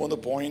 2-3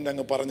 പോയിന്റ്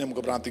അങ്ങ് പറഞ്ഞ്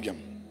നമുക്ക് പ്രാർത്ഥിക്കാം.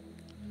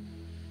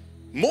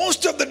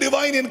 Most of the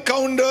divine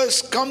encounters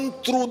come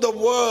through the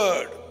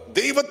word.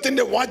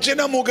 ദൈവത്തിന്റെ വചന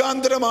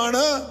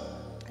മുഖാന്തരമാണ്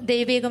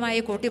ദൈവികമായ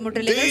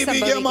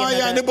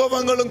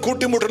അനുഭവങ്ങളും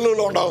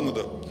കൂട്ടിമുട്ടലുകളും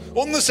ഉണ്ടാകുന്നത്.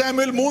 1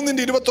 സാമുവേൽ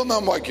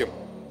 3:21 വാക്യം.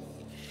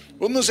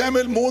 1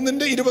 സാമുവേൽ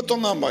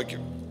 3:21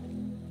 വാക്യം.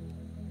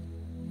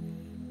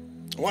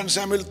 1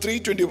 Samuel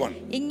 3:21.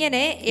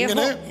 ഇങ്ങനെ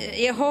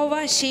യഹോവ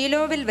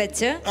ശീലോവിൽ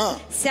വെച്ച്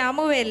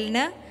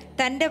ശമൂവേലിന്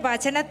തന്റെ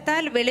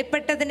വചനത്താൽ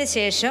വെളിപ്പെട്ടതിന്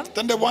ശേഷം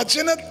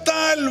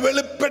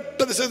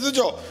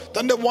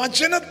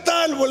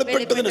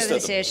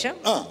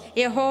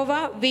യഹോവ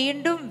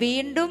വീണ്ടും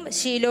വീണ്ടും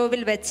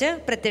ശീലോവിൽ വെച്ച്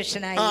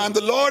പ്രത്യക്ഷനായി. And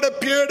the Lord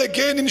appeared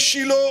again in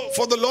Shiloh,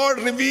 for the Lord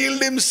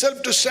revealed himself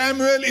to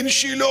Samuel in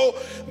Shiloh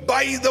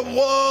by the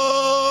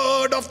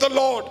word of the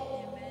Lord.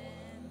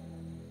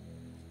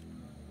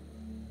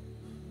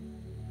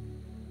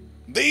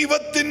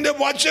 ദൈവത്തിന്റെ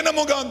വചന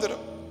മുഖാന്തരം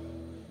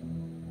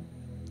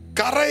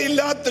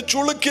കറയില്ലാത്ത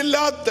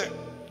ചുളുക്കില്ലാത്ത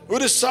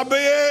ഒരു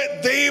സഭയെ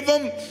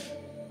ദൈവം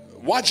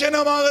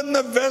വചനമാകുന്ന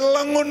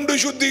വെള്ളം കൊണ്ട്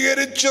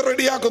ശുദ്ധീകരിച്ച്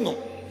റെഡിയാക്കുന്നു.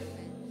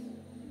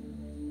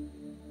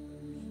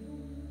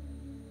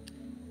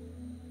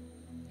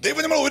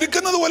 ദൈവം നമ്മൾ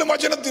ഒരുക്കുന്നത് പോലും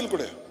വചനത്തിൽ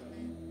കൂടെ,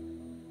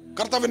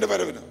 കർത്താവിന്റെ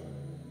വരവിന്.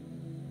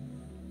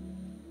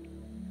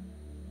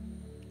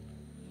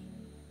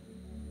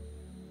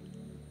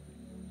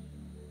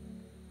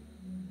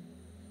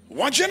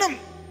 വചനം,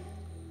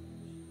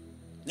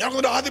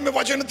 ഞാൻ ആദ്യമേ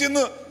വചനത്തിൽ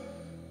നിന്ന്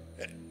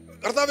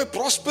കർത്താവ്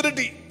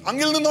പ്രോസ്പെരിറ്റി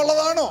അങ്ങിൽ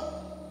നിന്നുള്ളതാണോ?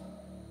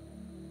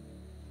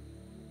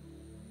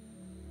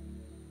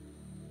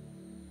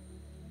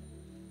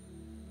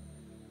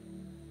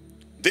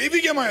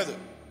 ദൈവികമായത്.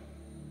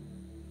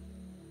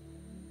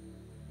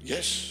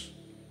 യെസ്,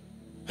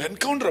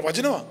 എൻകൗണ്ടർ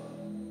വചനമാ.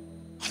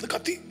 അത്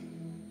കത്തി.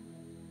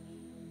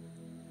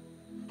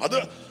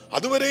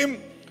 അതുവരെയും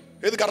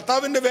ഏത്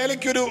കർത്താവിന്റെ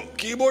വേലയ്ക്ക് ഒരു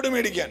കീബോർഡ്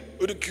മേടിക്കാൻ,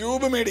 ഒരു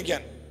ക്യൂബ്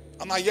മേടിക്കാൻ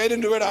അന്ന്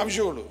 5000 രൂപയുടെ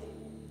ആവശ്യമുള്ളൂ.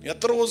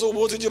 എത്ര ദിവസം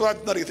ഉപയോഗിച്ച്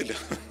പ്രാർത്ഥന അറിയത്തില്ല.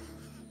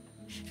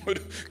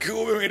 ഒരു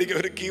ക്യൂബ് മേടിക്കാൻ,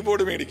 ഒരു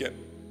കീബോർഡ് മേടിക്കാൻ.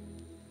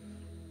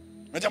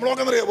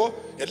 നമ്മളൊക്കെ അറിയാമോ,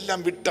 എല്ലാം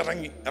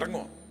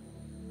ഇറങ്ങുമോ?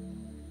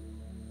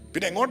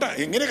 പിന്നെ എങ്ങോട്ടാ,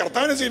 എങ്ങനെ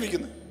കർത്താവിനെ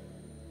സേവിക്കുന്നത്?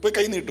 പോയി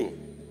കൈ നീട്ടുമോ?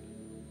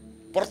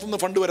 പുറത്തുനിന്ന്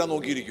ഫണ്ട് വരാൻ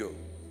നോക്കിയിരിക്കുമോ?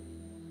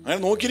 അങ്ങനെ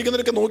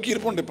നോക്കിയിരിക്കുന്നവരൊക്കെ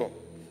നോക്കിയിരിപ്പുണ്ട്. ഇപ്പൊ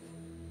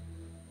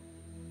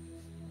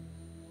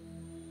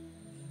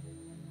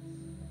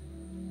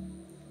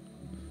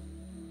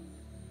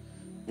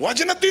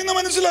വചനത്തിൽ നിന്ന്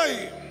മനസ്സിലായി.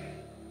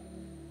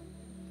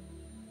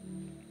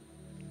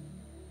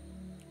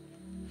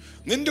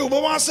 നിന്റെ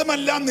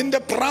ഉപവാസമല്ല, നിന്റെ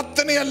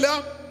പ്രാർത്ഥനയല്ല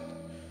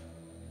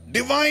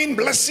ഡിവൈൻ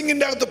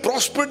ബ്ലെസ്സിങ്ങിന്റെ അകത്ത്,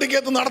 പ്രോസ്പെരിറ്റിക്ക്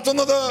അകത്ത്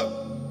നടത്തുന്നത്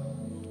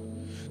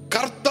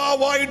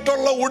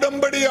കർത്താവായിട്ടുള്ള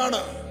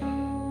ഉടമ്പടിയാണ്.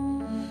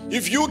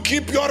 If you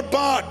keep your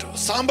part,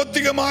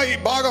 സാമ്പത്തികമായി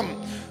ഭാഗം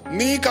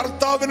നീ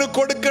കർത്താവിന്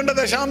കൊടുക്കേണ്ട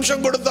ദശാംശം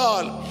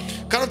കൊടുത്താൽ,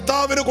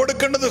 കർത്താവിന്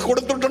കൊടുക്കേണ്ടത്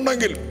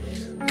കൊടുത്തിട്ടുണ്ടെങ്കിൽ,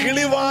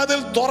 കിളിവാതിൽ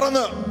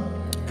തുറന്ന്,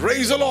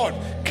 പ്രൈസ് ദി ലോർഡ്,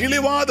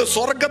 കിളിവാതിൽ,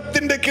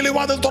 സ്വർഗത്തിന്റെ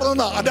കിളിവാതിൽ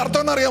തുറന്ന, അതിന്റെ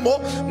അർത്ഥം എന്നറിയാമോ?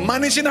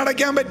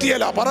 മനുഷ്യനടയ്ക്കാൻ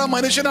പറ്റിയല്ല. പറ,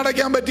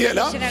 മനുഷ്യനടയ്ക്കാൻ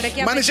പറ്റിയല്ല.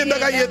 മനുഷ്യന്റെ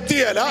കൈ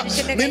എത്തിയല്ല.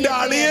 നിന്റെ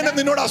അളിയന്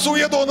നിന്നോട്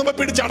അസൂയ തോന്നുമ്പോ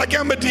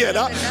പിടിച്ചടയ്ക്കാൻ പറ്റിയല്ല.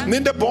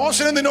 നിന്റെ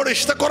ബോസിന് നിന്നോട്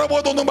ഇഷ്ടക്കുറവ്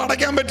തോന്നുമ്പോ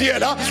അടയ്ക്കാൻ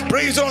പറ്റിയല്ല.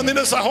 പ്രൈസ് ദി ലോർഡ്,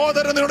 നിന്റെ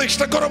സഹോദരൻ നിന്നോട്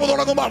ഇഷ്ടക്കുറവ്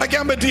തുടങ്ങുമ്പോ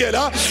അടയ്ക്കാൻ പറ്റിയല്ല.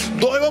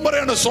 ദൈവം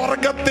പറയാണ്,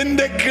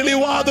 സ്വർഗത്തിന്റെ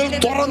കിളിവാതിൽ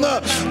തുറന്ന്,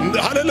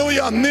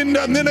 ഹല്ലേലൂയ,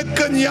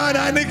 നിനക്ക് ഞാൻ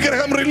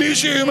അനുഗ്രഹം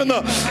റിലീസ് ചെയ്യുമെന്ന്.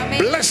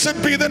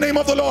 Blessed be the name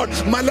of the Lord.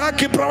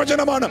 Malachi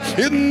പ്രവചനമാണ്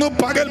ഇന്ന്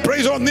പകൽ.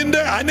 പ്രൈസ് നിന്റെ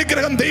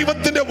അനുഗ്രഹം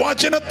ദൈവത്തിന്റെ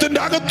വചനത്തിന്റെ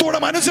അകത്തൂടെ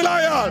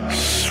മനസ്സിലായാൽ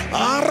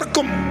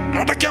ആർക്കും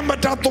അടയ്ക്കാൻ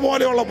പറ്റാത്ത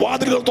പോലെയുള്ള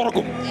വാതിലുകൾ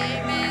തുറക്കും.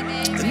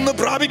 ഇന്ന്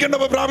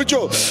പ്രാപിക്കേണ്ടവ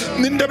പ്രാപിച്ചോ.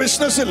 നിന്റെ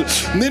ബിസിനസ്സിൽ,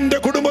 നിന്റെ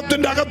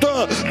കുടുംബത്തിന്റെ അകത്ത്,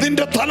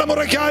 നിന്റെ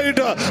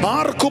തലമുറയ്ക്കായിട്ട്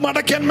ആർക്കും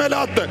അടയ്ക്കാൻ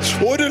മേലാത്ത,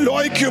 ഒരു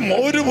ലോയ്ക്കും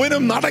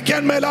ഒരുവനും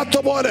നടക്കാൻ മേലാത്ത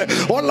പോലെ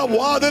ഉള്ള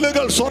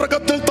വാതിലുകൾ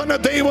സ്വർഗത്തിൽ തന്നെ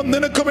ദൈവം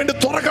നിനക്ക് വേണ്ടി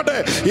തുറക്കട്ടെ.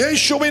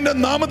 യേശുവിന്റെ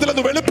നാമത്തിൽ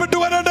അത് വെളിപ്പെട്ടു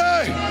വരട്ടെ.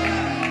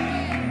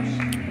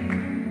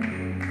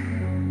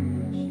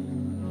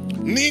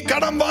 നീ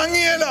കടം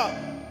വാങ്ങിയല്ല,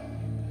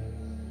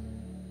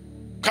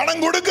 കടം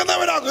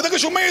കൊടുക്കുന്നവനാകും. ഇതൊക്കെ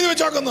ചുമ്മാ എഴുതി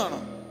വെച്ചാക്കുന്നതാണ്.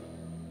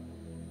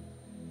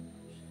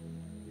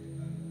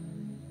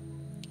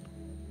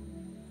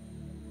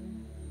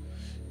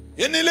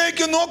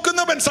 എന്നിലേക്ക്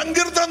നോക്കുന്നവൻ,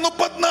 സങ്കീർത്തനം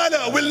 34,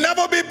 will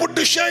never be put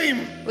to shame.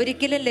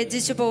 ഒരിക്കലും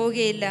ലജ്ജിച്ചു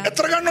പോവുകയില്ല.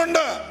 എത്ര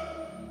കണ്ണുണ്ട്?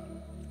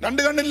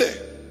 2 കണ്ണില്ലേ?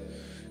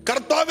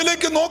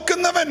 കർത്താവിലേക്ക്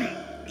നോക്കുന്നവൻ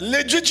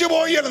ലജ്ജിച്ചു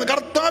പോവുകയാണ്.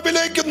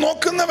 കർത്താവിലേക്ക്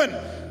നോക്കുന്നവൻ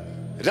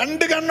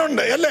 2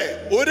 കണ്ണുണ്ട് അല്ലേ?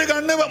 ഒരു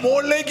കണ്ണ്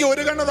മുകളിലേക്ക്,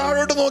 ഒരു കണ്ണ്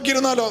താഴോട്ട്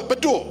നോക്കിയിരുന്നാലോ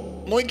പറ്റുമോ?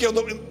 നോക്കിയോ,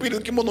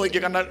 ഇരിക്കുമ്പോൾ നോക്കിയ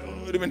കണ്ണ.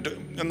 ഒരു മിനിറ്റ്,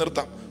 ഞാൻ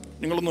നിർത്താം.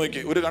 നിങ്ങളൊന്ന്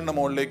നോക്കി. ഒരു കണ്ണ്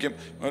മുകളിലേക്കും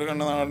ഒരു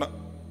കണ്ണ് താഴെ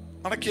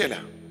നടക്കിയല്ല.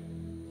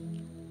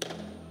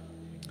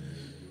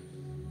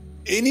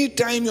 Any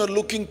time you are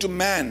looking to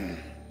man,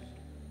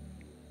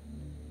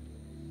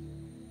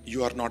 you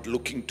are not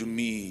looking to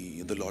me,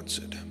 the Lord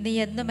said. നീ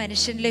എന്ന്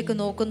മനുഷ്യനിലേക്ക്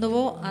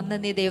നോക്കുന്നുവോ അന്ന്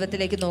നീ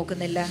ദൈവത്തിലേക്ക്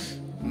നോക്കുന്നില്ല.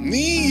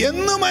 നീ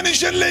എന്ന്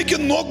മനുഷ്യനിലേക്ക്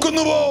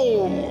നോക്കുന്നുവോ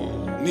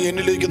നീ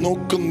എന്നിലേക്ക്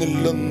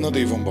നോക്കുന്നില്ലെന്ന്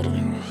ദൈവം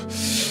പറഞ്ഞു.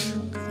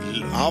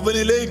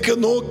 അവനിലേക്ക്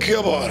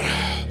നോക്കിയവർ,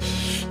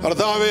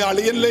 കർത്താവെ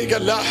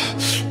അളിയനിലേക്കല്ല,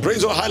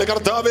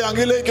 കർത്താവെ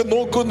അങ്ങിലേക്ക്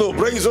നോക്കുന്നു,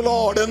 പ്രൈസ് ദി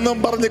ലോർഡ് എന്നും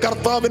പറഞ്ഞ്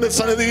കർത്താവിന്റെ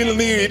സന്നിധിയിൽ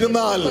നീ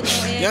ഇരുന്നാൽ,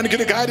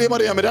 എനിക്കൊരു കാര്യം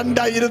അറിയാം,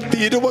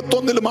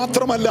 2021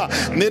 മാത്രമല്ല,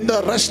 നിന്റെ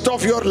റെസ്റ്റ്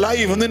ഓഫ് യുവർ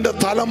ലൈഫ്, നിന്റെ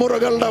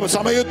തലമുറകളുടെ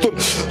സമയത്തും,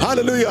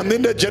 ഹല്ലേലൂയ,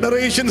 നിന്റെ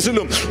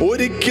ജനറേഷൻസിലും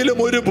ഒരിക്കലും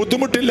ഒരു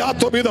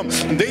ബുദ്ധിമുട്ടില്ലാത്ത വിധം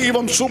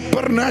ദൈവം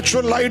സൂപ്പർ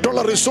നാച്ചുറൽ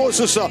ആയിട്ടുള്ള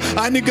റിസോഴ്സസ്,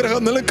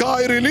 അനുഗ്രഹം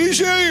നിനക്കായി റിലീസ്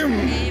ചെയ്യും.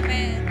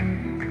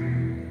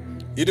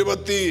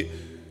 26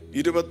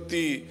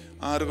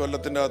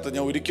 കൊല്ലത്തിന്റെ അകത്ത്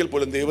ഞാൻ ഒരിക്കൽ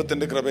പോലും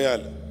ദൈവത്തിന്റെ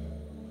കൃപയാൽ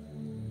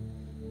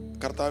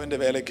കർത്താവിന്റെ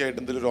വേലയ്ക്കായിട്ട്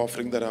എന്തെങ്കിലും ഒരു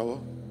ഓഫറിംഗ് തരാവോ?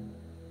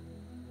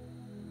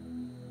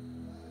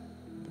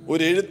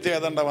 ഒരു എഴുത്ത്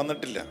ഏതാണ്ട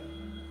വന്നിട്ടില്ല,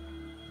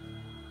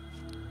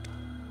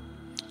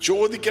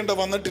 ചോദിക്കേണ്ട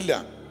വന്നിട്ടില്ല.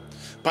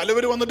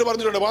 പലവരും വന്നിട്ട്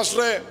പറഞ്ഞിട്ടുണ്ട്,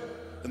 പാസ്റ്ററെ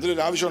എന്തെങ്കിലും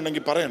ഒരു ആവശ്യം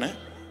ഉണ്ടെങ്കിൽ പറയണേ.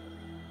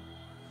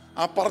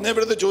 ആ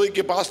പറഞ്ഞപ്പോഴത്തെ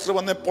ചോദിക്കുക, പാസ്റ്റർ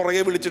വന്ന്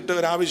പുറകെ വിളിച്ചിട്ട്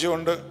ഒരു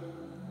ആവശ്യമുണ്ട്.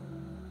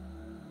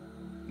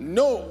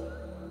 നോ,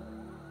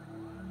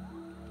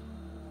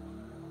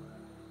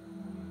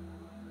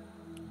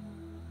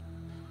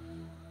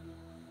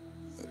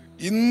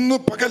 ഇന്ന്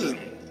പകൽ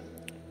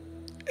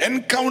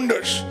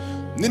എൻകൗണ്ടേഴ്സ്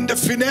നിന്റെ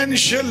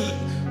ഫിനാൻഷ്യൽ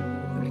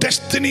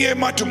ഡെസ്റ്റിനിയെ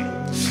മാറ്റും.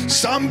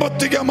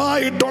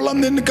 സാമ്പത്തികമായിട്ടുള്ള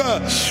നിനക്ക്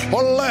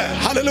ഉള്ള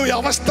ഹല്ലേലൂയ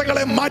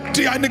അവസ്ഥകളെ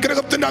മാറ്റി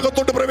അനുഗ്രഹത്തിന്റെ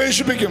അകത്തോട്ട്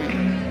പ്രവേശിപ്പിക്കും.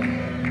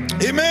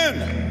 ആമേൻ.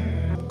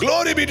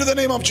 Glory be to the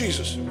name of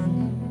Jesus.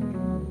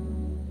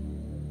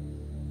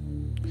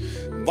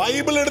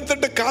 Bible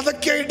എടുത്തിട്ട്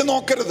കഥയ്ക്കായിട്ട്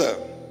നോക്കരുത്,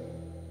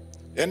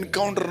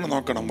 എൻകൗണ്ടറിന്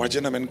നോക്കണം.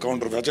 വചനം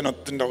എൻകൗണ്ടർ,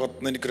 വചനത്തിന്റെ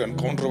അകത്ത് എനിക്കൊരു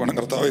എൻകൗണ്ടർ വേണം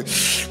കർത്താവേ.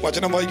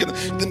 വചനം വായിക്കുന്ന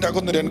ഇതിന്റെ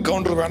അകത്തൊരു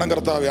എൻകൗണ്ടർ വേണം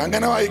കർത്താവേ,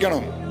 അങ്ങനെ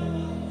വായിക്കണം.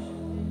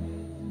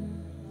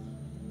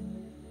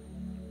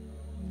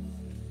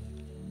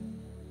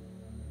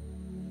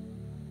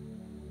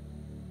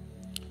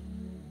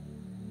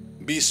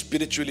 B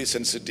spiritually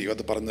sensitive.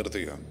 അത് പറഞ്ഞു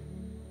നിർത്തുക.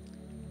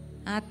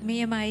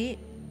 ആത്മീയമായി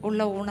ഉള്ള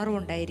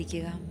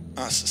ഉണർവുണ്ടായിരിക്കുക.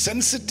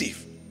 Sensitive.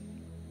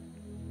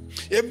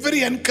 Every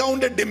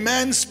encounter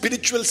demand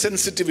spiritual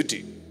sensitivity.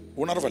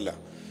 ഉണർവല്ല,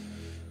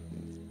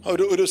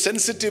 ഒരു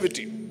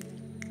സെൻസിറ്റിവിറ്റി.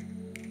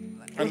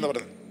 എന്താ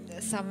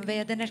പറയുന്നത്?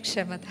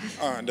 സംവേദനക്ഷമത.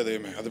 എന്റെ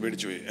ദൈവമേ, അത്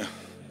പേടിച്ചു പോയി.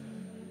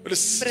 ഒരു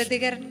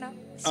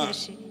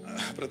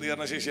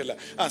പ്രതികരണ ശേഷിയല്ല,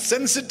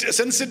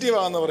 സെൻസിറ്റീവ്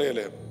ആണെന്ന്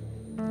പറയല്ലേ,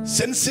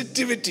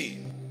 സെൻസിറ്റിവിറ്റി.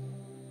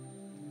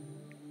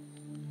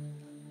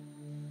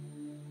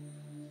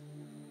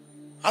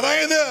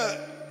 അതായത്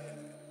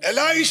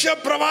എലൈഷ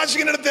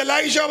പ്രവാചകന്റെ അടുത്ത്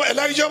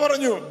എലൈഷ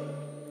പറഞ്ഞു,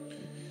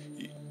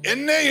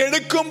 എന്നെ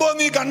എടുക്കുമ്പോ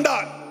നീ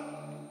കണ്ടാൽ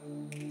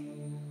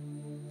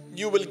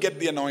you will get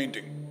the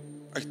anointing.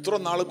 ഇത്ര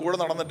നാള് കൂടെ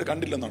നടന്നിട്ട്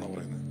കണ്ടില്ലെന്നാണ്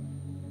പറയുന്നത്.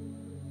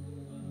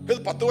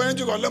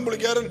 10-15 കൊല്ലം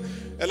പുള്ളിക്കാരൻ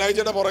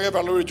എലൈജയുടെ പുറകെ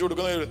വെള്ളം ഒഴിച്ചു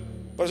കൊടുക്കുന്നത്.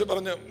 പക്ഷെ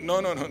പറഞ്ഞു, no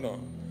no no no,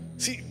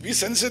 see be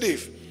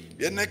sensitive.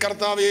 എന്നെ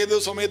കർത്താവ് ഏത്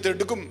സമയത്ത്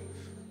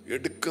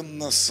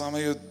എടുക്കുന്ന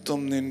സമയത്തും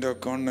നിന്റെ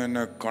കണ്ണ്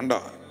എന്നെ കണ്ട.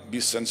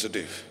 Be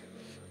sensitive.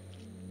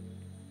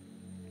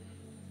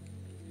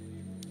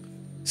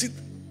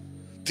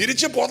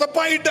 തിരിച്ച്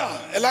പുതപ്പായിട്ടാ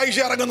എലൈഷ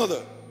ഇറങ്ങുന്നത്.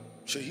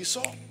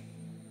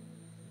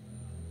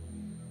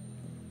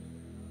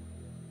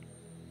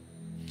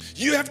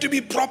 You have to be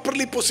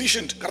properly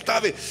positioned.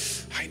 കർത്താവേ,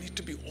 I need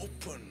to be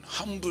open,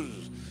 humble.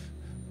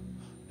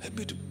 Help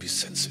me to be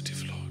sensitive,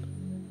 Lord.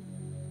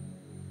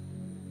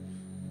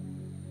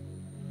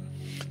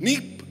 നീ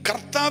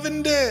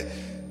കർത്താവിന്റെ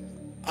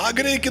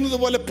ആഗ്രഹിക്കുന്നത്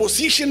പോലെ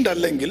പൊസിഷൻഡ്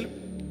അല്ലെങ്കിൽ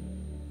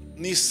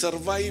നീ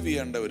സർവൈവ്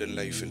ചെയ്യേണ്ട ഒരു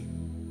ലൈഫിൽ.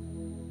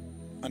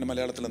 അതിന്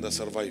മലയാളത്തിൽ എന്താ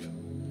സർവൈവ്?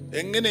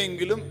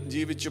 എങ്ങനെയെങ്കിലും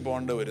ജീവിച്ചു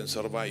പോകേണ്ട വരും,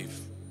 സർവൈവ്.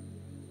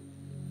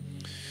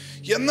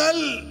 എന്നാൽ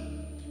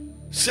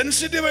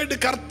സെൻസിറ്റീവായിട്ട്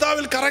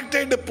കർത്താവിൽ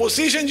കറക്റ്റായിട്ട്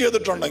പൊസിഷൻ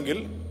ചെയ്തിട്ടുണ്ടെങ്കിൽ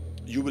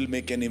you will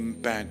make an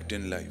impact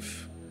in life.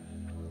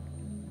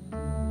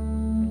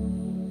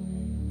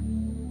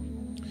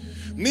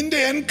 നിന്റെ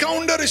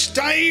encounter is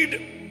Tide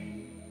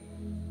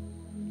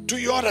to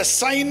your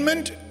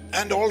assignment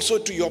and also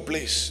to your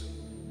place.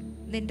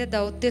 നിന്റെ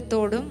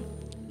ദൗത്യത്തോടും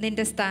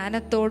നിന്റെ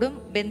സ്ഥാനത്തോടും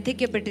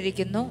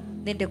ബന്ധിക്കപ്പെട്ടിരിക്കുന്നു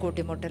നിന്റെ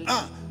കൂട്ടിമുട്ടൽ.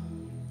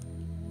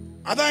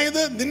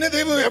 അതായത് നിന്നെ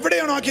ദൈവം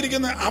എവിടെയാണോ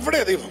ആക്കിയിരിക്കുന്നത് അവിടെ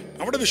ദൈവം,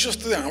 അവിടെ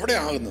വിശ്വസ്തത അവിടെ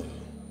ആകുന്നത്.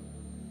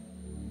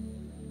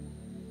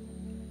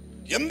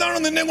 എന്താണ്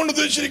നിന്നെ കൊണ്ട്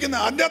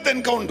ഉദ്ദേശിച്ചിരിക്കുന്നത്? അതിനകത്ത്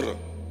എൻകൗണ്ടർ.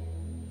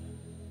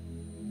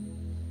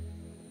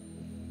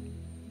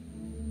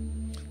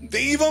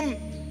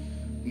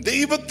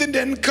 ദൈവത്തിന്റെ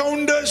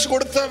എൻകൗണ്ടേഴ്സ്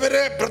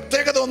കൊടുത്തവരെ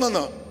പ്രത്യേകത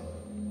ഒന്നെന്ന്,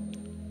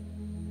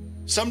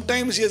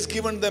 sometimes he has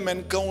given them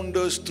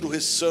encounters through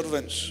his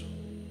servants.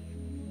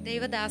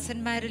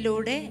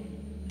 ദൈവദാസന്മാരിലൂടെ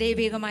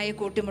ദൈവികമായ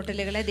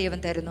കൂട്ടിമുട്ടലുകളെ ദൈവം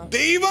തരുന്നു.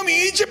 ദൈവം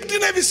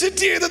ഈജിപ്തിനെ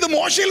വിസിറ്റ് ചെയ്തത്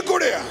മോശയിൽ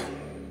കൂടെയാ.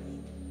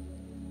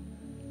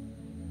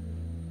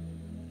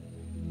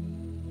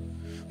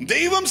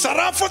 ദൈവം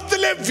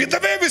സറാഫത്തിലെ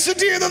വിധവയെ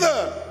വിസിറ്റ് ചെയ്തത്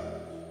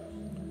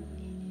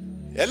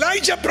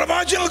എലൈജ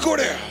പ്രവാചകനിൽ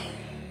കൂടെയാ.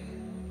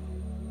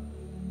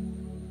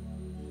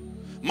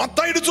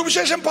 മത്തായിയുടെ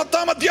സുവിശേഷം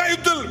 10-ാം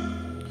അധ്യായത്തിൽ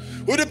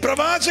ഒരു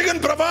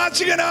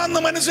പ്രവാചകനാണെന്ന്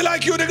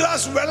മനസ്സിലാക്കി ഒരു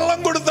ഗ്ലാസ് വെള്ളം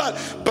കൊടുത്താൽ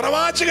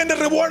പ്രവാചകന്റെ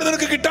റിവാർഡ്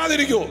നിനക്ക്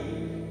കിട്ടാതിരിക്കുമോ?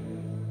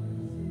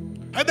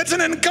 That's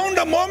an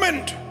encounter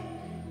moment.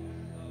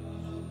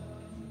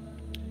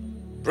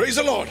 Praise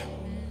the Lord.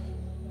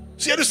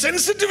 See, ഒരു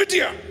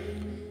സെൻസിറ്റിവിറ്റിയാ.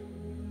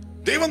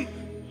 ദൈവം,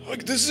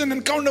 this is an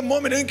encounter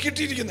moment. എനിക്ക്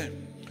കിട്ടിയിരിക്കുന്നത്.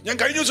 ഞാൻ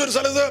കഴിഞ്ഞ ദിവസം ഒരു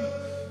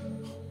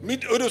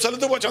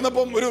സ്ഥലത്ത്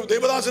ചെന്നപ്പം ഒരു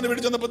ദേവദാസനെ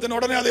വീട്ടിൽ ചെന്നപ്പോൾ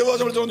ഉടനെ ആ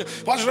ദേവദാസൻ വിളിച്ചു പറഞ്ഞു,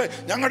 പാസ്റ്ററെ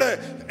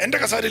എൻ്റെ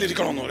കസാരയിൽ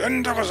ഇരിക്കണമെന്ന് പറഞ്ഞു.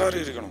 എൻ്റെ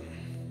കസാരയിൽ ഇരിക്കണം.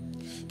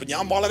 അപ്പൊ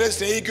ഞാൻ വളരെ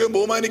സ്നേഹിക്കുകയും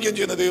ബഹുമാനിക്കുകയും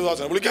ചെയ്യുന്ന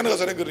ദേവദാസനെ വിളിക്കാൻ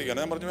കസാരം കയറിയിരിക്കണം.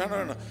 ഞാൻ പറഞ്ഞു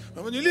വേണം.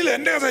 ഇല്ല,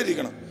 എൻ്റെ കസാര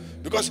ഇരിക്കണം.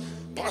 ബിക്കോസ്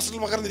പാസ്റ്ററിൽ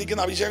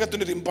പകർന്നിരിക്കുന്ന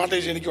അഭിഷേകത്തിൻ്റെ ഒരു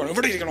ഇമ്പാർട്ടേഷൻ എനിക്ക് വേണം,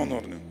 ഇവിടെ ഇരിക്കണമെന്ന്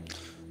പറഞ്ഞു.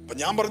 അപ്പം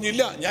ഞാൻ പറഞ്ഞു,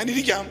 ഇല്ല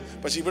ഞാനിരിക്കാം,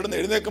 പക്ഷെ ഇവിടുന്ന്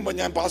എഴുന്നേൽക്കുമ്പോൾ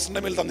ഞാൻ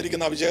പാസ്റ്ററിൻ്റെ മേൽ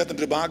തന്നിരിക്കുന്ന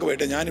അഭിഷേകത്തിൻ്റെ ഒരു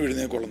ഭാഗമായിട്ട് ഞാനും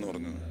എഴുന്നേൽക്കുള്ളെന്ന്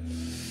പറഞ്ഞു.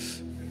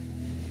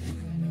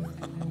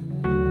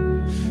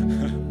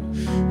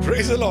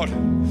 Praise the Lord.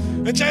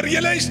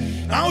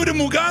 ആ ഒരു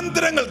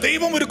മുഖാന്തരങ്ങൾ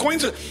ദൈവം ഒരു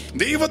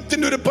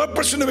ദൈവത്തിന്റെ ഒരു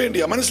പർപ്പസിന്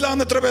വേണ്ടിയാ.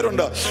 മനസ്സിലാവുന്ന എത്ര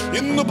പേരുണ്ട്?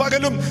 ഇന്ന്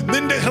പകലും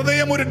നിന്റെ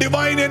ഹൃദയം ഒരു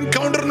ഡിവൈൻ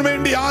എൻകൗണ്ടറിന്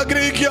വേണ്ടി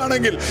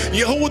ആഗ്രഹിക്കുകയാണെങ്കിൽ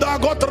യഹൂദാ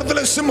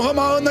ഗോത്രത്തിലെ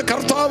സിംഹമാകുന്ന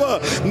കർത്താവ്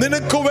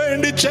നിനക്ക്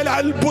വേണ്ടി ചില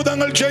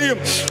അത്ഭുതങ്ങൾ ചെയ്യും.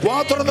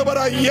 വാതുറന്ന് പറ,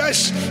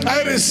 yes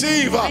I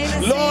receive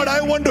Lord,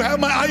 I want to have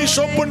my eyes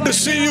open to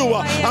see you.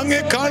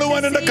 അങ്ങേ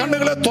കാണുവാൻ എന്റെ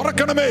കണ്ണുകളെ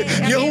തുറക്കണമേ.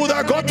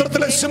 യഹൂദാ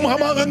ഗോത്രത്തിലെ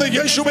സിംഹമാകുന്ന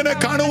യേശുവിനെ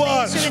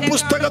കാണുവാൻ,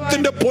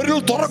 പുസ്തകത്തിന്റെ പൊരുൾ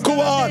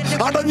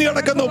തുറക്കുവാൻ, അടഞ്ഞു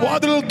കിടക്കുന്ന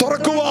വാതിൽ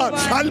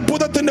തുറക്കുവാൻ,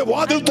 അത്ഭുതത്തിന്റെ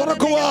വാതിൽ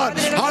തുറക്കുവാൻ.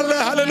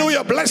 Hallelujah,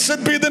 blessed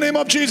be the name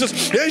of Jesus.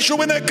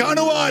 യേശുവിനെ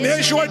കാണുവാൻ,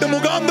 യേശുവായിട്ട്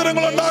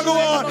മുഖാന്തരങ്ങൾ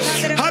ഉണ്ടാകുവാൻ.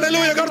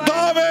 ഹല്ലേലൂയ.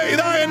 കർത്താവേ,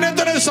 ഇതാ എന്നെ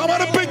തന്നെ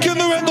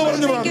സമർപ്പിക്കുന്നു എന്ന്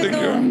പറഞ്ഞു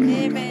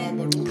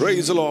പ്രാർത്ഥിക്കുക.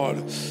 Praise the Lord.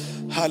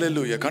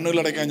 ഹല്ലേലൂയ. കണ്ണുകൾ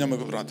അടയ്ക്കാൻ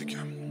നമുക്ക്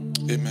പ്രാർത്ഥിക്കാം.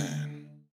 ആമേൻ.